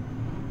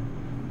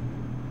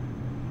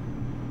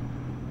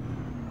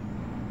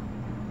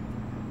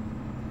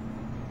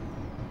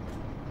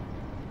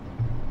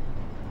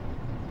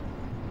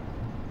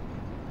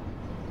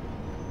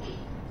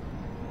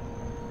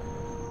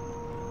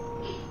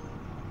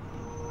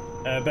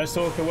 Best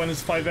Hawker, when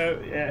is 5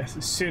 out? Yeah,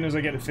 as soon as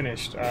I get it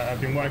finished. I've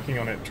been working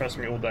on it, trust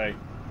me, all day.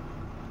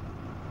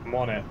 I'm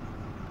on it.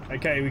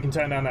 Okay, we can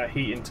turn down that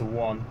heat into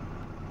 1.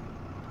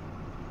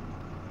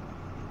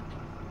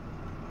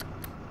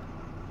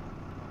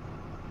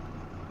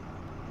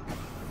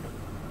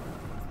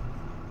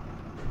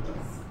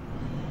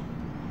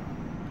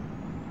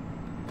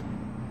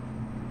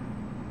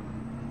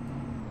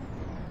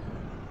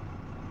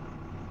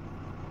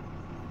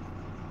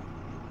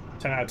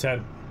 Ten out of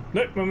 10.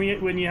 Look, when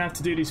you have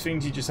to do these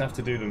things, you just have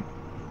to do them.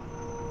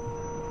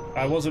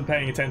 I wasn't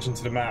paying attention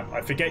to the map.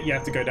 I forget you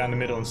have to go down the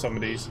middle on some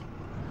of these.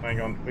 Hang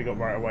on, we got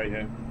right away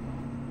here.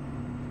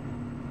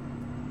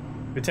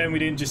 Pretend we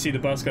didn't just see the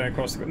bus going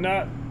across the...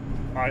 No,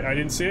 I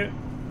didn't see it.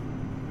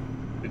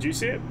 Did you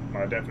see it?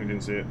 I definitely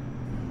didn't see it.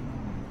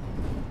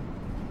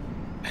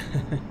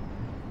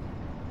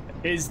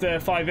 Is the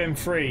 5M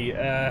free?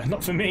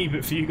 Not for me,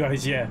 but for you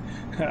guys, yeah.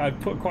 I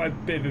put quite a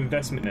bit of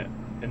investment in it,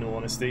 in all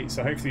honesty,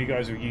 so hopefully you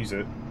guys will use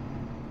it.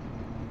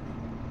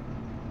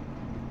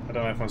 I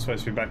don't know if I'm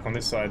supposed to be back on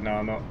this side now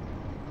or not.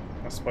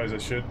 I suppose I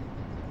should.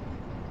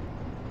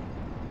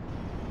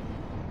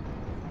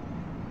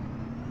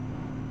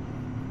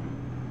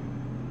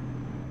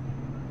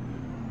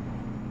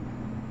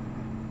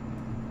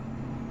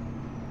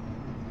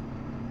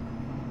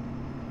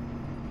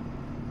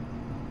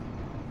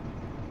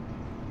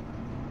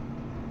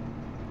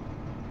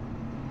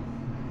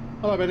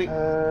 Hello, Benny.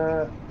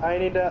 I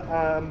need an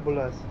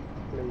ambulance,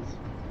 please.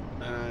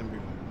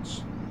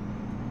 Ambulance.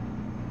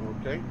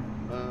 Okay.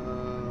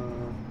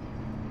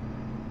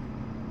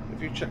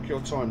 If you check your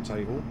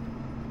timetable,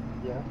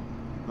 Yeah.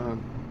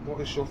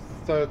 what is your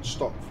third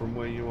stop from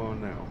where you are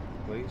now,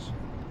 please?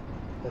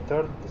 The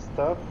third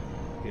stop.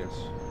 Yes.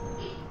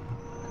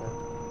 Okay.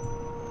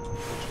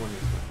 Which one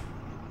is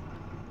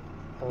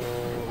that?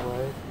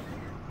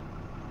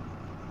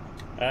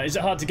 Right. Is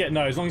it hard to get?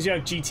 No, as long as you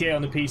have GTA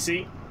on the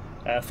PC,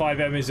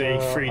 5M is a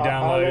free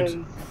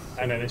download,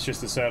 and then it's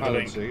just a server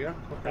link. Hallandsea, yeah? Okay,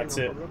 That's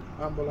no it. problem.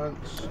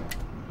 Ambulance,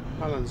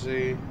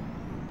 Hallandsea.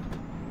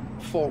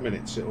 4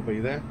 minutes it'll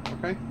be there,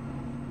 okay?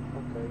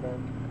 Okay,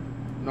 then.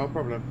 No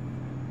problem.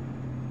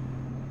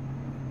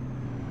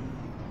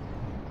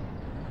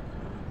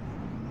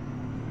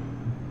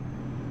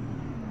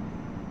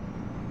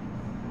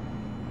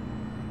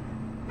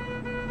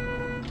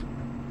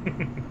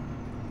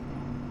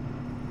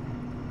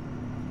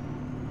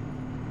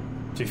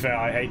 To be fair,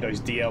 I hate those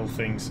DL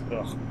things.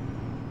 Ugh.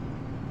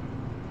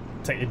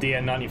 Take the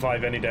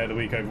DN95 any day of the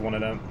week over one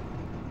of them.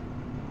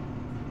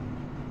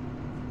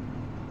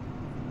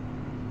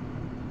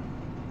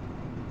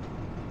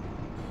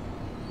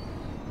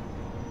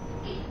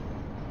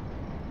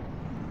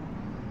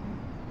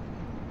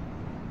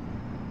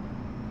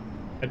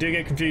 I do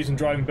get confused when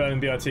driving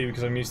Berlin BRT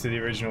because I'm used to the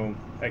original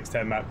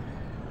X10 map.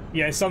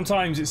 Yeah,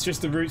 sometimes it's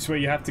just the routes where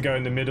you have to go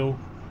in the middle.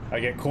 I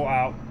get caught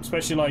out,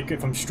 especially like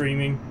if I'm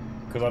streaming,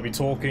 because I'll be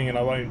talking and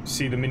I won't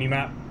see the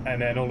mini-map,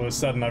 and then all of a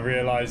sudden I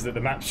realise that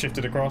the map's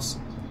shifted across.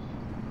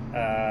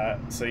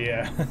 So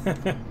yeah.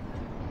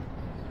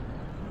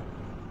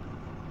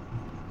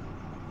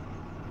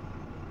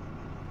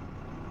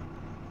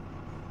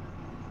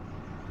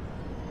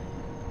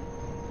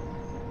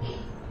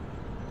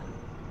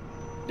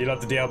 You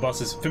love the DL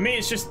buses. For me,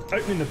 it's just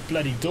opening the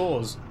bloody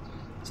doors.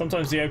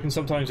 Sometimes they open,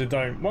 sometimes they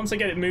don't. Once I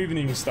get it moving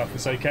and stuff,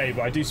 it's okay,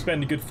 but I do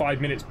spend a good 5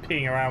 minutes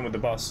peeing around with the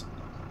bus.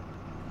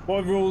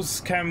 What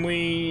rules can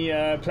we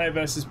player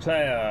versus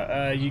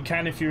player? You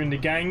can if you're in the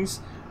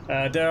gangs.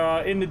 There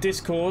are in the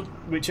Discord,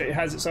 which it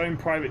has its own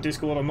private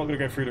Discord. I'm not going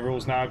to go through the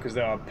rules now because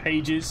there are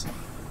pages.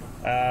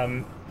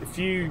 If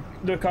you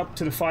look up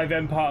to the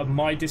 5M part of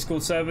my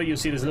Discord server, you'll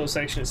see there's a little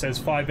section that says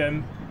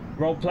 5M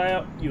role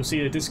player. You'll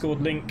see a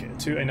Discord link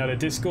to another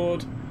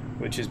Discord,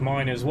 which is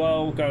mine as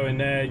well. Go in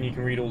there and you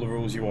can read all the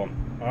rules you want.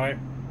 Alright?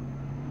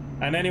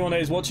 And anyone that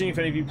is watching, if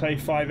any of you play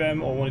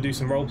 5M or want to do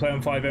some roleplay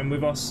on 5M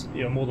with us,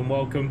 you're more than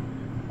welcome.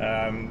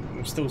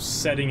 I'm still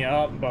setting it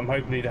up, but I'm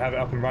hoping to have it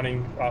up and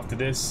running after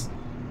this.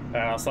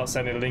 I'll start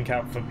sending a link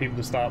out for people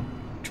to start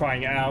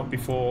trying it out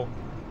before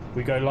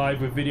we go live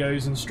with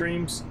videos and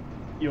streams.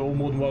 You're all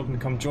more than welcome to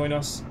come join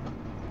us.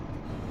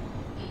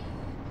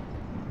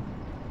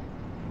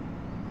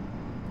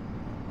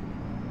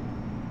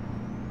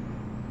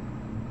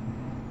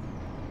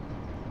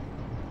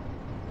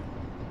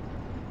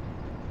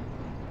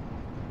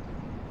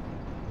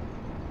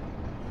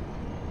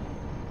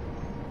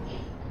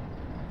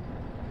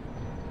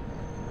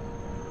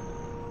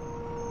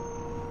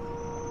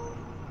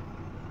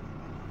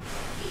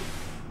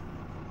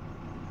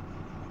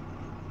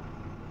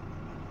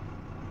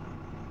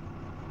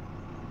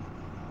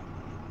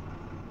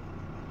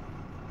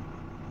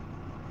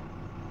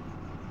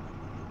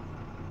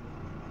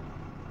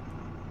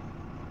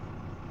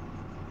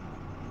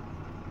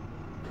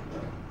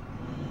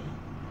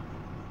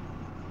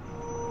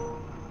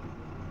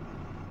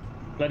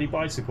 Bloody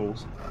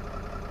bicycles.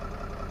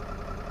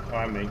 Oh,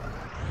 I mean.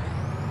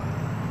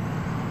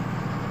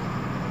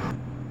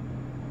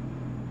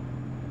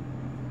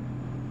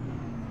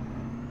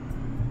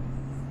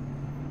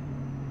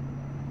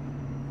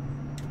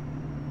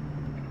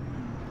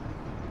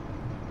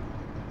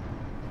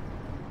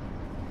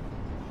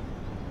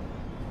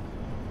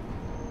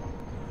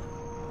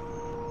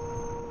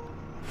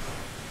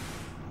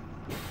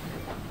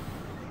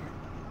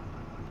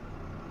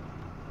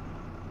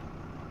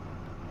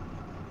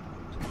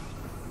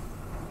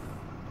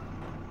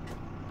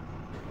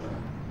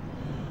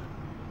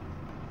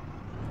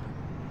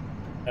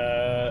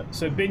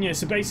 So Binya,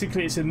 so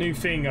basically it's a new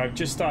thing. I've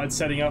just started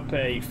setting up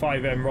a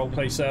 5M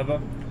roleplay server,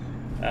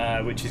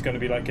 which is going to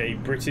be like a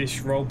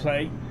British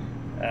roleplay.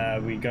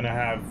 We're going to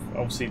have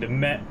obviously the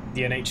Met,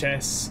 the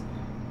NHS.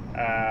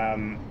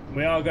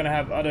 We are going to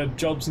have other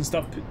jobs and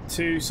stuff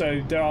too.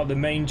 So there are the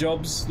main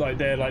jobs, like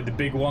they're like the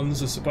big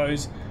ones, I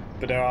suppose.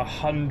 But there are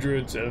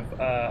hundreds of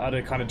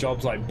other kind of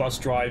jobs like bus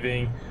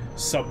driving,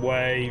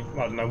 subway, I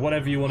don't know,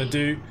 whatever you want to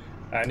do.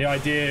 And the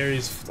idea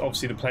is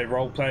obviously to play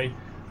roleplay.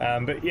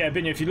 But yeah,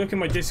 Binya, if you look in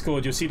my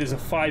Discord, you'll see there's a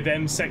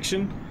 5M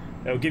section.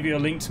 It'll give you a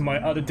link to my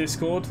other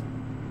Discord.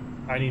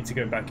 I need to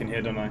go back in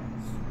here, don't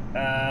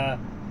I?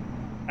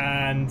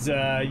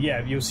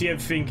 Yeah, you'll see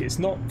everything. It's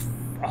not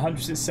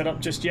 100% set up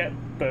just yet,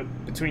 but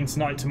between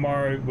tonight and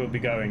tomorrow, we'll be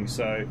going.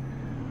 So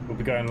we'll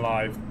be going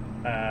live.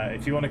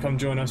 If you want to come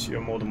join us, you're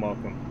more than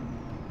welcome.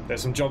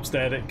 There's some jobs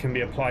there that can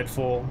be applied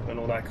for and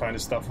all that kind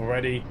of stuff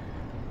already.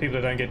 People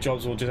that don't get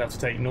jobs will just have to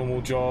take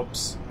normal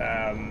jobs.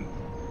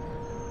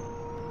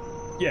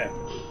 Yeah.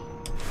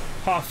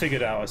 half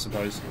figured out, I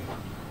suppose.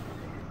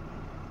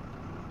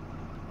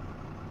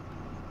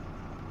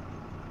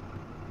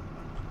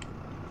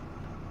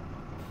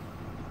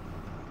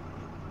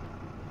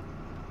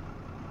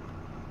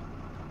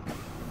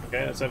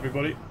 Okay, that's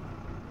everybody.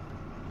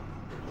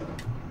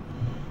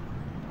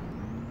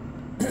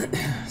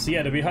 So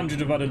yeah, there'll be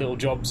hundreds of other little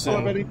jobs.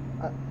 Hello, buddy.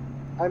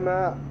 I'm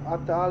at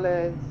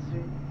AMD,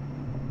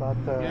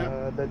 but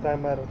the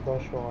timer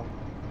don't show up.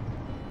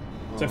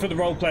 So for the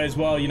role play as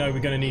well, you know, we're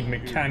going to need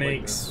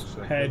mechanics,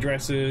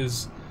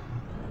 hairdressers,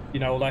 you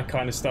know, all that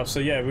kind of stuff.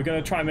 So yeah, we're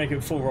going to try and make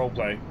it full role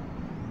play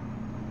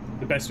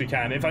the best we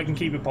can, if I can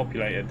keep it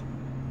populated.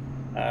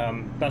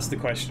 That's the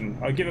question.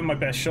 I'll give it my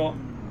best shot.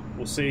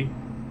 We'll see.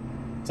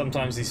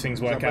 Sometimes these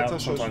things work out,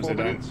 sometimes they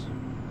don't.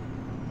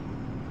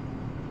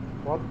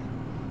 What?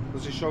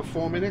 Does it show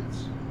 4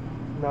 minutes?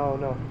 No,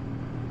 no.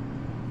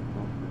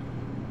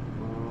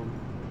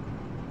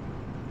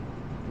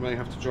 You may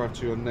have to drive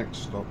to your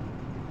next stop.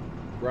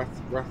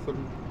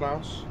 Ratham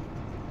Klaus?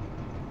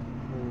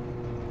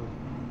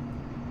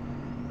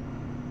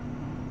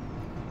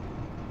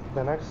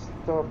 The next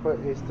stop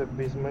is the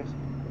Bismarck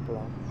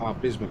Plant. Ah,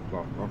 Bismarck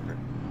Plant, okay.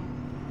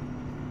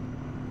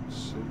 Let's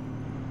see.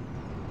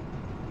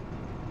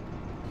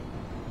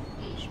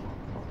 Bismarck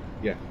Plant.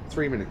 Yeah,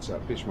 3 minutes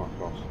at Bismarck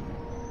Plant.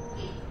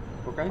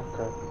 Okay?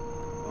 Okay.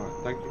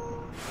 Alright, thank you.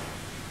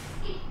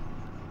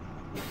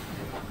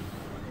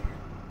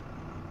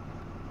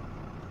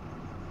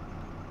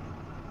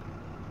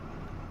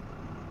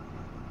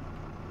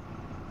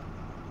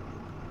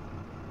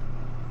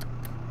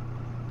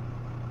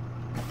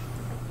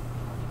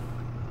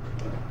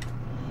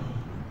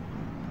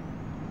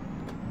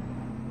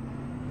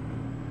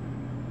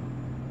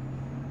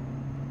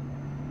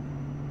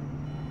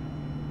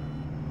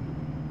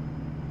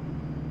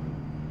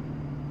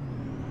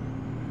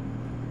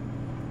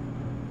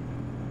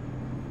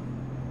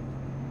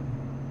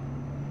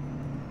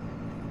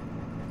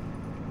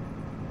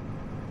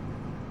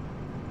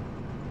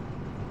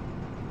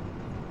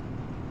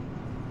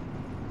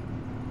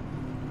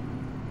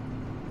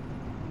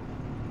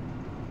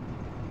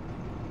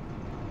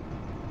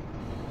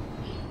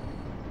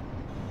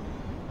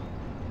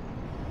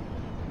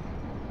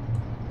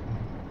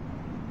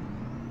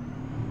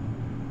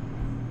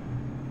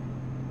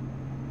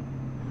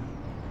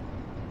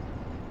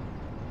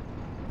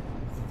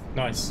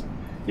 Nice.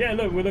 Yeah,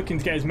 look, we're looking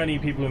to get as many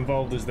people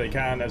involved as we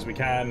can,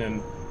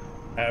 and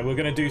we're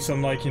going to do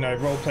some, like, you know,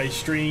 roleplay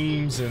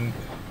streams, and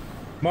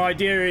my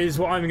idea is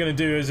what I'm going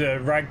to do is a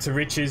rag to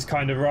riches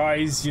kind of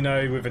rise, you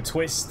know, with a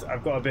twist.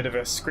 I've got a bit of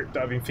a script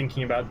that I've been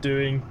thinking about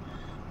doing.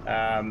 So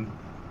I'm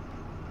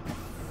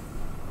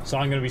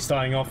going to be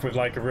starting off with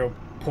like a real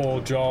poor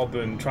job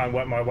and try and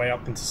work my way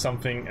up into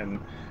something, and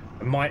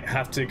I might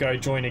have to go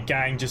join a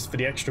gang just for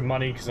the extra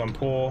money because I'm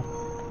poor.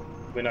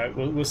 You know,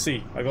 we'll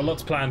see. I've got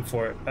lots planned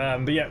for it.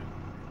 But yeah,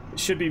 it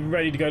should be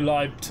ready to go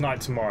live tonight,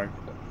 tomorrow.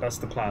 That's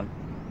the plan.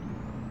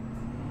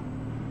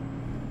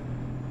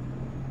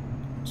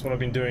 That's what I've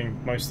been doing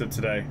most of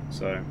today,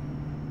 so.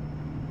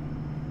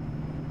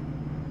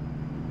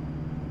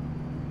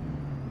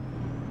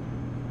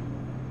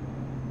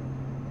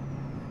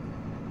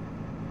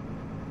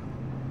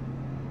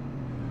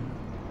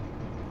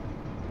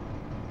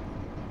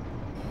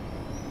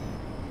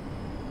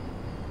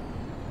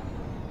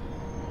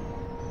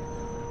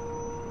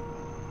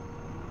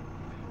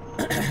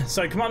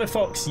 So Commander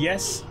Fox,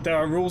 yes, there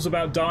are rules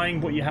about dying,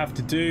 what you have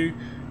to do.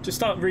 Just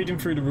start reading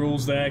through the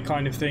rules there,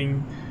 kind of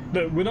thing.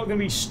 Look, we're not going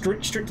to be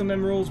strict on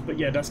them rules, but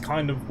yeah, that's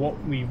kind of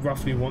what we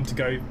roughly want to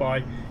go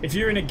by. If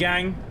you're in a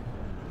gang,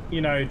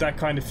 you know, that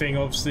kind of thing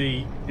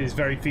obviously is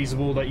very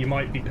feasible, that you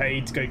might be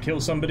paid to go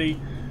kill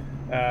somebody.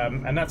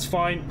 And that's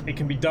fine, it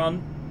can be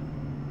done.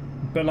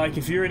 But like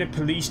if you're in a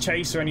police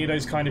chase or any of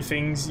those kind of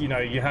things, you know,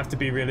 you have to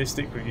be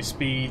realistic with your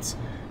speeds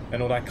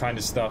and all that kind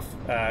of stuff.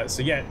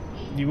 So yeah,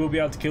 you will be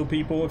able to kill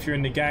people if you're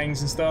in the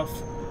gangs and stuff.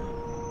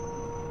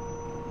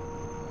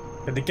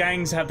 But the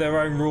gangs have their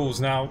own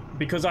rules. Now,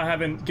 because I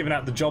haven't given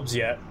out the jobs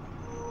yet,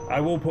 I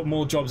will put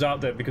more jobs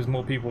out there because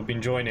more people have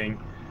been joining.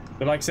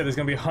 But like I said, there's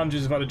going to be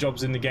hundreds of other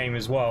jobs in the game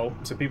as well,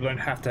 so people don't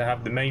have to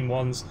have the main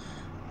ones.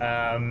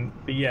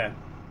 But yeah,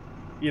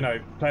 you know,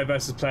 player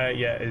versus player,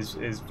 yeah,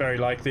 is very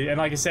likely. And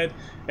like I said,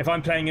 if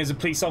I'm playing as a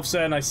police officer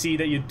and I see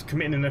that you're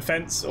committing an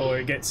offence or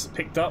it gets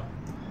picked up,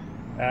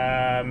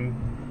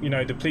 you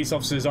know, the police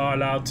officers are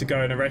allowed to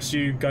go and arrest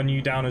you, gun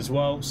you down as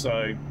well.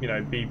 So, you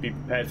know, be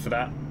prepared for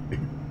that.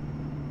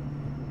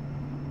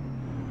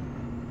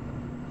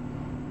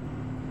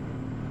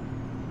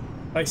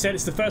 Like I said,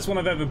 it's the first one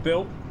I've ever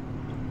built.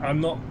 I'm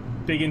not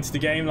big into the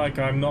game, like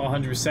I'm not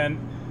 100%.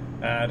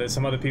 There's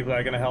some other people that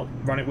are going to help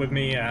run it with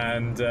me,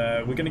 and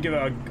we're going to give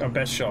it our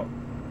best shot.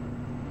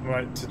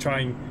 Right, to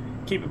try and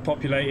keep it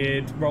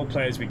populated, role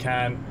play as we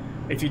can.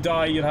 If you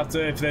die, you'll have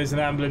to, if there's an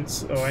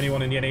ambulance or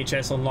anyone in the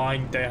NHS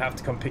online, they have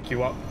to come pick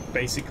you up,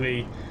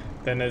 basically.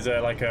 Then there's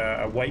like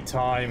a wait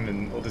time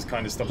and all this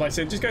kind of stuff. Like I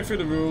said, just go through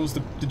the rules.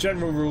 The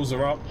general rules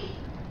are up.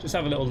 Just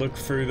have a little look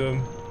through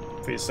them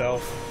for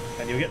yourself,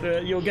 and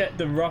you'll get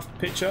the rough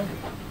picture.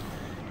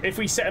 if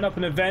we set up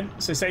an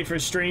event, so say for a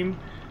stream,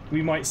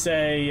 we might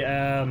say,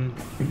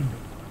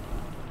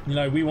 you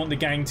know, we want the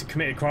gang to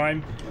commit a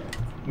crime.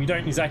 We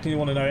don't exactly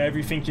want to know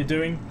everything you're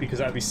doing because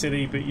that'd be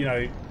silly, but you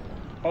know,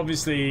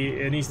 obviously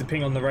it needs to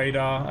ping on the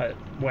radar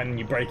when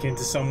you break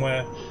into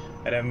somewhere,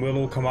 and then we'll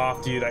all come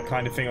after you, that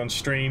kind of thing on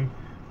stream.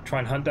 Try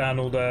and hunt down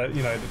all the,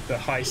 you know, the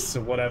heists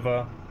or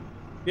whatever.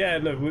 Yeah,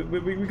 look,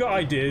 we got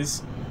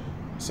ideas,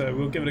 so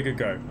we'll give it a good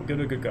go. We'll give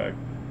it a good go.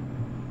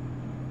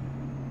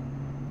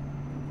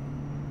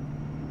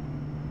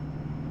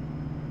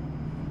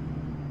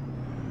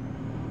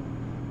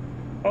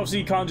 Obviously,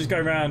 you can't just go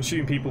around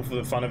shooting people for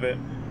the fun of it.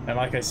 And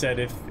like I said,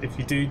 if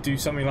you do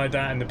something like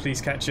that and the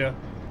police catch you,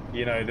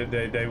 you know,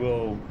 they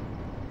will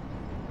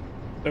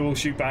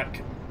shoot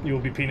back. You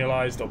will be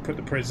penalised or put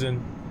to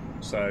prison.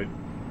 So,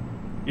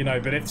 you know,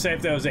 but if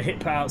there was a hit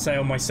put out, say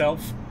on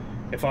myself,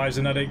 if I was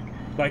another,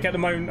 like at the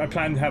moment I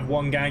plan to have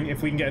one gang.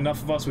 If we can get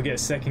enough of us, we'll get a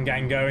second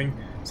gang going.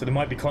 So there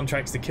might be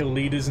contracts to kill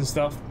leaders and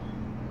stuff.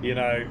 You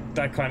know,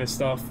 that kind of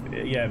stuff.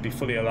 Yeah, be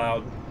fully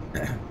allowed.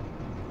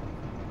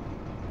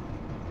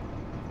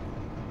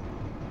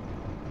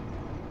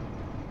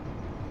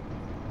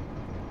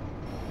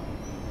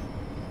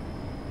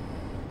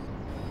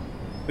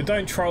 But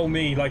don't troll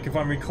me, like if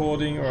I'm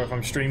recording or if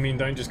I'm streaming,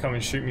 don't just come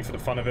and shoot me for the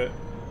fun of it.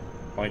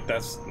 Like,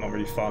 that's not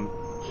really fun.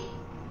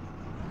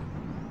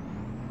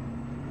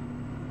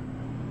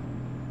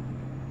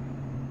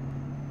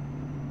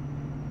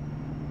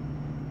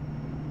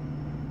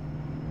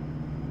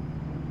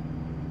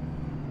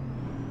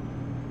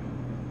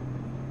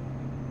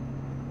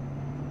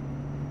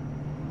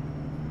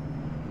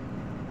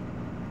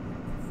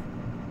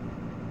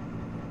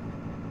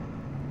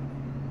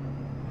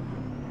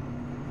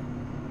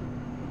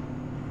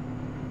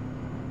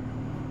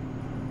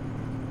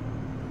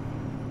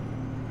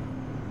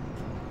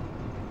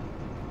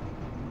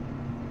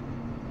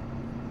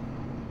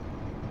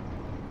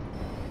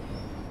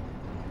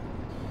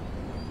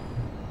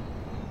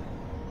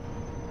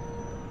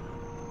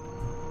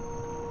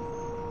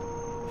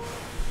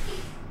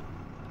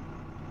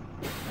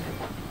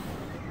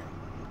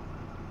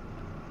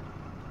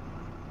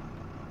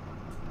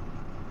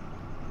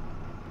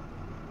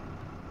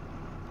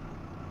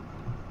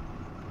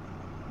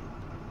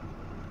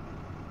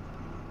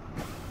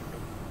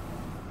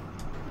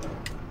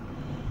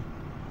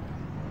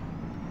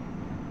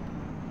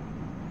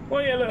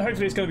 Well, yeah, look,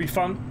 hopefully it's going to be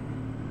fun.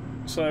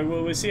 So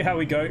we'll see how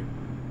we go.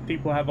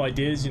 People have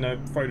ideas, you know,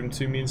 throw them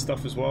to me and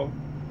stuff as well.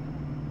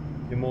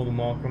 You're more than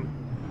welcome.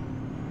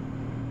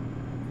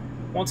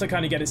 Once I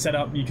kind of get it set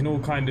up, you can all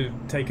kind of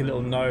take a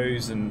little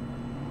nose and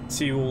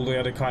see all the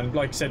other kind of,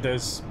 like I said,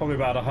 there's probably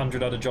about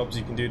 100 other jobs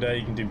you can do there.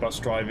 You can do bus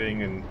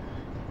driving and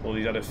all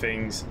these other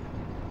things.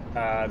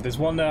 There's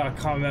one that I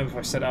can't remember if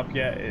I set up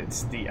yet.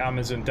 It's the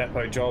Amazon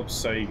depot jobs,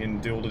 so you can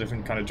do all the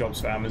different kind of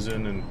jobs for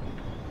Amazon, and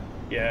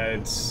yeah,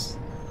 it's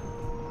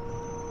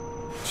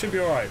should be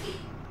alright.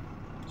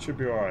 Should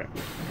be alright.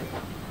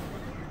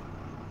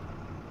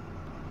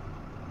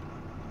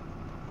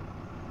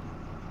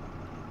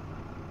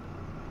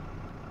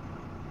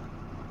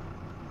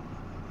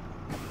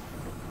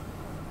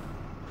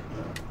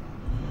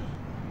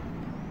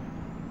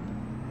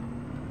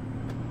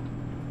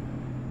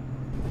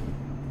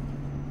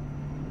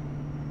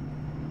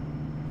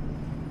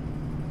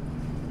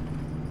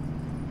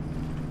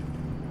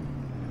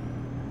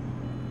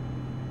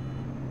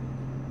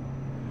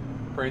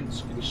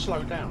 Prince, can you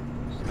slow down?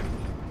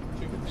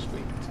 Too many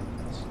speed.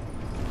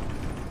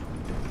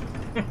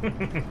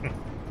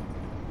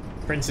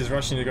 Prince is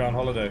rushing to go on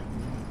holiday.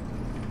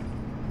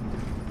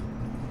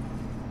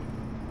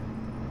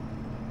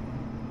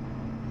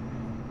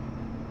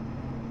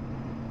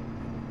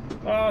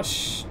 Oh,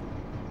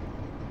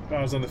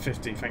 I was under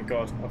 50, thank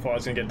God. I thought I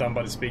was going to get done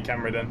by the speed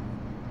camera then.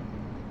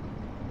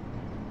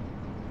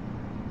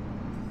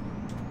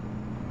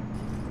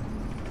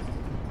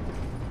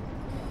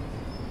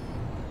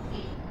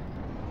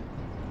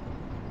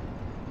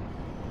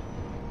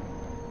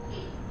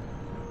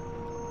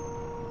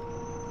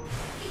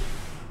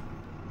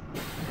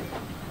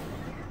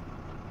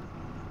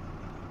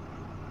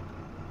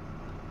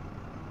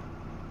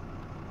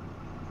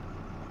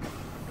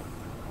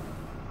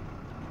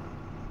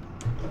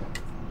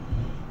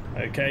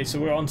 Okay, so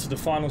we're on to the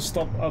final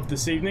stop of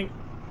this evening.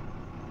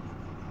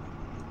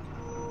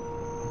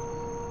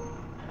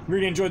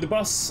 Really enjoyed the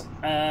bus.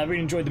 Really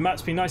enjoyed the map.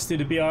 It's been nice to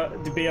do the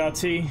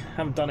BRT.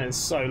 Haven't done it in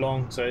so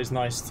long, so it's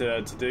nice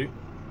to do.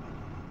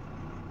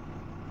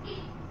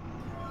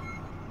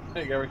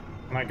 Hey, Gary.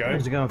 Might go.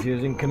 It's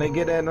confusing. Can I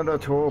get another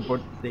tour,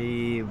 but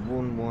the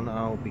 1-1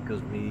 out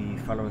because me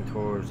following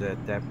tours at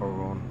depot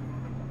run?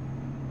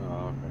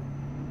 Oh, okay.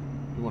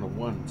 You want a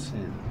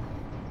 110?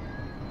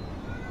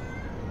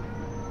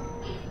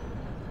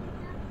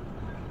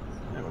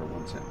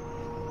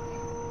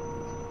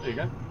 There you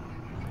go.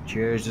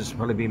 Cheers, this will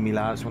probably be my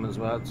last one as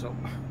well, so.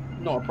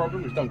 Not a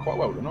problem, we've done quite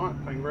well tonight.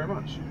 Thank you very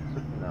much.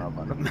 No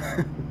problem.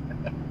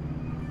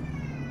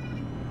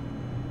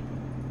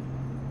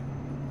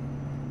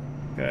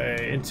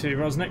 Okay, into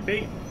Rosneck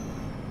B.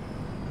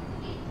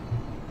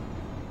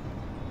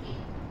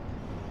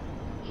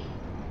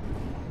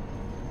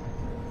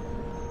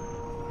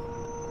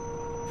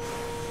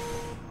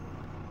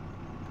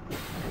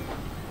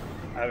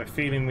 I have a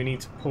feeling we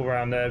need to pull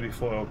around there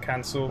before it'll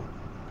cancel.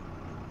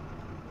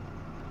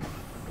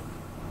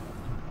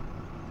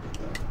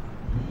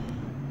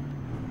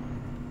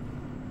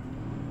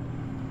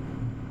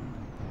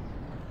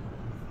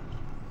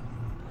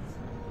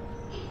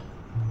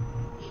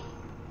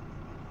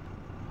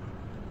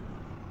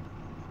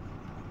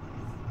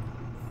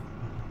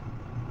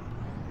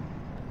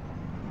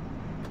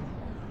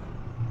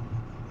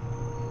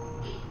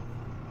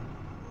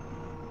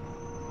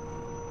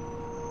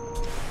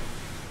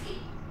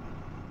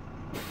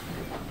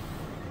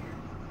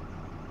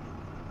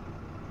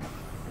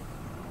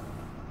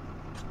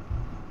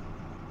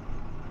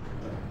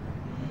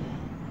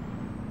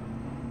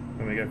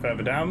 Let me go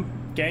further down.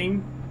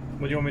 Game,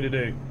 what do you want me to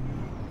do?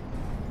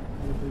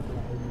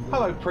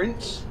 Hello,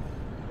 Prince.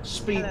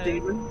 Speed Hello.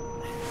 demon.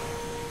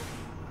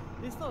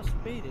 It's not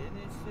speeding,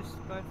 it's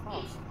just going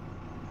fast.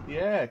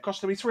 Yeah,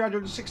 costing me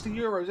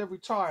 €360 every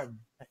time.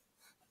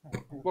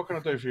 What can I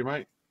do for you,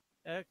 mate?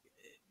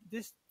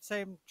 This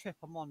same trip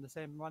I'm on, the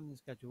same running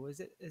schedule, is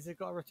it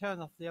got a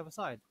return off the other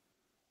side?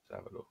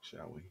 Let's have a look,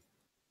 shall we?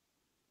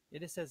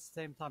 It just says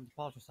same time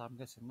departure, so I'm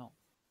guessing not.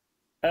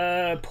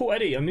 Paul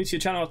Eddie, I'm new to your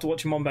channel after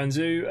watching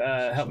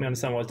Monbanzoo. Help me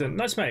understand what I was doing.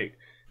 Nice, mate.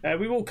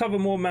 We will cover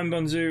more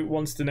Monbanzoo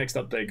once the next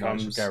update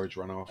comes. Nice garage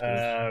run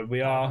afterwards.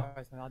 We are.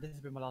 This has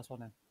been my last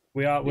one then.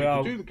 We are. You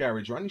can do the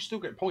garage run. You still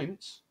get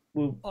points.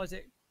 We'll, Oh, is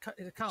it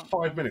count?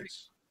 5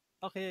 minutes.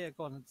 Okay, yeah,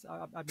 go on.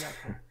 I'll be out.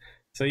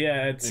 so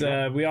yeah, it's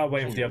we are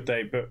waiting for the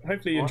update, but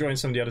hopefully you're enjoying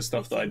some of the other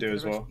stuff that I do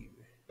as well.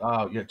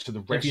 Oh yeah, to the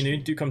If rescue. you're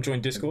new, do come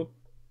join Discord.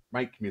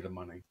 Make me the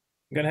money.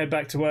 I'm gonna head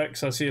back to work,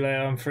 so I'll see you later.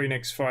 I'm free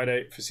next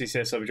Friday for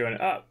CCS. I'll be joining.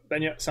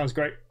 Ben, yeah, sounds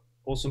great.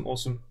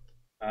 Awesome.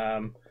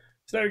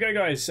 So there we go,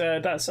 guys.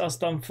 That's us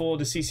done for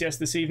the CCS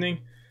this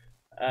evening.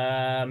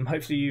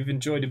 Hopefully you've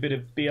enjoyed a bit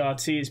of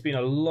BRT. It's been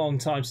a long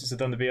time since I've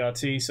done the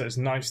BRT, so it's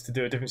nice to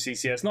do a different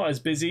CCS. Not as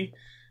busy.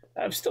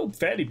 I'm still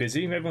fairly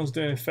busy. Everyone's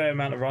doing a fair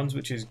amount of runs,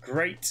 which is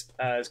great.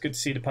 It's good to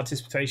see the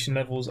participation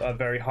levels are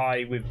very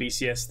high with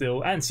BCS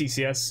still and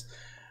CCS.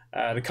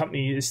 The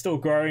company is still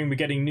growing. We're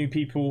getting new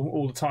people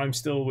all the time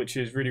still, which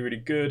is really, really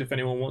good. If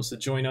anyone wants to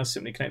join us,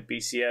 simply connect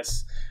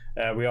BCS.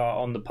 We are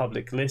on the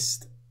public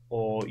list,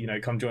 or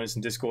come join us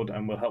in Discord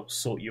and we'll help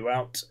sort you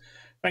out.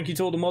 Thank you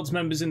to all the mods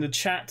members in the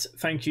chat.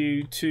 Thank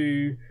you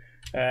to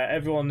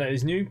everyone that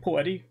is new. Paul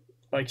Eddie,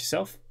 like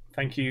yourself,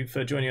 thank you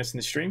for joining us in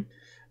the stream.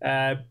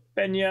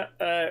 Benya,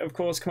 of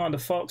course, Commander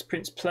Fox,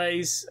 Prince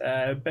Plays,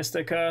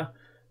 Besteker,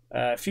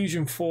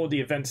 Fusion for the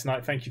event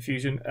tonight. Thank you,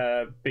 Fusion.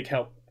 Big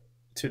help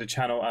to the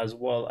channel, as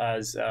well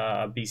as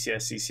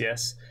BCS,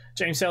 CCS.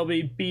 James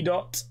Selby, B.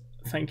 Dot,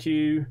 thank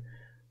you.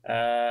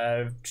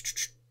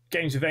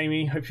 Games with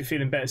Amy, hope you're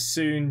feeling better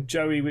soon.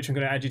 Joey, which I'm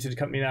going to add you to the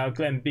company now.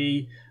 Glenn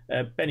B,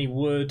 Benny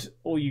Wood,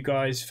 all you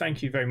guys,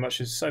 thank you very much.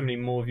 There's so many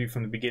more of you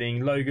from the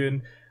beginning.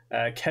 Logan,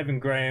 Kevin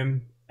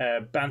Graham,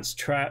 Bance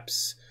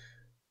Traps,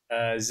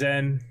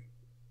 Zen,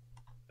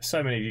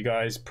 so many of you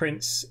guys.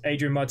 Prince,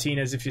 Adrian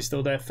Martinez, if you're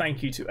still there,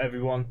 thank you to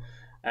everyone.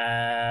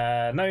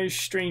 No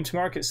stream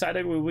tomorrow,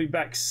 Saturday. We'll be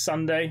back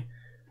Sunday.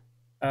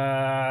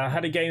 I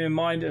had a game in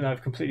mind and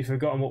I've completely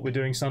forgotten what we're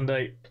doing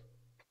Sunday.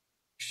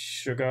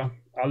 Sugar.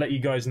 I'll let you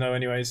guys know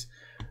anyways.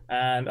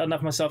 And enough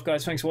of myself,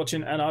 guys. Thanks for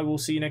watching, and I will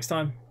see you next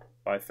time.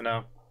 Bye for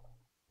now.